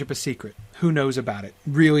relationship a secret? Who knows about it?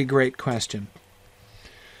 Really great question.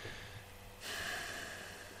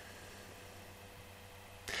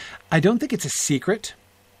 I don't think it's a secret,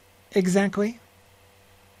 exactly.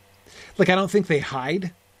 Like, I don't think they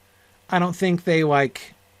hide. I don't think they,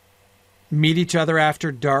 meet each other after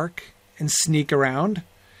dark and sneak around.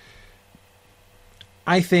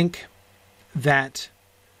 I think that...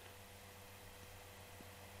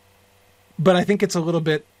 But I think it's a little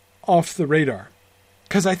bit off the radar.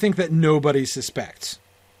 Because I think that nobody suspects.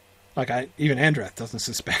 Even Andreth doesn't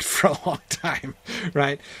suspect for a long time,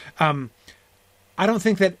 right? I don't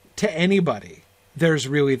think that to anybody there's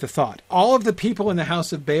really the thought. All of the people in the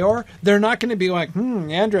House of Beor, they're not going to be like,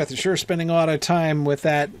 Andreth is sure spending a lot of time with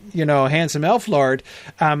that, handsome elf lord,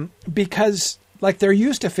 because, they're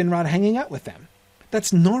used to Finrod hanging out with them.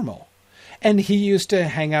 That's normal. And he used to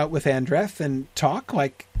hang out with Andreth and talk,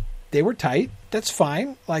 they were tight. That's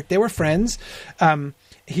fine. They were friends.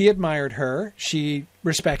 He admired her. She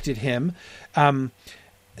respected him.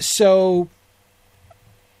 So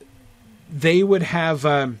they would have...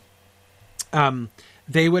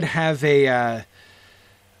 they would have a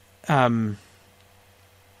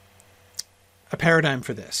paradigm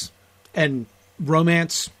for this, and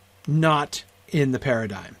romance not in the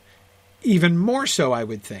paradigm. Even more so, I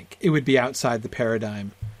would think it would be outside the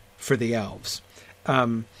paradigm for the elves.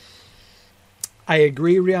 I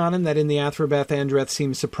agree, Rhiannon, that in the Athrobeth, Andreth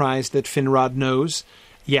seems surprised that Finrod knows.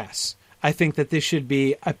 Yes, I think that this should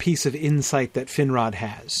be a piece of insight that Finrod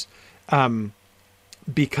has.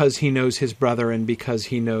 Because he knows his brother and because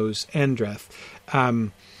he knows Andreth,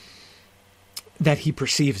 that he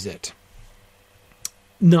perceives it.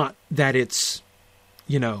 Not that it's,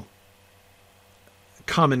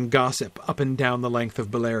 common gossip up and down the length of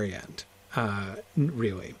Beleriand.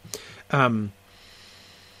 really.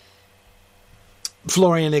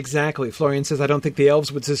 Florian, exactly. Florian says, I don't think the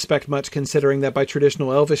elves would suspect much, considering that by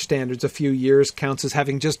traditional elvish standards, a few years counts as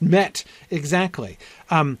having just met. Exactly.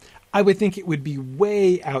 I would think it would be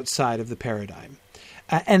way outside of the paradigm.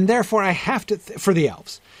 And therefore, I have to, for the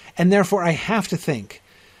elves, and therefore I have to think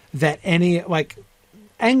that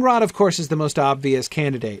Angrod, of course, is the most obvious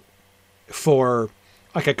candidate for,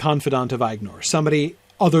 like, a confidant of Aignor. Somebody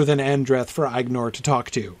other than Andreth for Aignor to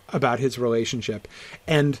talk to about his relationship.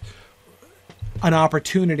 And an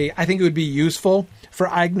opportunity. I think it would be useful for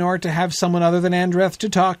Aignor to have someone other than Andreth to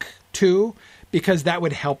talk to, because that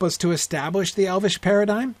would help us to establish the elvish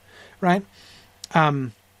paradigm, right?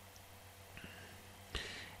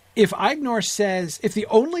 If Aignor says, if the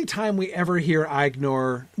only time we ever hear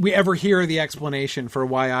the explanation for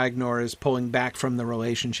why Aignor is pulling back from the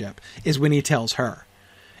relationship is when he tells her,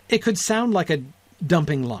 it could sound like a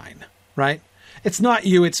dumping line, right? It's not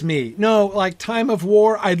you, it's me. No, like, time of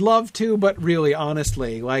war, I'd love to, but really,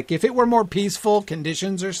 honestly, like, if it were more peaceful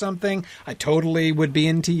conditions or something, I totally would be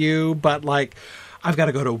into you, but, like, I've got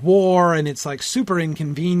to go to war, and it's, like, super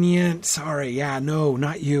inconvenient. Sorry, yeah, no,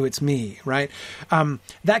 not you, it's me, right?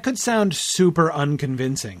 That could sound super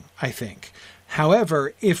unconvincing, I think.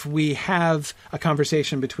 However, if we have a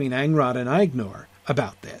conversation between Angrod and Aignor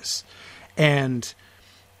about this, and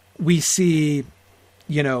we see,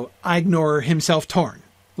 you know, Aignor himself torn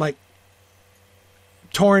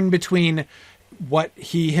between what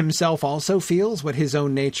he himself also feels, what his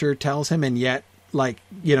own nature tells him, and yet, like,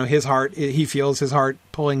 you know, he feels his heart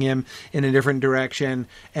pulling him in a different direction,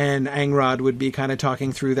 and Angrod would be kind of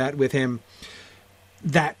talking through that with him.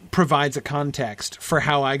 That provides a context for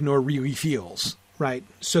how Aignor really feels, right?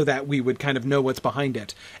 So that we would kind of know what's behind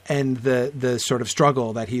it, and the sort of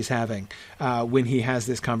struggle that he's having when he has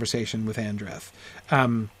this conversation with Andreth.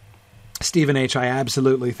 Stephen H., I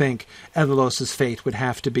absolutely think Edelos's fate would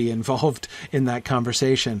have to be involved in that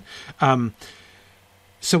conversation.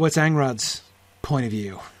 So what's Angrod's point of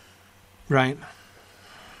view, right?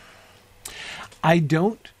 I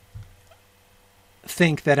don't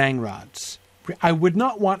think that I would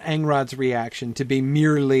not want Angrod's reaction to be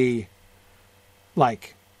merely,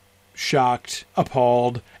 like, shocked,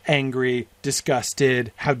 appalled, angry,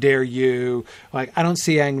 disgusted, how dare you? Like, I don't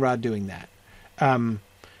see Angrod doing that.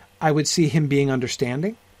 I would see him being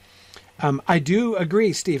understanding. I do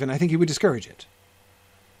agree, Stephen. I think he would discourage it.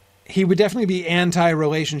 He would definitely be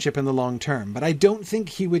anti-relationship in the long term, but I don't think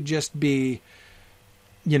he would just be,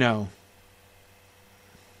 you know,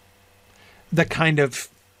 the kind of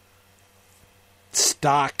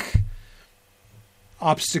stock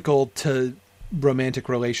obstacle to romantic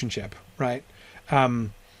relationship, right?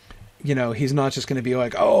 You know, he's not just going to be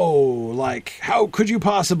like, oh, like, how could you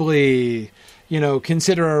possibly, you know,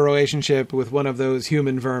 consider a relationship with one of those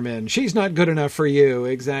human vermin? She's not good enough for you.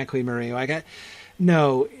 Exactly, Marie. Like,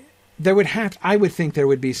 no, I would think there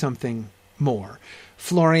would be something more.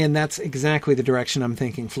 Florian, that's exactly the direction I'm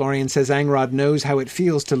thinking. Florian says Angrod knows how it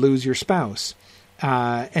feels to lose your spouse.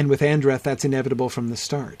 And with Andreth, that's inevitable from the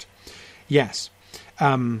start. Yes.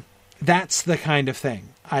 That's the kind of thing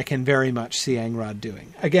I can very much see Angrod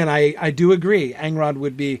doing. Again, I do agree. Angrod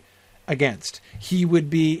would be against. He would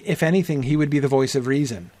be, if anything, he would be the voice of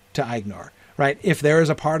reason to Aignor, right? If there is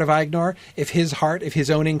a part of Aignor, if his heart, if his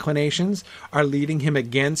own inclinations are leading him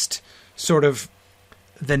against sort of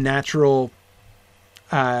the natural,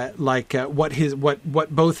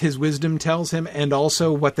 what both his wisdom tells him and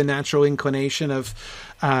also what the natural inclination of,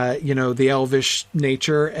 the elvish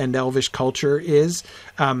nature and elvish culture is.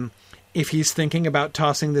 If he's thinking about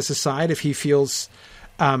tossing this aside, if he feels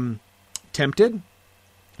tempted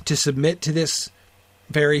to submit to this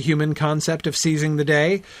very human concept of seizing the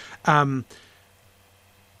day,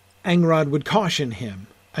 Angrod would caution him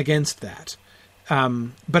against that.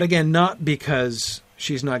 But again, not because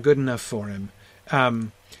she's not good enough for him.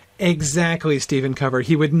 Exactly, Stephen Cover.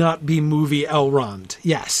 He would not be movie Elrond.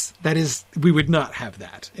 Yes, we would not have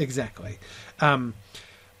that. Exactly.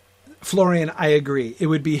 Florian, I agree. It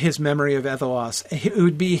would be his memory of Ethelos. It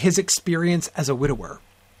would be his experience as a widower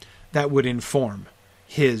that would inform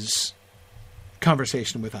his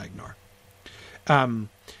conversation with Aignor.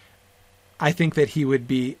 I think that he would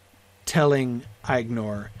be telling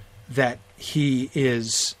Aignor that he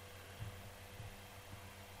is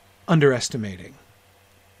underestimating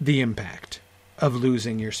the impact of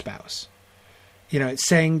losing your spouse. You know, it's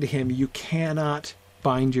saying to him, you cannot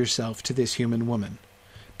bind yourself to this human woman.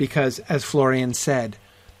 Because, as Florian said,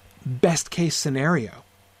 best case scenario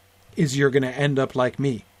is you're going to end up like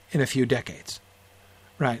me in a few decades,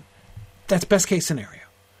 right? That's best case scenario.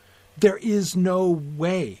 There is no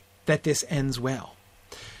way that this ends well.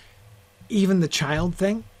 Even the child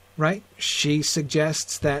thing, right? She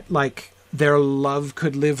suggests that, like, their love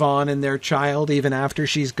could live on in their child even after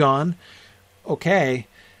she's gone. Okay,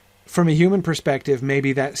 from a human perspective,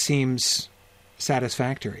 maybe that seems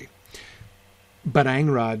satisfactory. But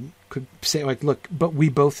Angrod could say, like, look, but we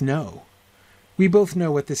both know. We both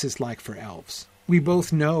know what this is like for elves. We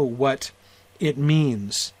both know what it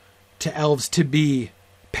means to elves to be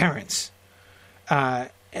parents, to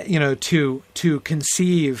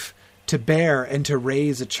conceive, to bear, and to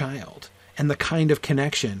raise a child, and the kind of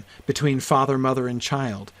connection between father, mother, and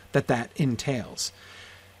child that entails.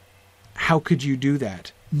 How could you do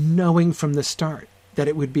that, knowing from the start that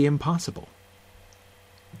it would be impossible?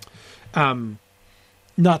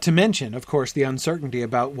 Not to mention, of course, the uncertainty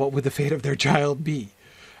about what would the fate of their child be.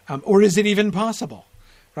 Or is it even possible,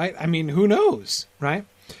 right? I mean, who knows, right?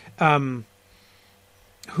 Who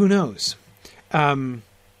knows?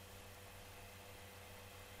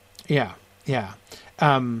 Yeah.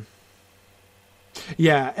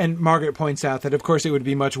 Yeah, and Margaret points out that, of course, it would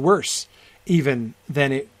be much worse even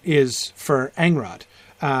than it is for Angrod,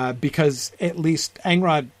 because at least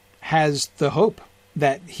Angrod has the hope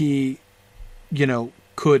that he,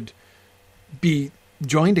 could be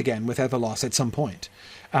joined again with Ethellos at some point.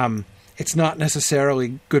 It's not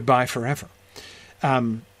necessarily goodbye forever.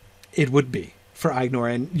 It would be for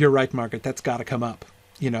Agnor, and you're right, Margaret, that's got to come up.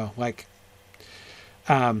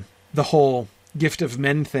 The whole gift of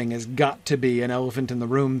men thing has got to be an elephant in the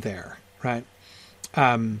room there, right?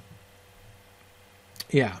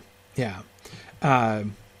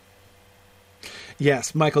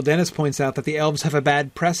 Yes, Michael Dennis points out that the elves have a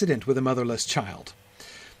bad precedent with a motherless child.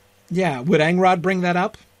 Yeah, would Angrod bring that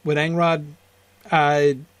up? Would Angrod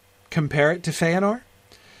compare it to Feanor?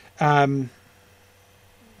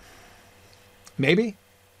 Maybe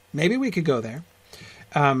we could go there.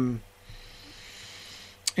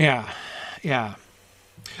 Yeah.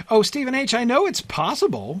 Oh, Stephen H., I know it's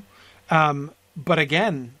possible, but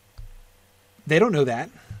again, they don't know that.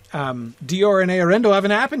 Dior and Earendel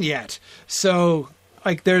haven't happened yet, so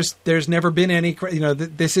there's never been any.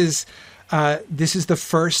 This is the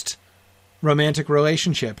first romantic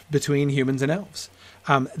relationship between humans and elves.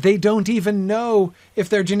 They don't even know if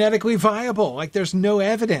they're genetically viable. There's no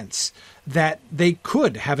evidence that they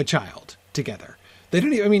could have a child together. They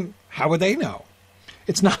don't even, I mean, how would they know?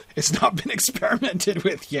 It's not been experimented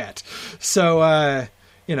with yet. So,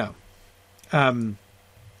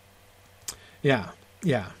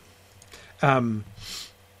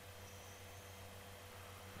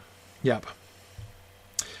 Yep.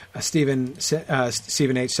 Stephen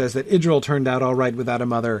H. says that Idril turned out all right without a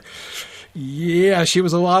mother. Yeah, she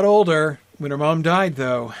was a lot older when her mom died,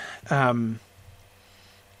 though.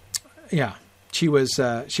 She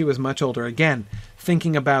was much older. Again,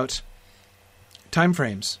 thinking about time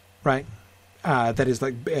frames, right? That is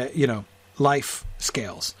life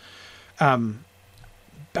scales.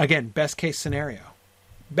 Again, best case scenario.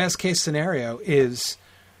 Best case scenario is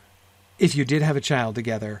if you did have a child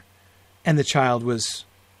together and the child was,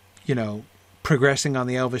 progressing on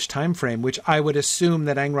the elvish time frame, which I would assume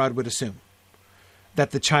that Angrod would assume,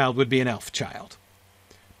 that the child would be an elf child.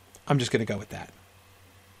 I'm just going to go with that.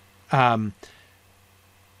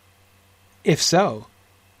 If so,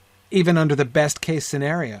 even under the best case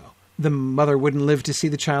scenario, the mother wouldn't live to see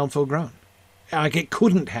the child full grown. It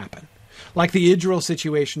couldn't happen. The Idril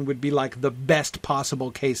situation would be the best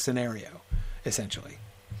possible case scenario, essentially.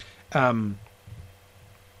 Now,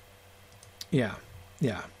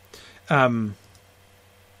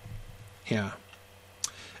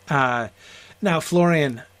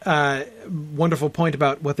 Florian, wonderful point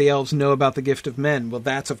about what the elves know about the gift of men. Well,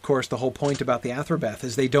 that's, of course, the whole point about the Athrobeth,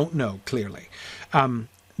 is they don't know clearly.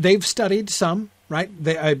 They've studied some, right?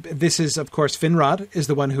 This is, of course, Finrod is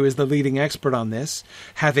the one who is the leading expert on this,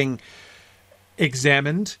 having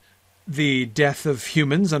examined the death of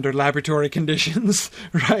humans under laboratory conditions,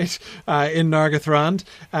 right? In Nargothrond,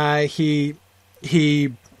 he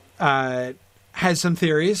has some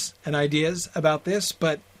theories and ideas about this,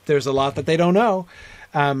 but there's a lot that they don't know.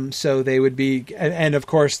 So they would be, and of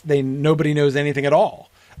course, nobody knows anything at all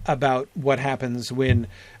about what happens when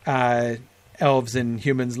elves and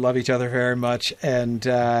humans love each other very much and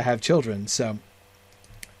have children. So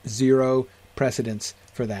zero precedence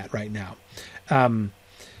for that right now.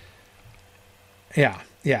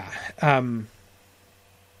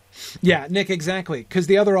 Nick, exactly. Because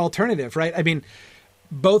the other alternative, right? I mean,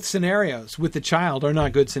 both scenarios with the child are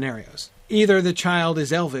not good scenarios. Either the child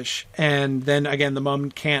is elvish, and then again, the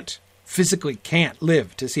mom physically can't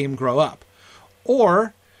live to see him grow up,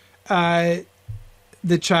 or the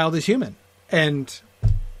child is human, and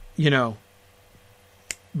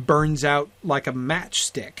burns out like a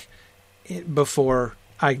matchstick before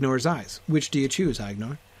Aegnor's eyes. Which do you choose,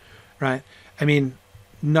 Aegnor? Right? I mean,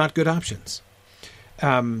 not good options.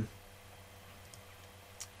 Yeah.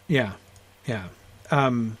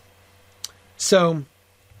 So,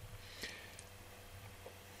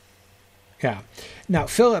 yeah. Now,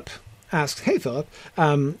 Philip asks, hey, Philip,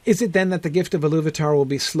 is it then that the gift of Iluvatar will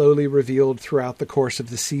be slowly revealed throughout the course of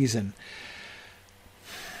the season?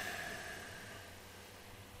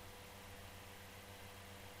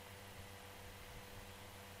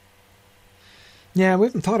 Yeah, we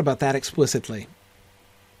haven't thought about that explicitly.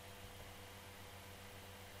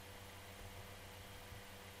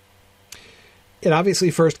 It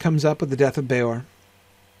obviously first comes up with the death of Beor,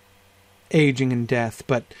 aging and death,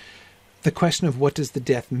 but the question of what does the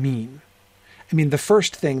death mean? I mean, the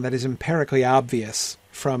first thing that is empirically obvious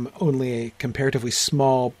from only a comparatively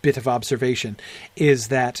small bit of observation is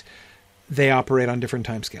that they operate on different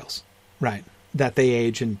timescales, right? That they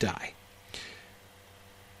age and die.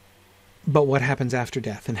 But what happens after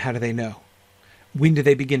death, and how do they know? When do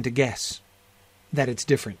they begin to guess that it's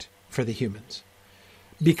different for the humans?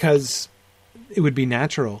 Because it would be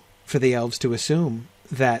natural for the elves to assume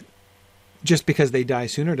that just because they die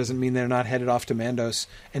sooner doesn't mean they're not headed off to Mandos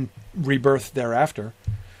and rebirth thereafter,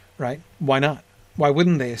 right? Why not? Why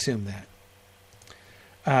wouldn't they assume that?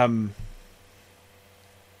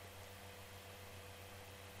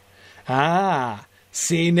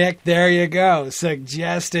 See, Nick, there you go.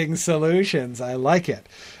 Suggesting solutions. I like it.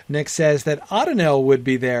 Nick says that Adenel would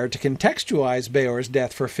be there to contextualize Beor's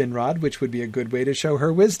death for Finrod, which would be a good way to show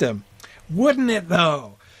her wisdom. Wouldn't it,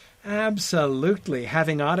 though? Absolutely.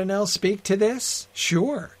 Having Adenel speak to this?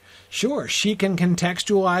 Sure. She can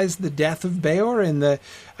contextualize the death of Beor in the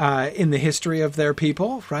history of their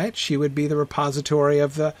people, right? She would be the repository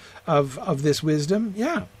of this wisdom.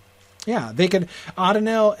 Yeah, they could.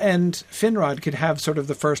 Adenel and Finrod could have sort of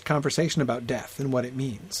the first conversation about death and what it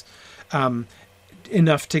means,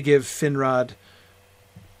 enough to give Finrod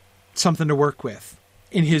something to work with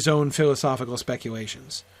in his own philosophical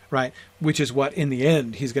speculations, right? Which is what, in the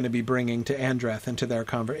end, he's going to be bringing to Andreth into their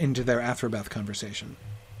Athrobeth conversation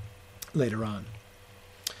later on.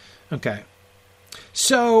 Okay,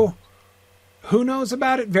 so who knows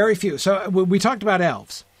about it? Very few. So we talked about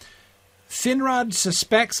elves. Finrod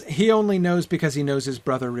suspects he only knows because he knows his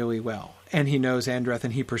brother really well, and he knows Andreth,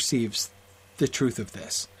 and he perceives the truth of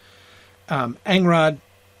this. Aegnor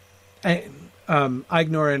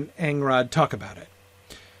and Angrod talk about it.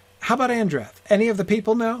 How about Andreth? Any of the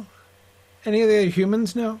people know? Any of the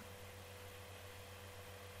humans know?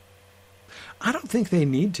 I don't think they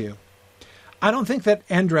need to. I don't think that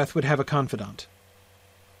Andreth would have a confidant.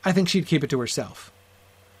 I think she'd keep it to herself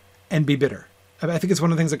and be bitter. I think it's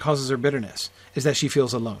one of the things that causes her bitterness, is that she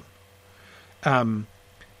feels alone. I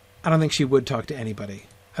don't think she would talk to anybody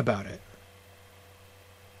about it.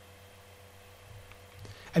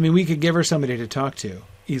 I mean, we could give her somebody to talk to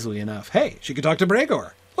easily enough. Hey, she could talk to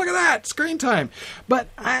Bregor. Look at that, screen time. But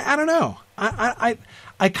I don't know. I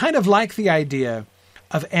kind of like the idea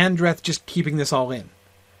of Andreth just keeping this all in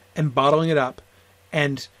and bottling it up.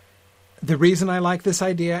 And the reason I like this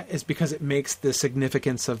idea is because it makes the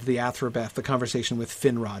significance of the Athrobeth, the conversation with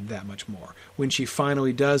Finrod, that much more. When she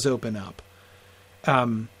finally does open up,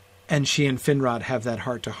 and she and Finrod have that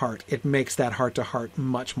heart-to-heart, it makes that heart-to-heart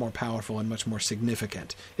much more powerful and much more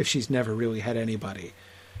significant if she's never really had anybody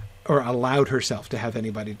or allowed herself to have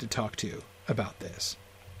anybody to talk to about this.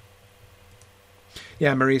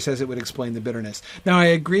 Yeah, Marie says it would explain the bitterness. Now, I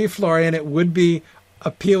agree, Florian, it would be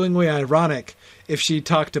appealingly ironic if she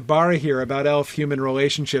talked to Barahir about elf-human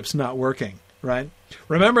relationships not working, right?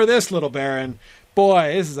 Remember this, little Baron.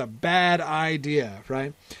 Boy, this is a bad idea,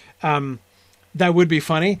 right? That would be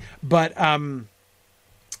funny, but yeah,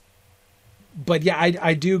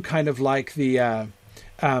 I do kind of like the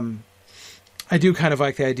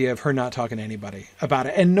idea of her not talking to anybody about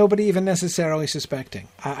it, and nobody even necessarily suspecting.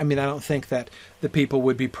 I mean, I don't think that the people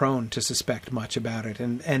would be prone to suspect much about it,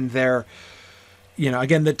 and they're,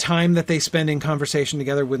 again, the time that they spend in conversation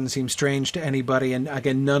together wouldn't seem strange to anybody, and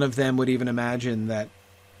again, none of them would even imagine that.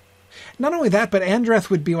 Not only that, but Andreth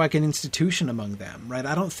would be like an institution among them, right?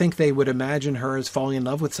 I don't think they would imagine her as falling in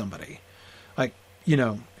love with somebody. Like,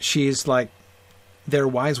 she's like their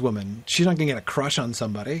wise woman. She's not going to get a crush on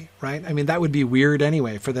somebody, right? I mean, that would be weird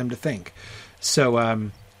anyway for them to think. So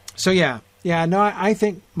yeah. No, I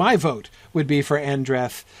think my vote would be for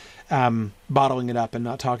Andreth bottling it up and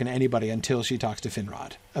not talking to anybody until she talks to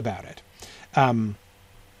Finrod about it.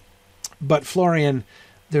 But Florian,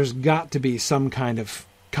 there's got to be some kind of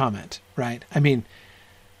comment, right? I mean,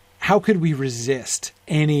 how could we resist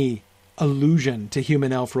any allusion to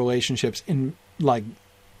human-elf relationships in, like,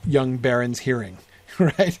 young Baron's hearing,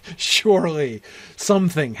 right? Surely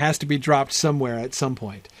something has to be dropped somewhere at some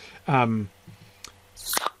point. Yeah.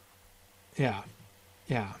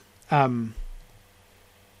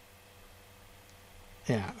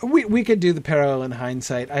 We could do the parallel in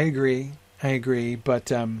hindsight. I agree.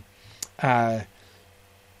 But, I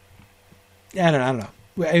don't know.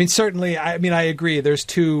 I mean, certainly, I agree. There's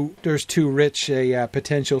too rich a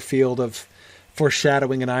potential field of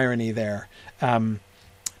foreshadowing and irony there,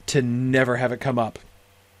 to never have it come up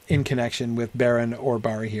in connection with Baron or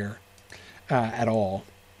Barahir, at all.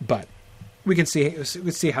 But we can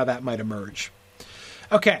see how that might emerge.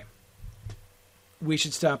 Okay. We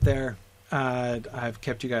should stop there. I've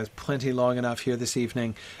kept you guys plenty long enough here this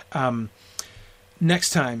evening. Next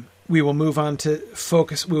time, we will move on to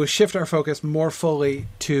focus. We will shift our focus more fully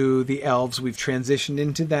to the elves. We've transitioned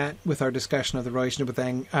into that with our discussion of the relationship with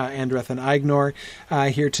Andreth and Aignor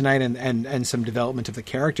here tonight, and some development of the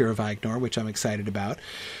character of Aignor, which I'm excited about.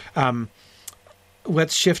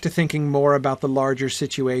 Let's shift to thinking more about the larger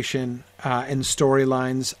situation and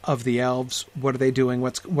storylines of the elves. What are they doing?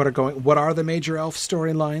 What are the major elf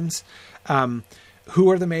storylines?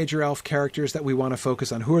 Who are the major elf characters that we want to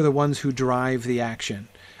focus on? Who are the ones who drive the action?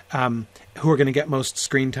 Who are going to get most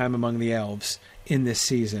screen time among the elves in this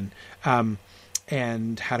season?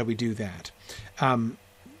 And how do we do that?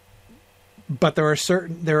 But there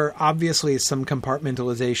are obviously some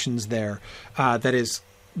compartmentalizations there. That is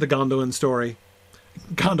the Gondolin story.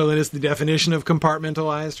 Gondolin is the definition of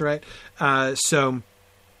compartmentalized, right? So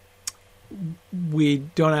we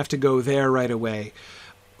don't have to go there right away.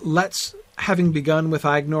 Having begun with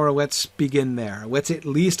Aignor, let's begin there. Let's at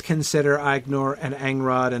least consider Aignor and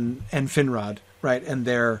Angrod and Finrod, right, and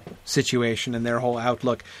their situation and their whole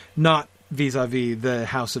outlook, not vis-a-vis the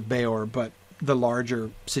House of Beor, but the larger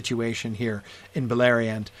situation here in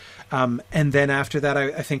Beleriand. And then after that,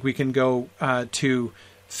 I think we can go to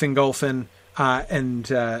Fingolfin and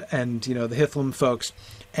the Hithlum folks,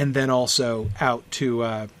 and then also out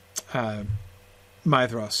to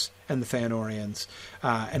Maedhros and the Feanorians,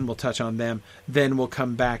 and we'll touch on them. Then we'll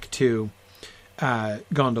come back to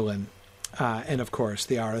Gondolin, and of course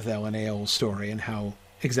the Arathel and Eol story and how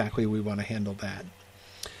exactly we want to handle that.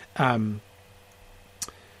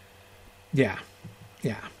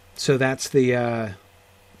 So that's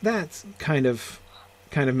that's kind of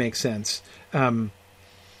makes sense.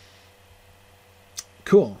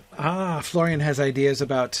 Cool. Florian has ideas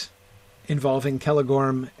about involving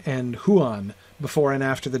Celegorm and Huan before and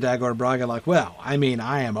after the Dagor Bragollach. Well, I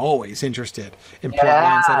am always interested in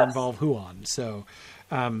plotlines that involve Huan. So,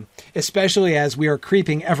 especially as we are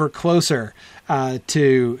creeping ever closer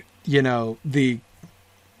to, the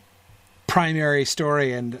primary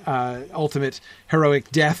story and ultimate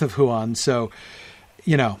heroic death of Huan. So,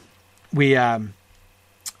 we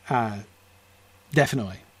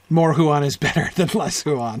definitely more Huan is better than less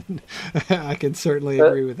Huan. I can certainly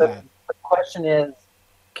agree with that. The question is,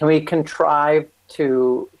 can we contrive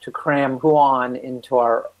to cram Huan into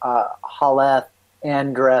our Haleth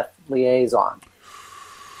Andreth liaison?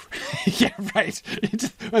 Yeah, right.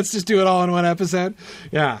 Let's just do it all in one episode.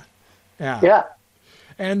 Yeah.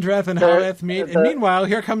 Andreth and Haleth meet, and meanwhile,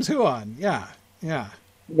 here comes Huan. Yeah.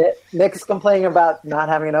 Nick's complaining about not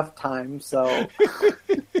having enough time, so...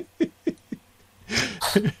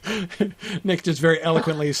 Nick just very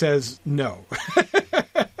eloquently says no.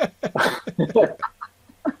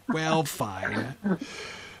 Well, fine.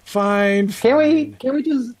 Can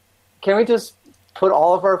we just put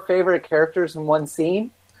all of our favorite characters in one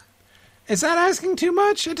scene? Is that asking too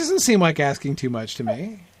much? It doesn't seem like asking too much to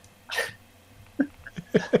me.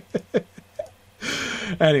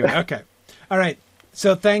 Anyway, okay. All right.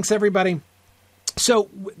 So thanks, everybody. So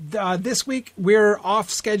this week we're off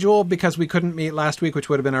schedule because we couldn't meet last week, which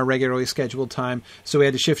would have been our regularly scheduled time. So we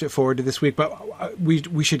had to shift it forward to this week. But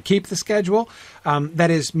we should keep the schedule.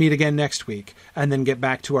 That is, meet again next week and then get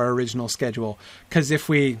back to our original schedule. Because if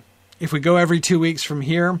we go every 2 weeks from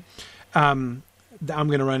here, I'm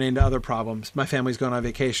going to run into other problems. My family's going on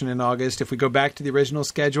vacation in August. If we go back to the original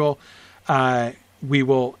schedule, we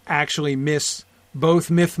will actually miss both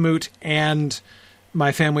Mythmoot and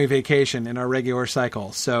my family vacation in our regular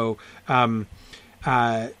cycle. So,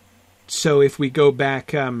 so if we go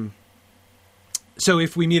back, so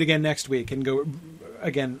if we meet again next week and go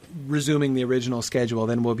again, resuming the original schedule,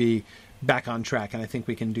 then we'll be back on track. And I think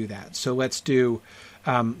we can do that. So let's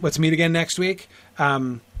meet again next week,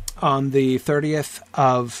 on the 30th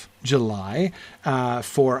of July,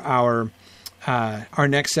 for our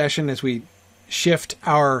next session as we shift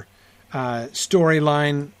our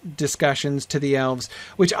storyline discussions to the elves,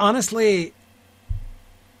 which honestly,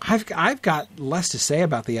 I've got less to say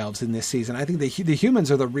about the elves in this season. I think the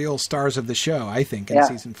humans are the real stars of the show, I think, in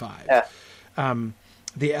season 5. Yeah.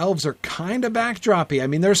 The elves are kind of backdroppy. I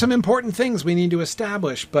mean, there's some important things we need to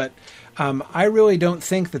establish, but I really don't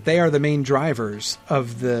think that they are the main drivers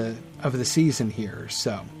of the season here.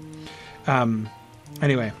 So,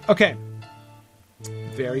 anyway, okay.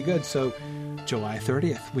 Very good. So, July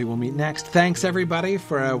 30th, we will meet next. Thanks, everybody,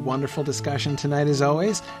 for a wonderful discussion tonight, as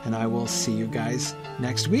always, and I will see you guys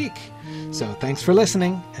next week. So, thanks for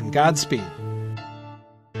listening, and Godspeed.